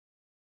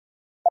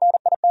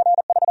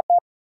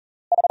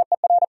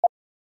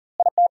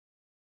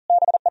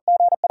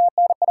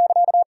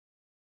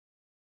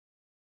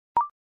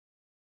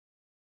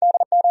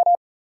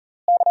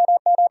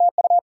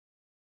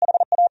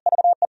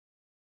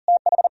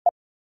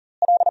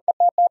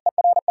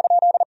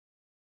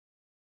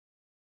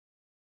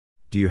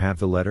 Do you have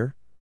the letter?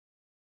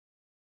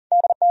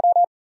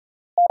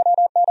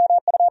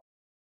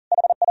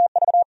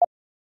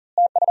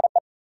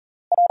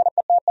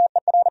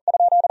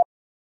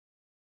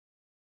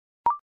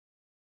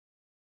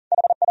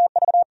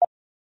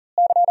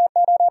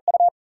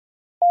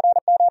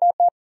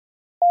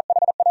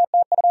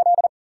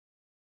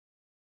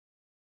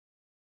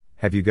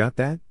 Have you got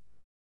that?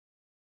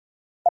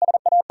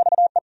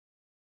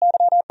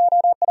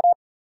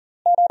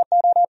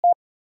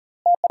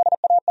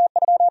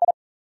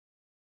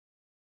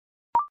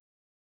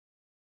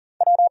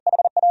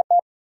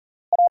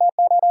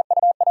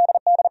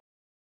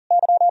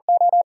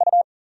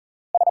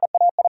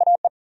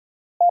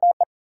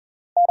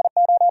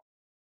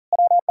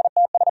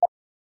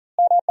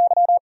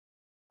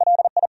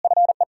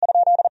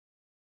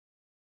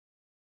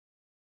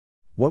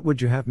 What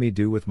would you have me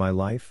do with my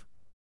life?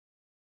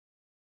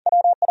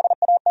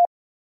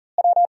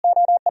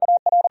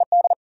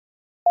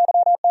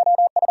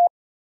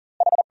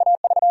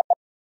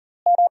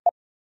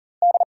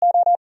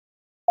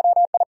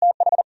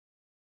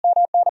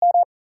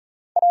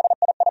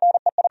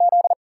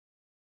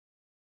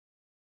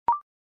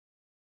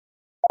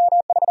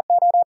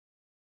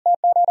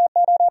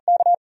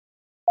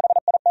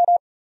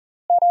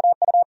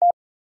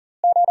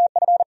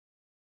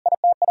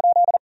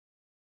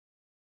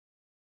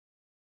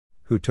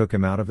 Who took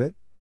him out of it?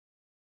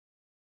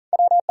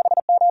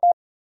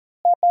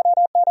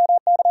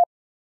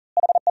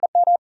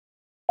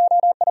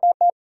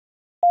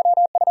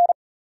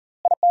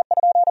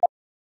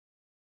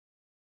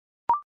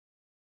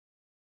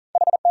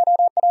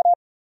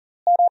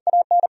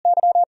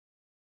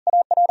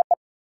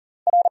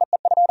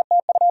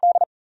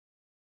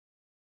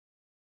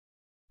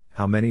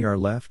 How many are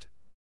left?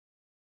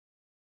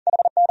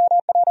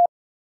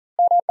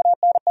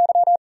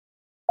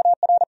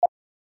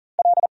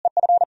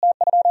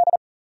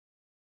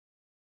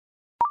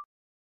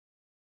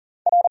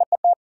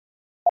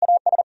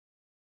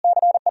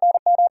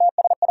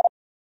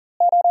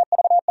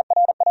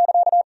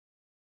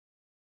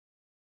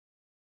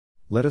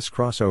 Let us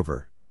cross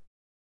over.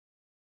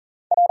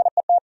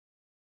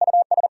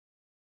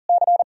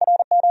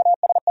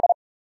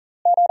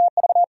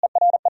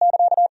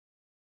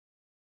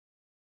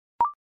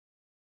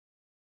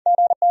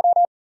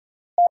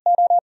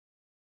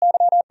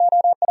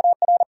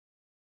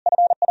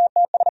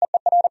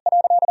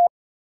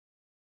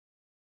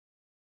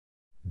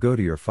 Go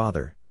to your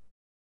father.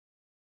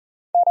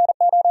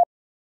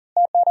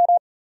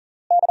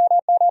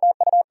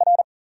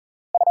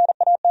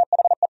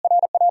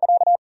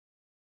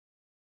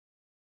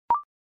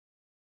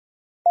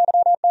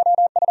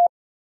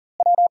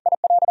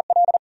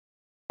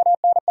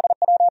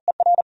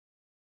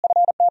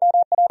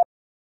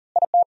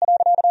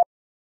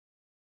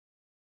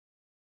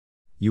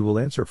 You will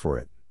answer for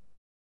it.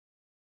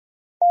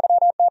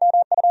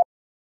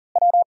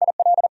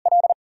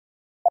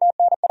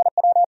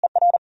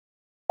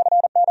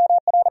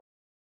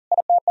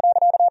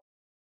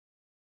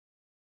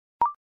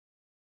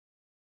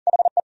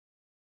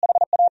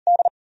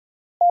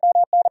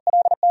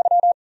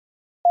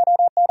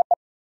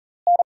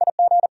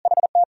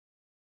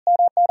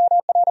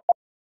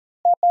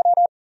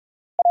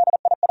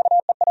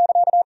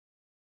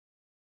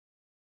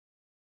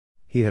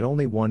 He had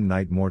only one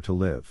night more to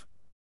live.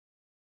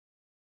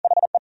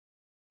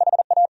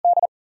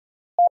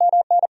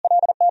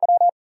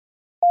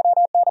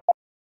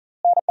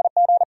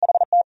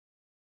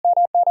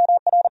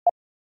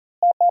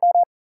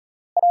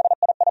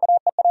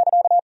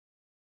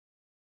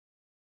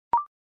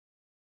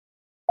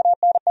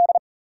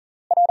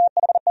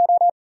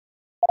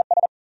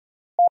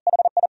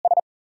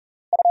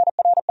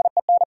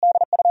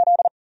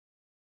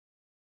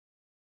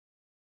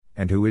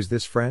 And who is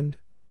this friend?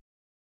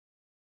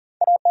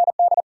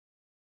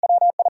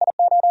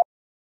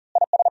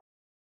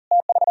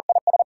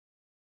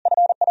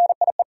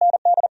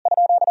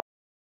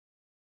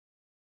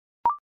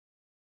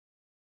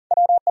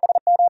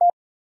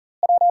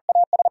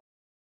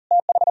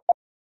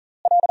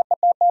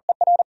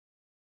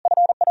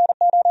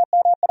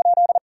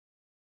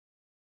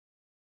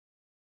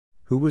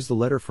 Who was the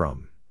letter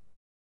from?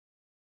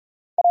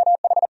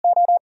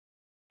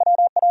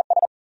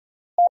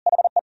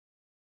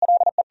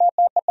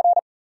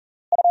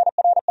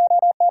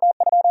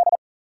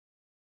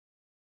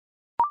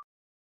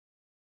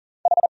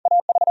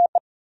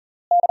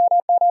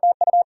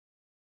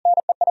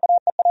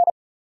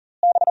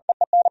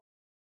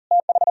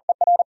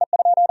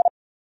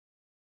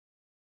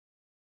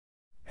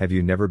 Have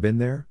you never been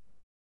there?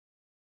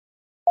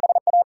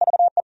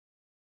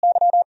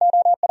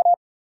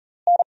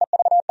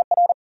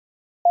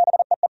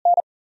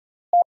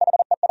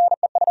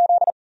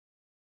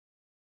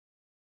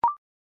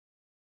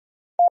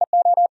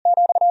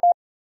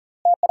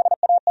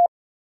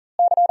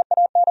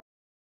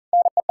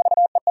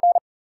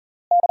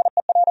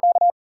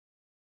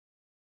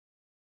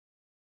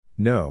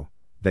 No,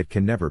 that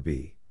can never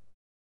be.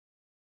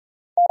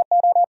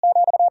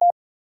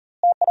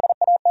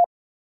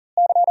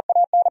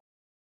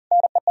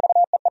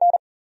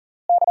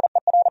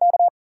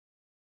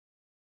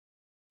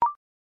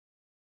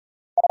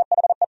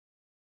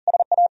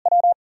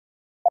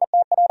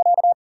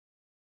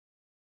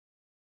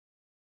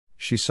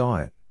 She saw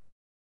it.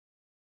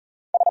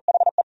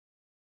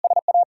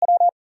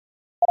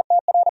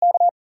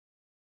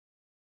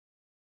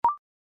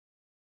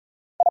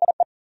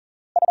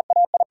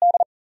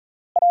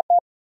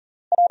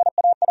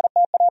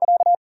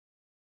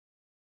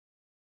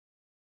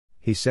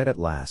 He said at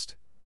last.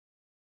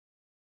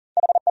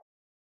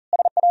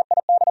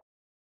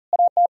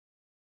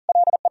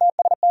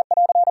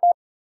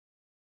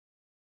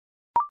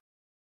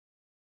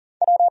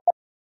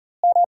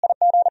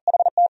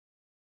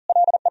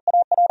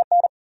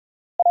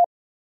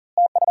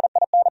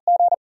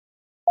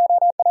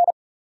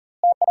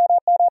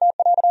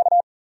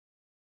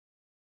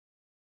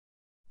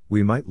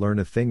 We might learn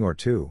a thing or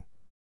two.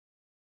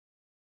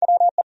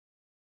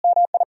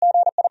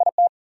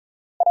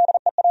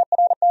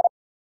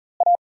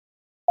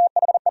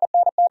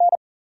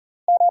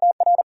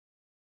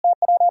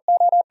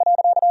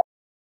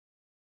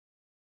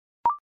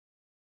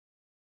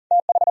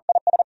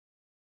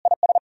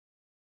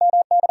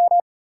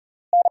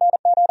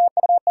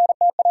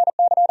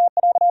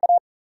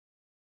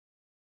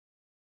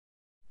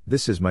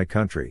 This is my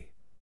country.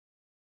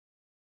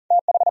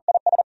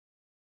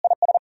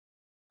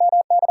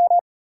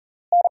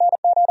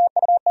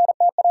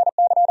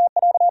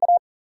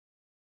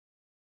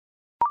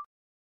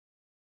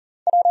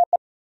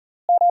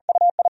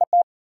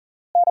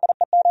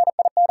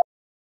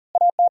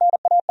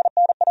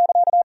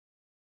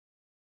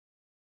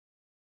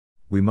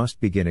 We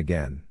must begin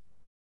again.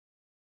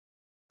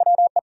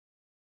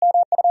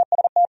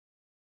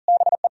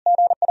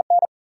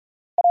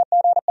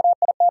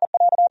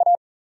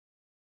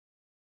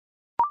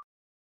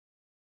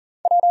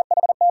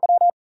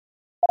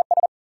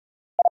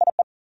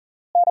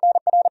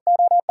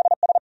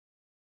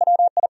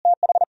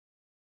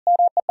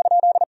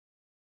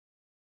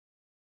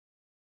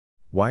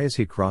 Why is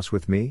he cross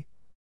with me?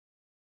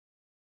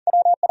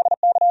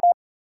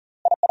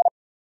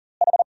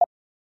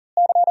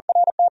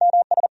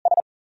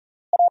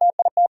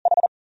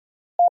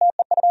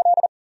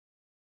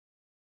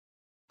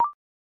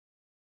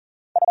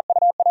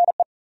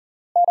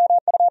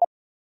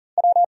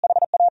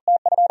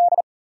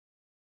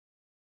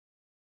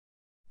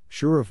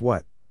 Sure of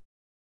what?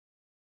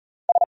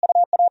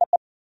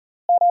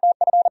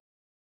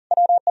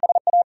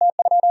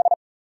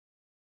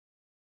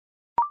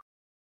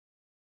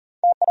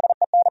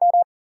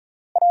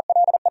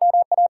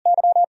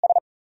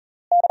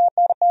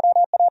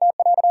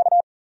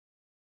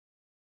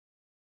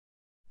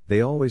 They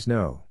always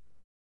know.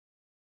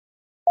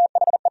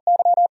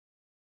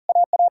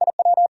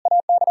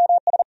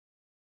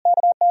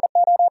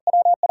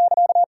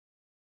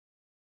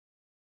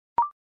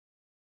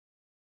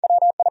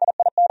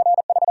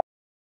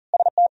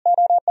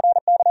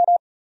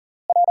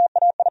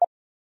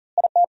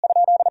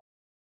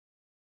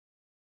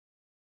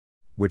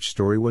 Which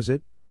story was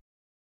it?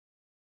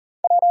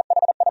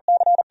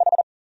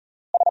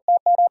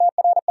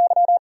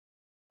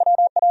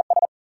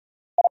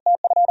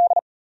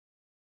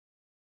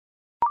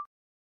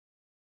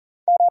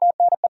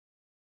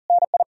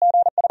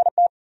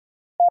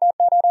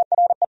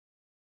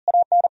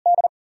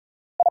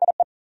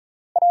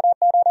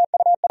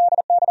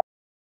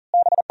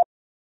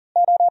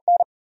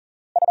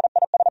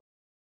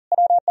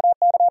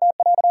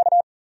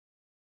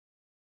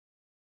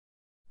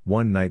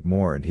 One night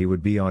more and he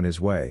would be on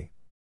his way.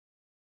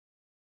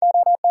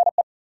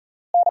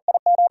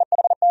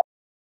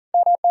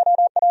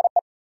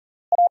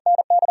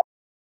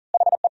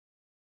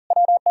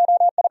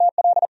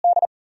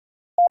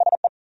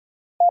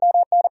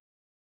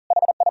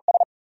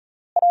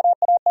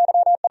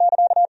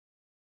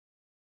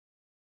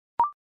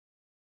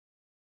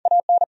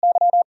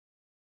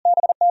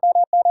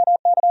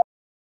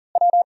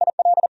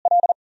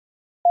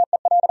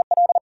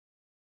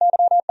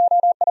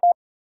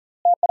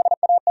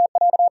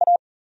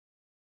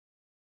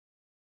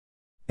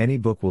 Any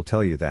book will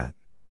tell you that.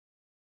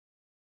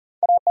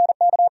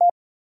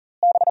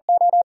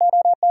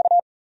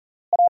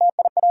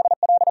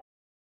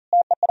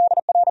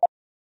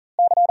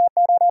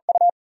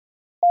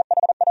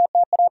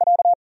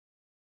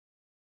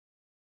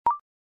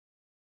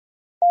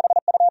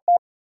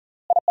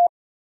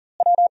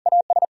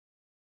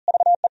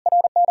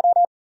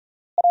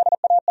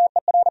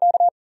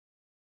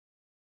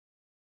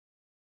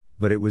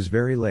 But it was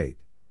very late.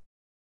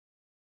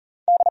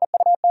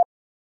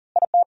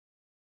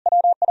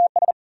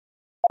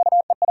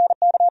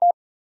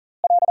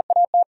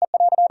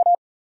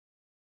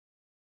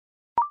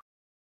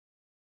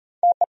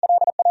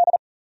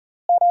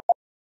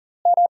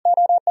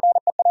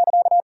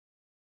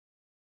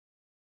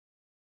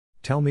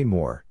 Tell me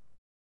more.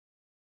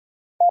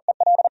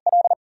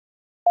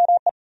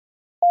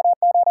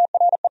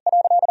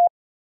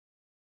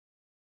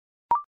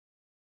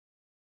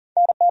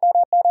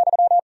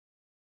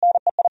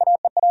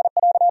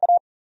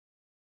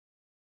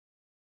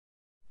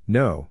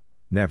 No,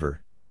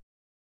 never.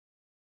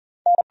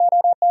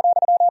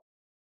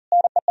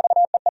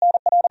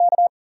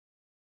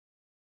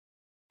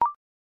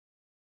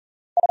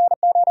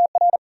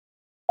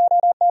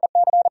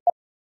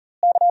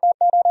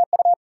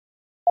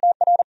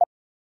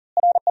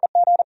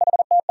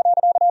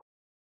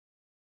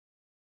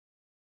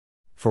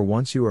 For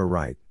once you are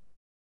right.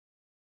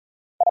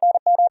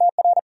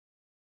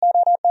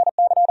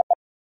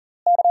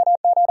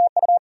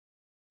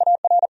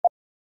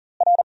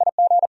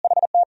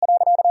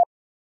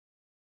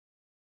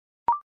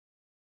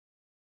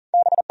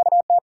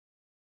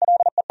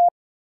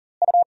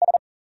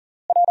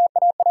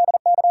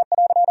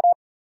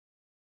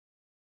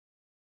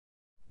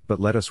 But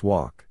let us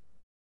walk.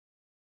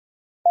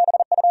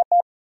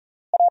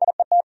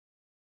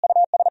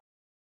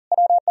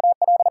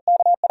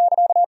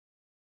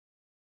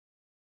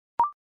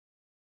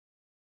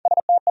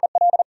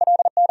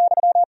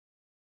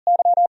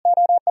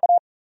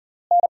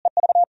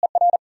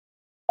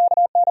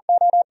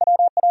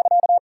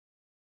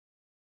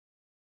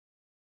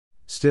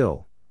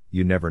 Still,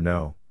 you never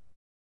know.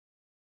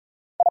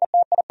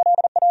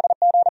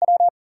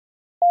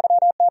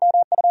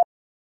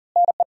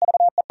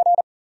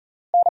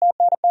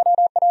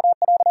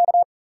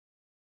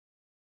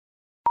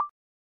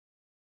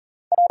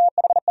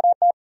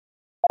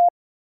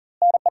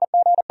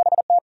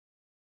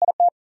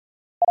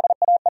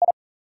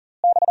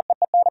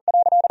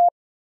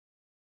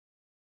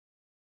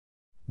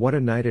 What a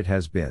night it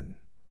has been.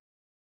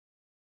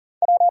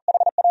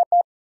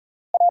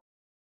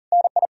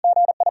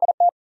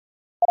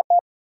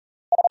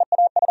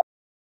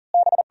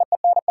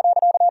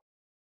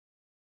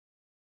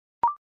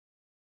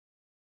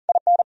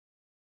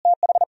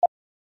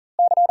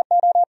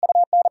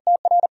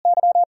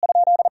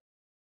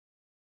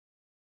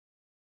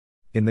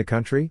 In the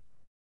country?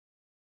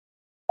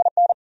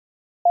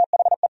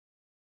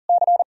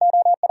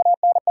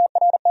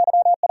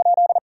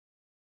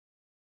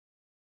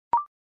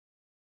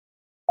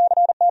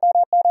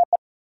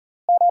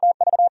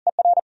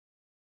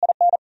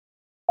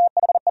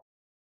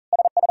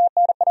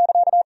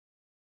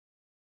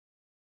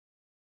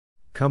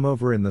 Come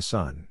over in the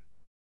sun.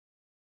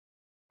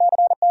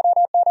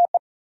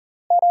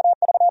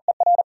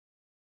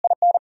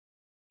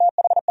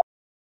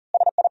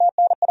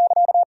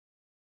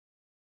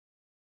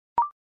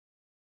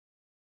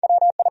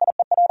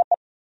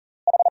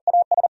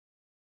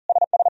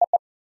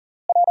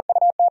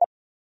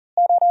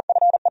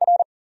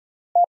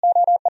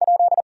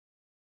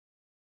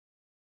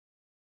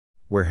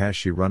 Where has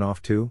she run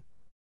off to?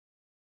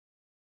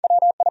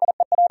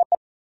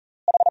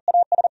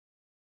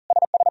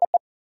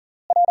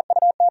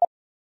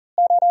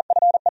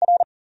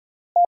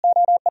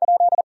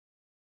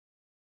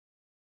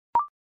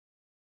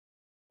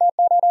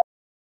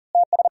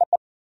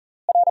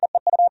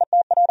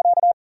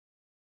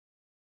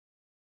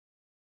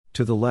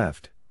 To the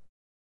left.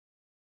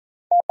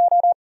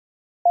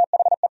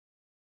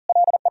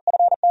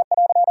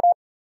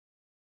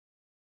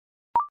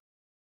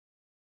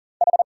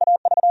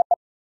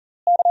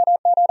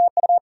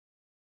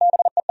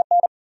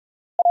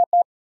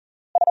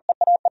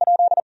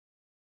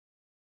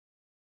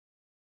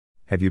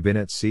 Have you been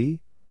at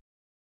sea?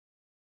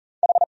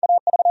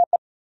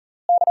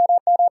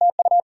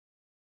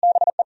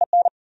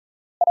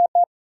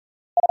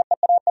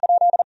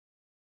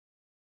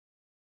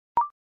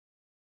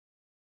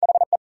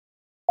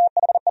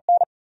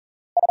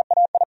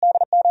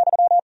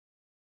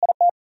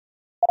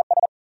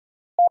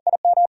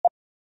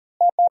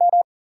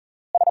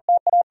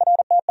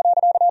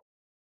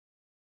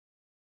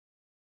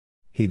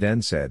 He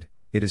then said,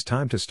 "It is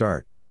time to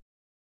start."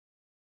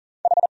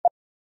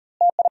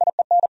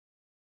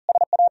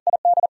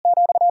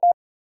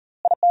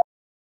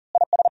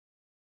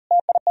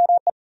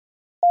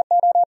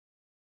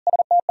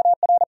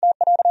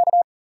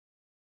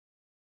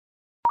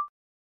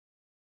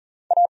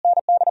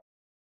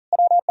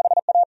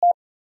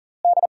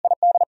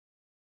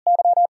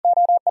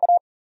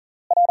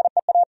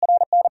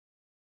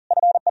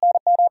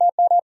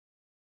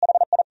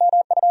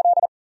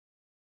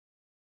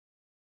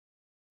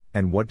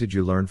 And what did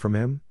you learn from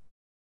him?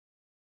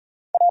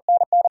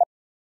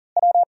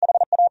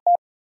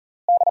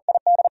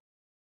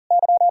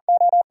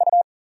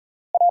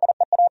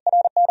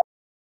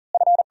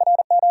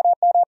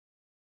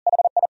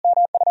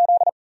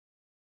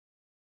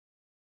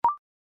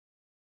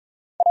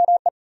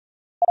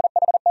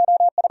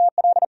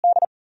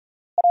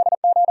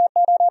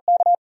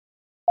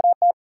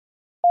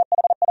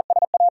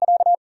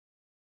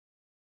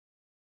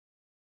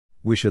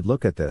 We should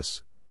look at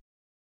this.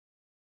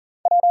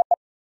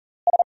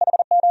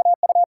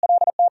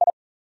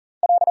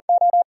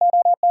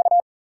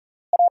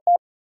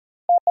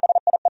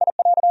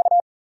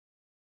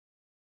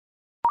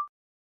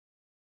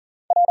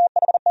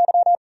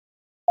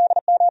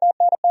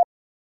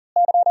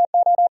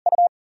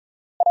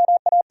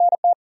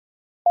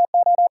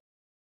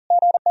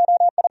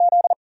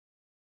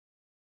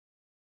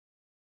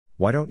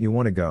 Why don't you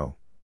want to go?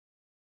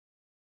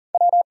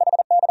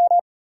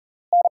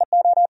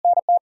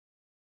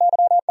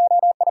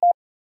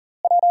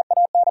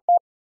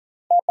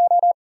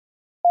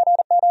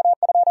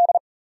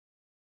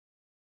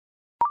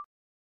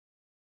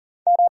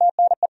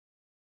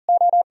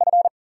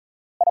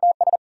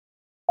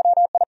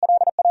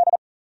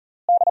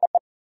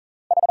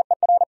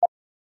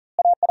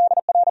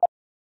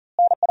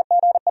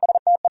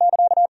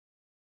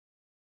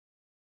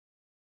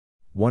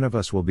 One of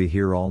us will be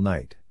here all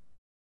night.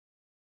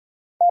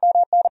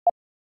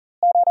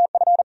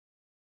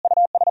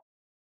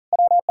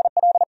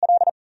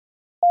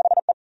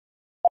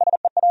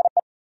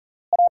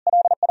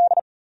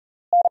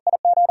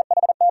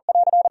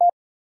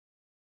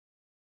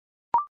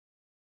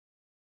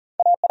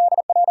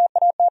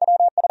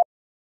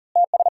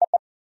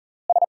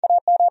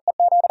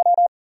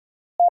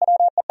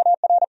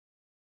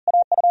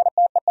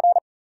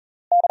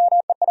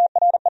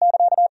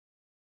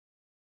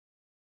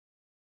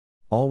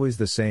 Always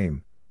the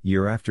same,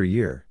 year after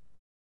year.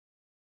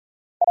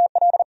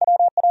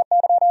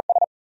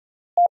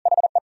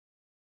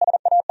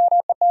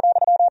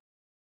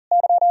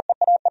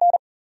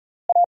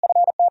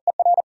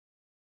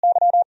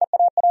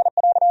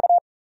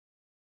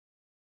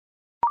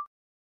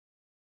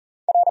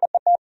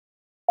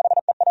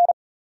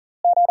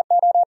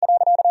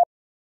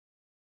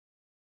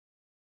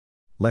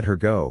 Let her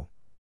go.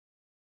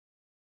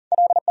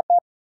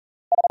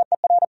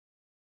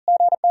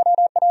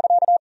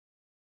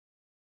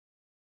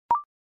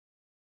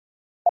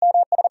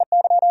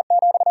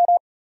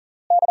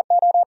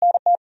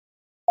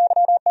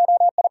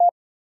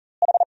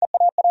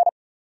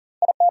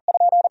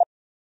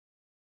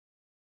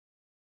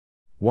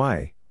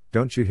 Why,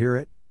 don't you hear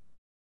it?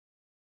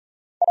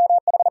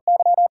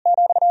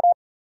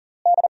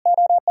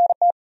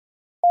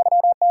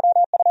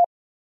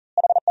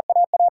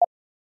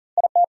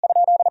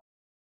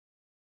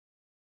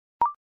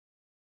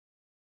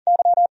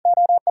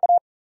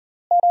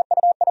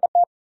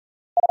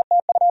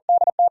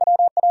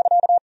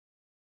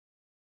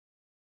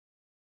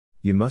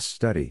 You must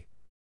study.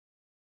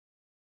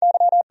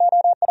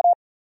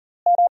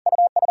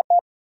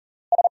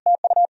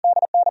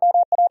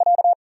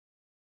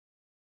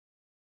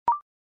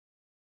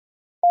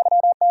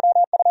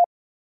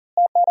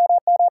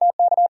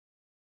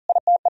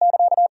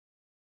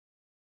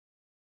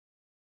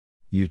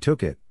 You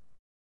took it.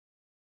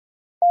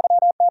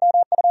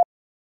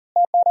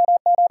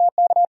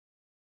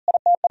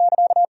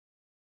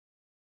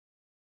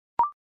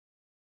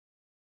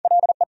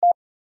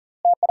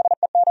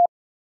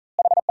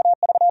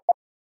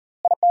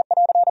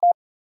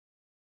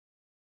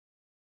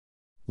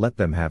 Let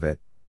them have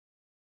it.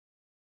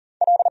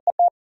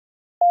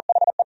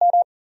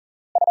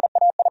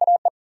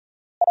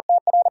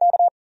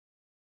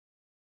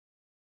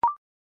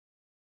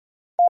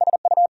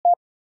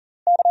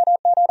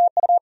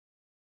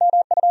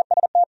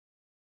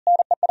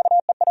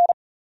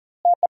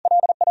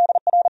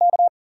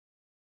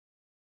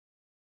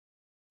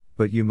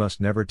 But you must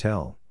never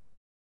tell.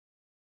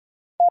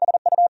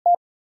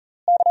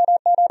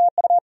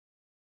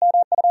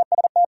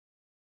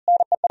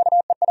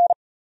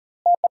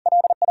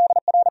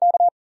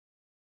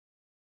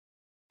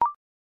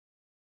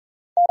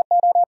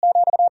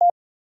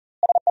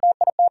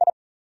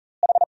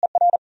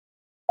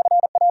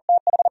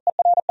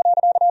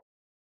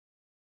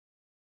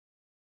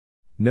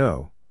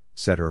 No,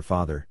 said her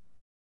father.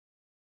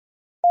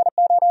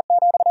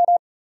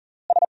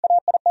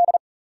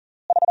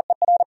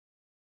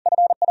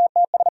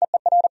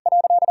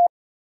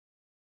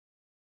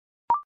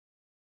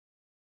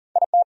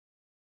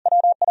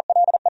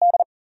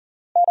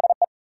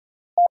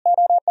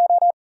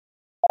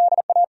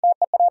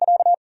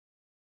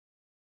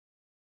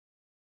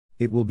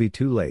 It will be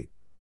too late.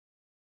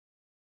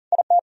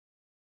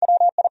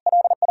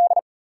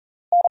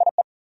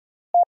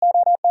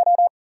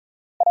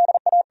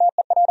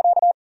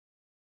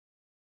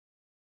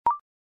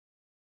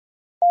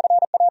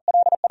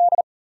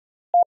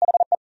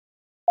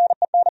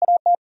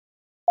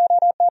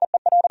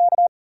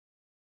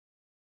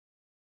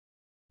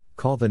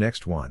 Call the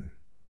next one.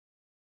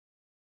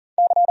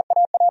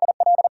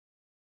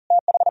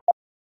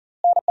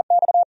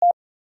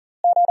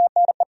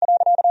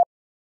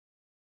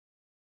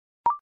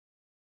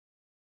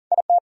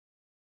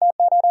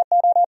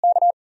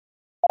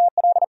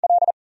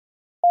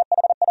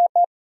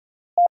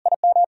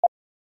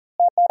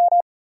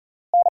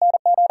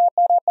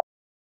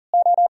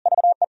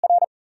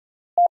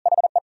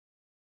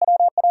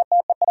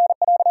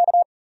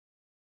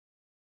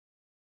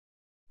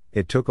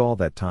 It took all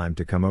that time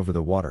to come over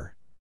the water.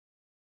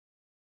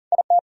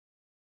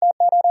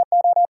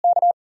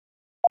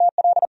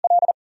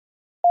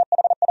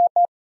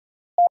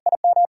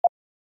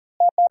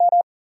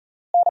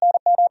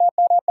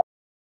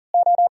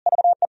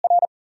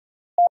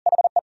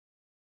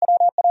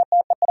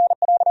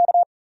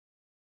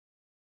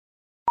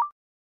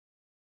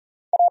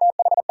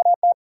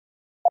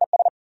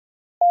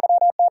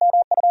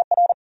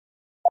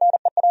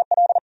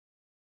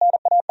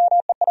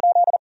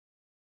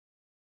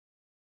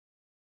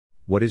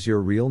 What is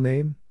your real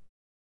name?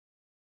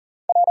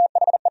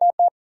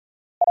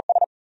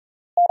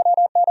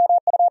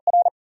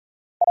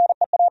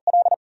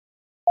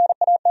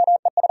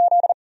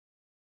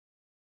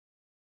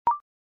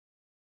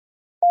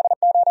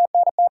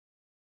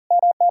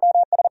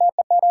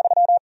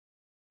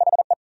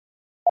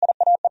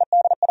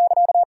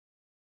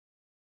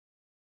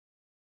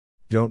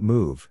 Don't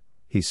move,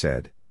 he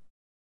said.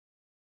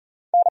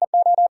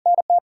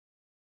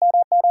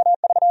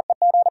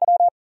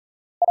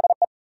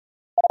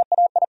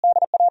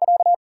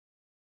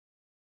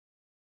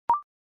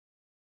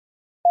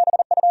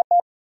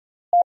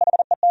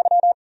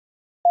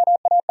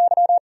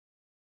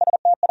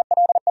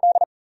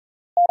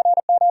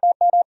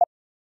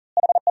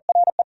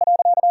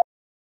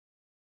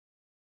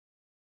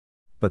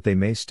 But they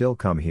may still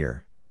come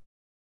here.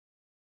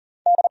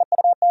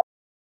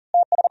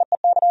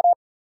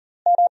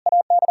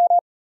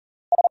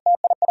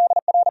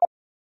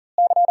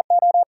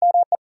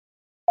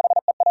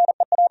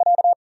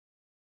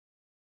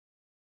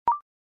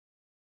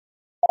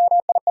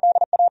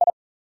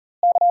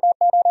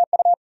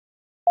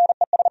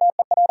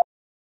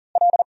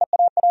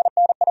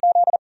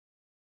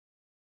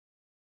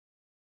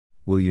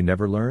 Will you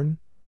never learn?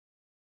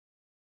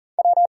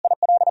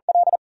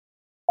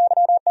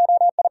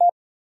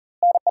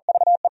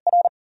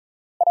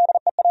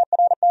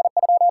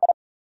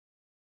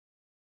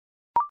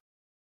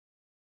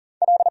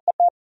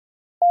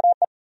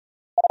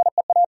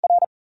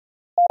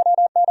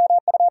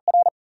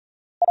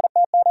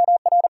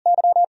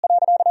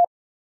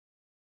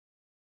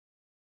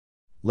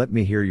 Let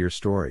me hear your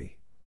story.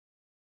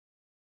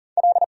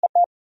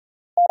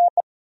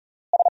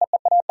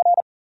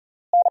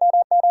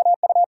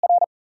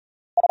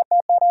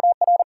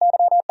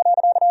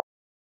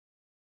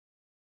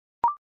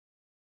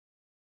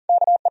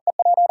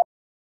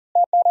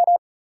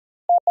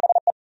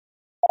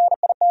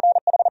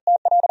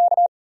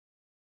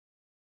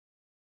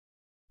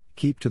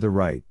 Keep to the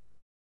right.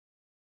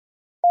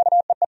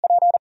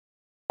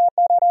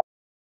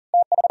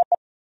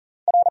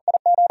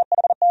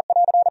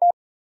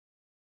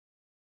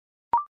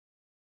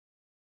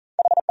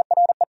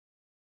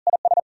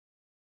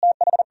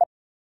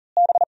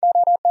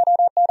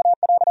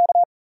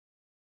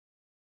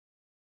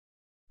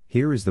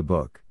 Here is the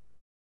book.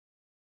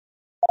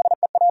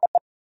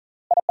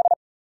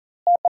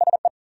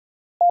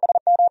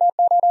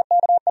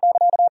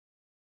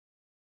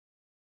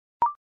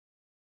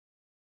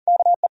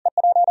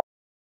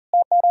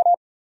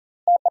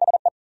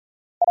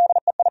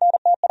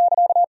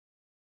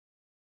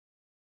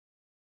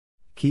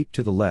 Keep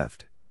to the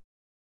left.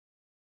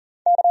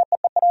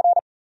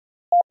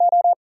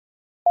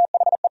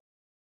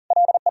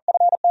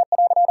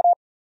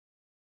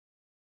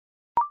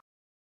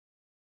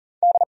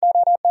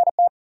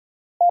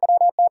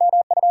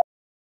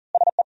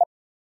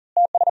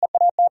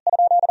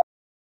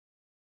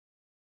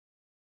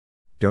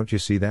 Don't you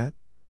see that?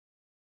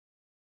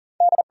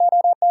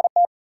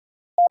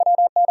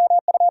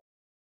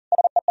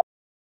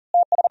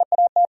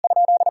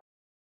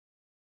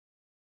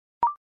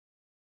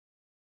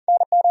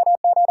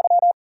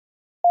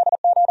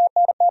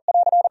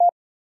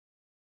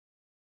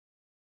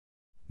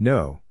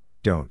 No,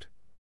 don't.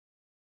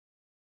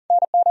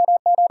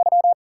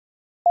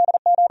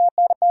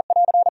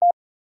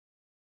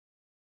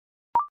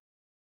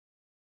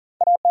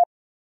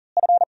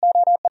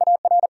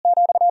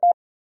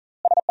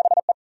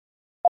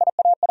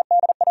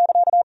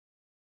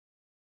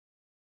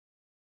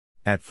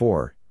 At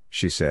 4,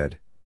 she said.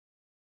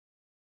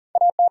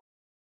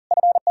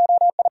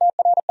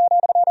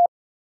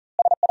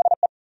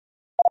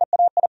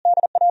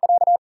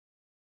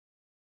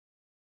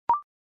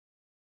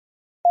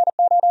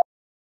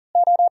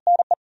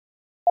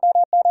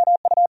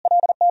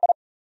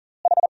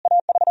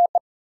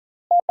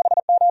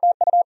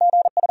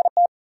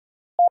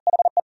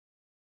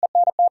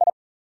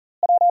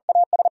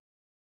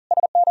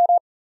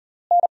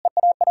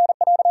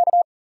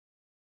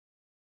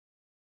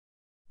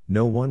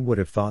 No one would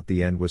have thought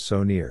the end was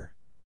so near.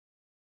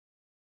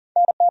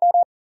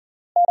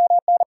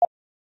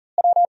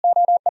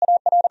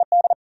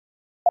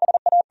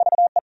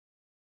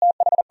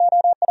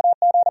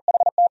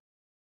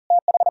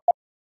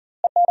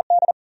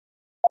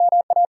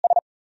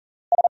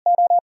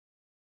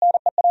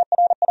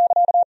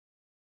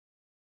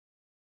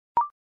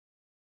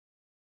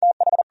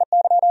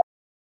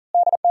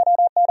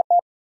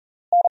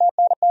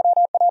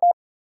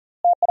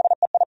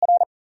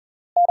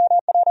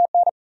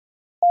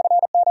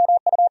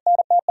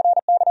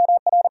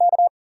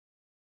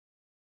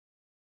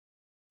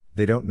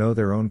 They don't know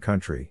their own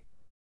country.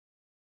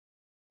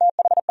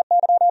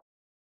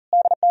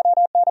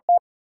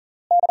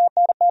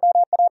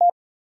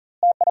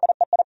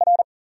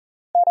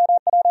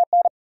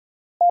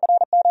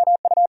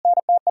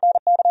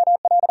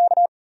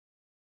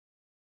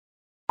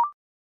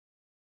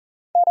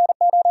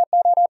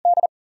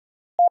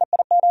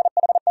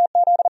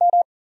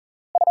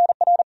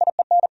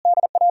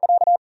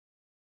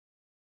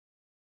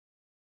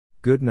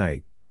 Good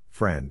night,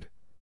 friend.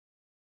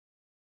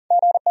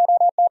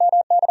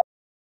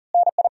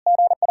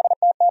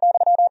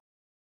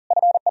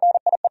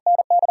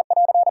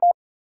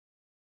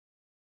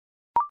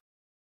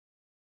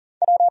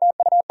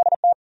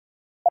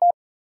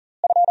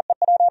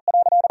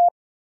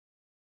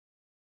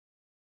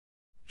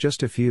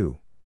 Just a few.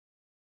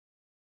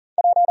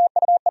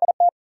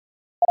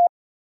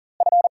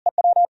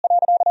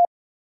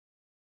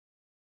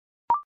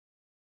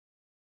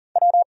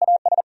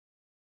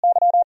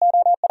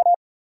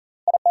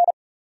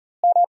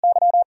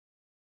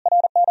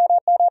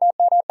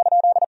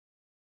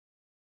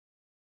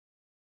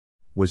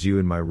 Was you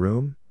in my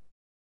room?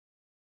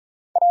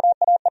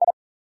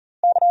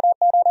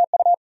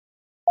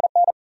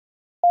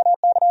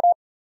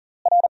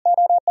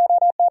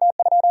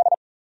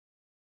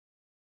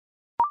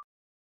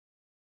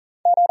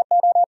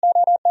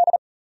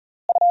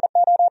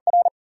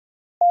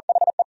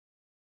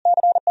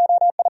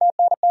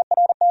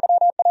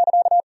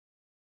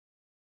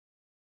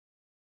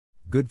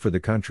 Good for the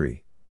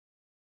country.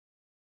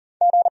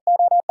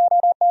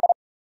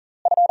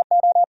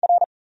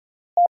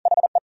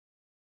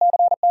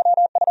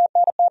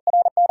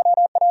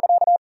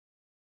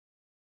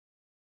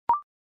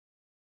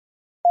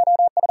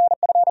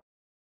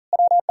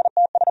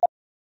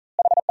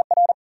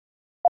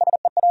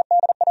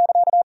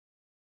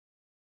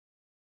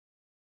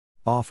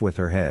 Off with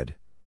her head.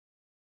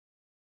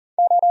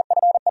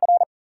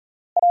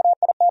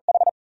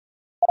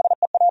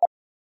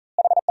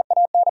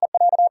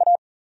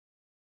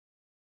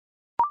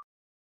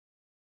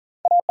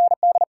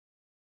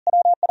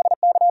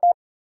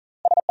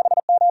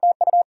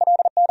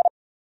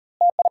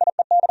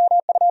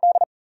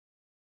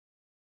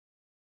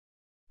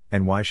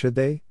 And why should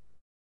they?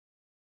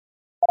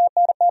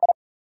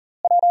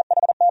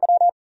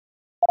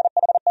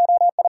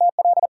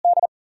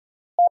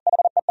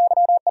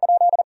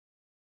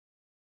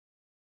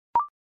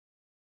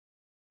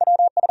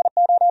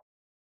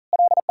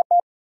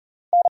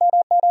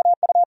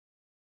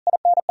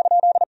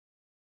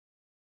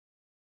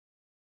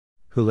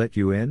 Who let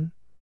you in?